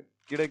একটা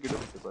কেডা কেডা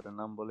হতে পারে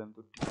নাম বলেন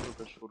তো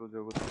টিকটকার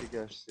সৌরজগৎ থেকে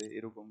আসছে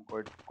এরকম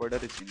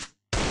কয়টারে চিনি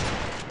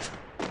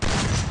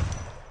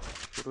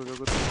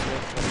সৌরজগতের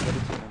প্লেয়ার কারে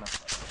কারে চেনেন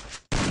আপনারা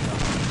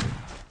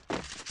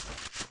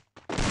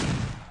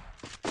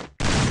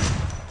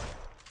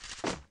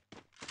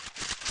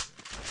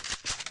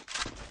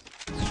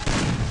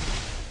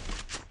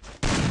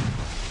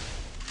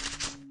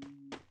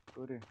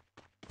করে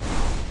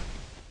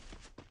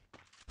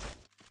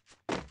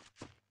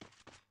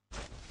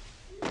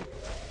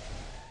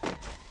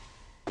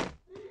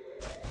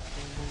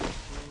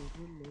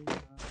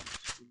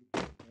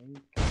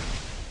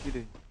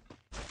কিরে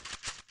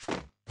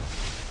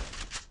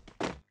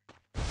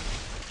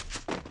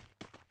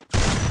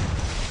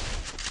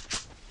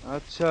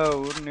আচ্ছা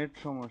ওর নেট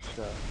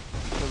সমস্যা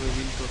তবে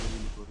হিল করো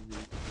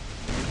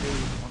নেটে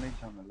অনেক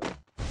ঝামেলা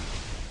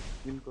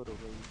হিল করো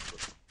ভাই হিল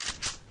করো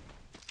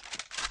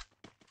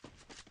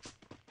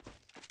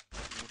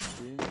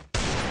ওকে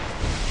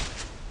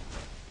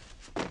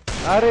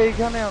আরে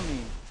এইখানে আমি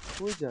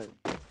কই যাই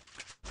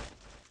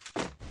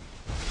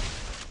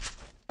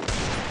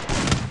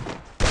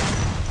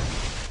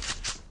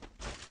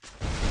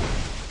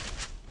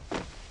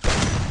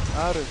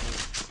আরে ভাই,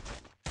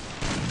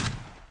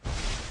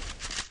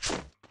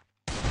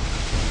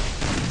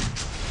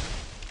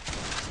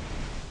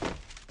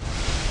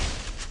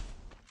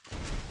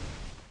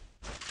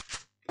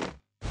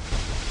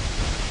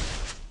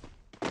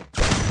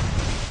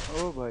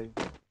 ও ভাই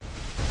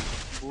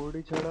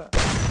বডি ছাড়া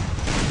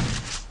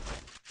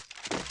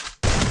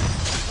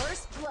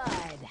First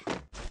blood.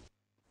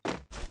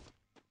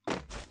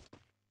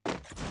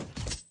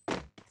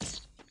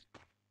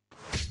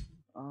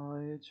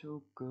 आए जो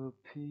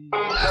कभी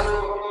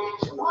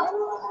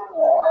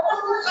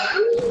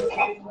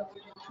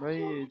ভাই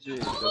এই যে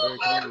যারা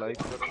এখানে লাইক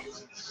করেন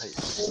নাই ভাই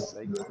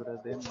লাইক করে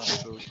দেন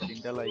মাত্র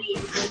 3টা লাইক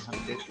দরকার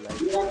 100 লাইক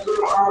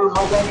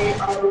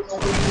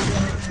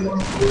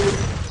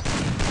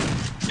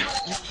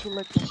 100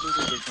 লাইক কমপ্লিট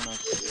হয়ে দেখবেন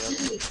আজকে আর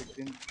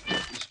প্রত্যেকদিন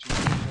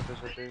স্ট্রিমের সাথে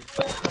সাথে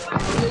ফলো করে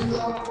দেন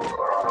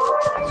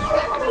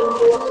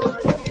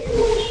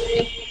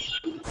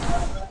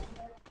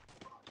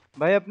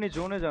ভাই আপনি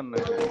জোনে যান না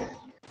কেন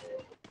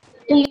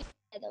তুমি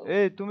দাও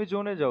এই তুমি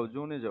জোনে যাও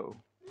জোনে যাও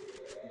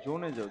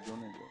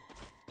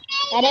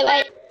আরে ভাই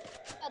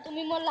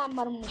তুমি মরলে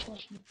আমার মনে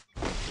সমস্যা নেই।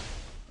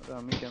 আরে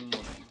আমি কেন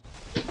মরবো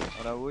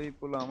আর ওই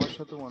পোলা আমার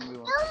সাথে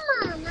 1v1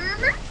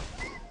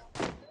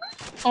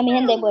 আমি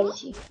হেন্দে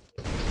বলছি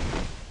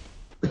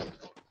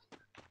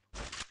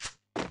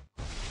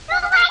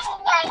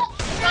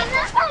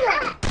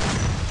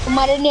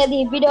তোমার নিয়ে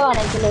দিয়ে ভিডিও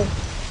বানাইছিল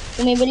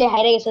তুমি বলে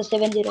হারিয়ে গেছো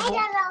 7-0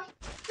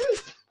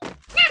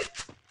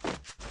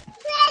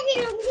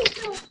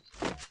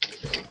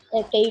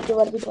 একটা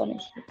ইউটিউবার ভিডিও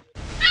বানাইছিল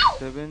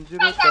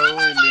 7-0 তাও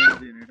এই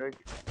লেনদেন এটা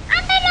কি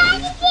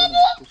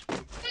অডিয়েন্স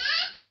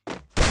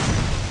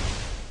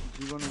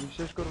জীবনে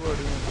বিশ্বাস করবো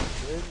অডিয়েন্স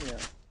এই মিয়া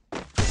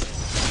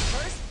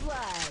First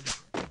blood.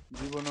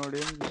 জীবনে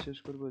অডিয়েন্স বিশ্বাস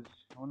করবো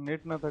আমার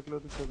নেট না থাকলেও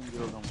তো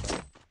 7-0 কামড়া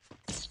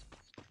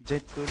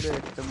যেত হইলে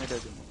একটা মেটা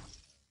দেব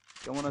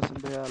কেমন আছেন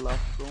ভাইয়া লাভ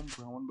ফ্রম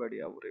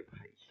ব্রাহ্মণবাড়িয়া ওরে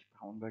ভাই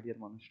ব্রাহ্মণবাড়িয়ার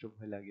মানুষটা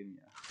ভয় লাগে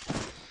মিয়া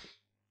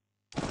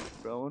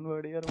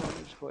ব্রাহ্মণবাড়িয়ার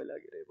মানুষ ভয়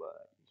লাগে রে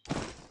ভাই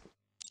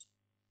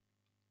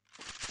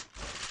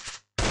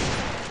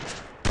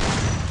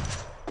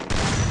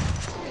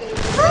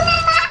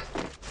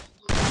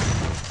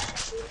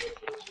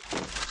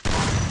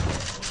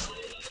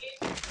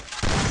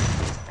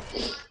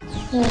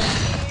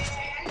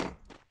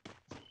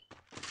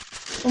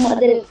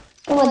তোমাদের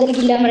তোমাদের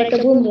গিলে আমার একটা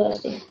বন্ধু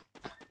আছে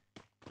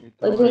এই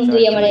তো ওই আমার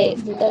বন্ধুই ডাইভার্ট আমারে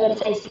দুটা করে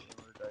চাইছে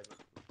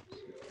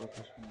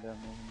কথা শুনলে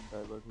আমি এখন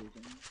ডাইভার্ট হয়ে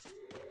যাই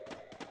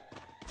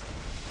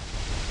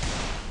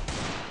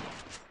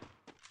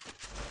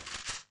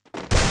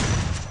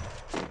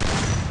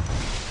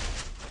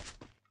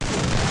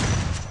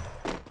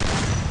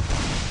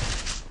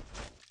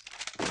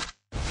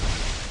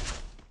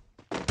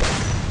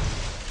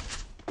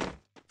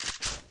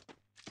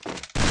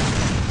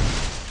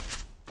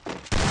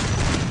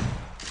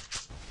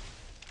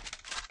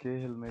কে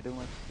হেলমেটে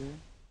মারছে?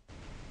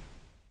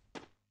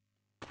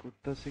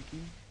 করতেছে কি?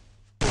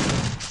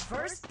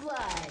 First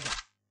blood.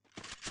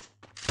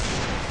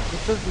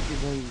 করতেছে কি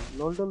ভাই?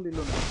 লল টল দিল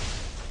না?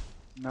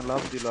 না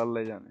লাভ দিল,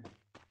 আল্লাহ জানে।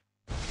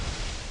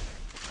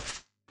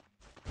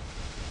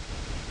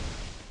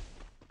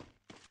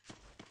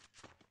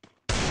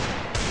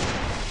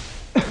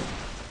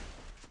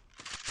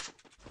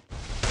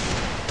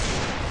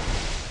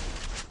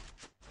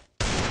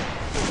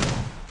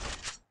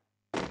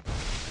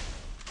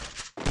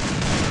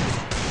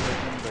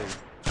 দেখেন ভাই,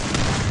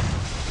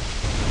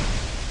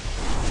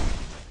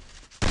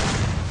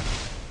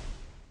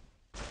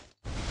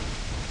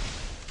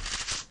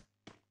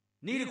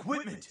 Need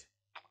equipment.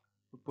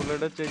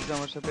 পোলাটা চাইছে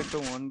আমার সাথে একটা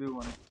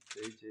 1v1 করতে,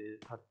 এই যে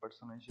থার্ড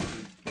পার্সন হিসেবে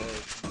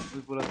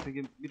ওই পোলার থেকে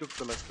বিরক্ত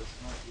লাগতেছে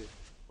না যে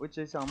ওই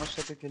চাইছে আমার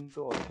সাথে খেলতে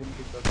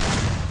অথেন্টিক।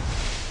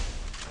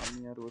 আমি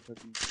আর ও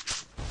থাকি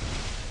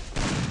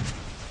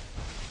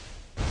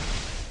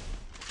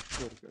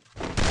দরকার।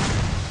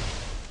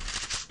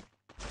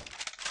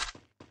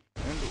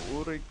 এন্ড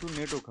ওর একটু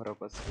নেটও খারাপ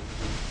আছে,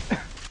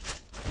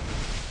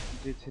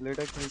 যে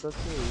ছেলেটা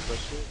খেলতেছে ওই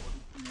পাশে ওর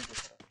একটু নেটও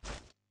খারাপ,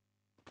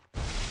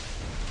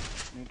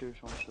 নেটের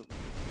সমস্যা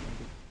করতেছে।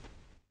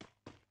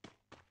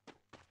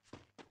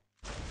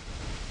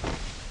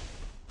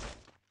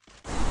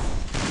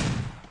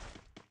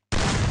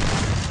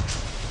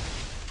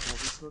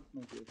 হেডশট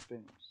নাকি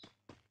একটাই মারছে?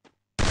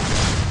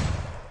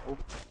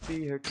 ওপি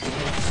হেডশট।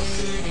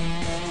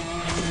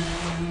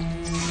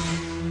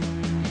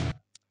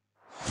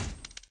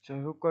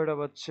 যাই হোক, কয়টা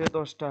বাজছে?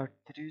 10টা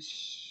 38।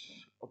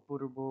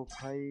 অপূর্ব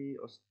ভাই,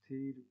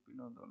 অস্থির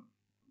বিনোদন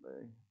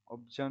ভাই,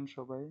 অবজান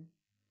সবাই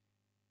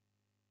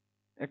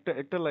একটা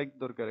একটা লাইক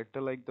দরকার, একটা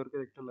লাইক দরকার,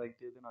 একটা লাইক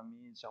দিয়ে দেন। আমি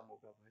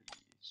জামুগা ভাই,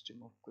 স্ট্রিম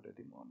অফ করে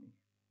দিব। আমি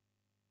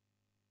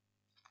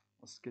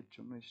আজকের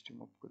জন্য স্ট্রিম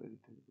অফ করে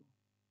দিতে দিব,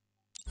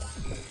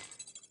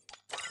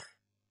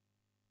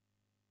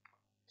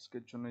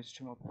 আজকের জন্য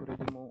স্ট্রিম অফ করে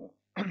দিব।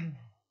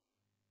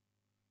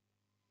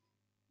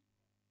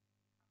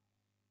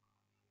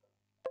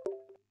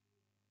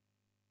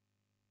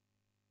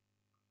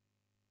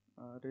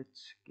 আর H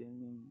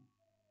gaming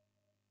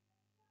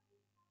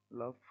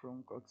love from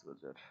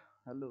Cox's Bazar.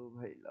 Hello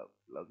ভাই, লাভ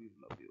লাভ ইউ,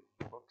 লাভ ইউ।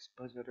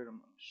 কক্সবাজারের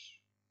মানুষ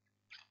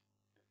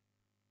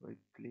ভাই,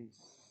 প্লিজ।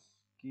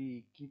 কি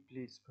কি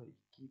প্লিজ ভাই,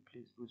 কি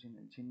প্লিজ? বুঝি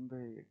না। জিন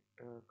ভাই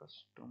একটা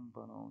কাস্টম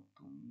বানাও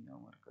তুমি,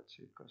 আমার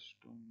কাছে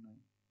কাস্টম নাই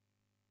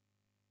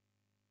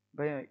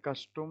ভাই।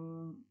 কাস্টম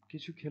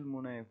কিছু খেলবো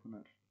না এখন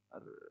আর।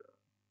 আর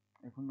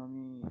এখন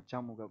আমি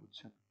জামুগা,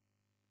 বুঝছেন?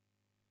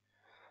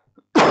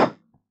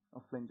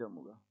 অফলাইন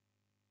জামুগা,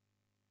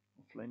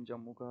 অফলাইন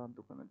জামুগা,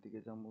 দোকানের দিকে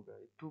জামুগা,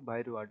 একটু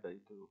বাইরেও আড্ডা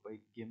দিতে হবে ভাই।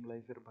 গেম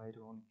লাইফের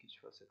বাইরেও অনেক কিছু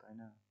আছে, তাই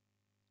না?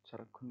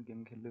 সারাক্ষণ গেম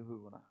খেললে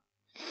হইব না,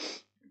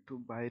 একটু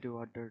বাইরেও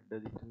আড্ডা আড্ডা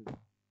দিতে হবে।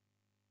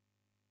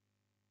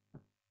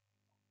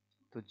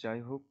 তো যাই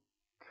হোক,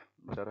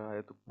 যারা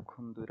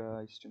এতক্ষণ ধরে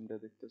স্ট্রিমটা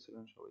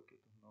দেখতেছিলেন সবাইকে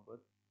ধন্যবাদ।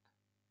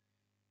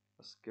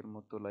 আজকের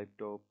মতো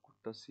লাইভটা অফ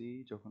করতেছি,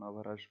 যখন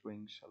আবার আসবো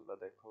ইনশাল্লাহ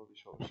দেখা হবে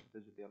সবার সাথে,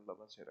 যদি আল্লাহ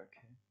বাঁচিয়ে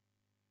রাখে।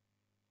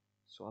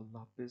 সো আল্লাহ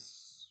হাফেজ,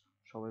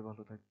 সবাই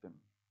ভালো থাকবেন।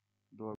 দোয়া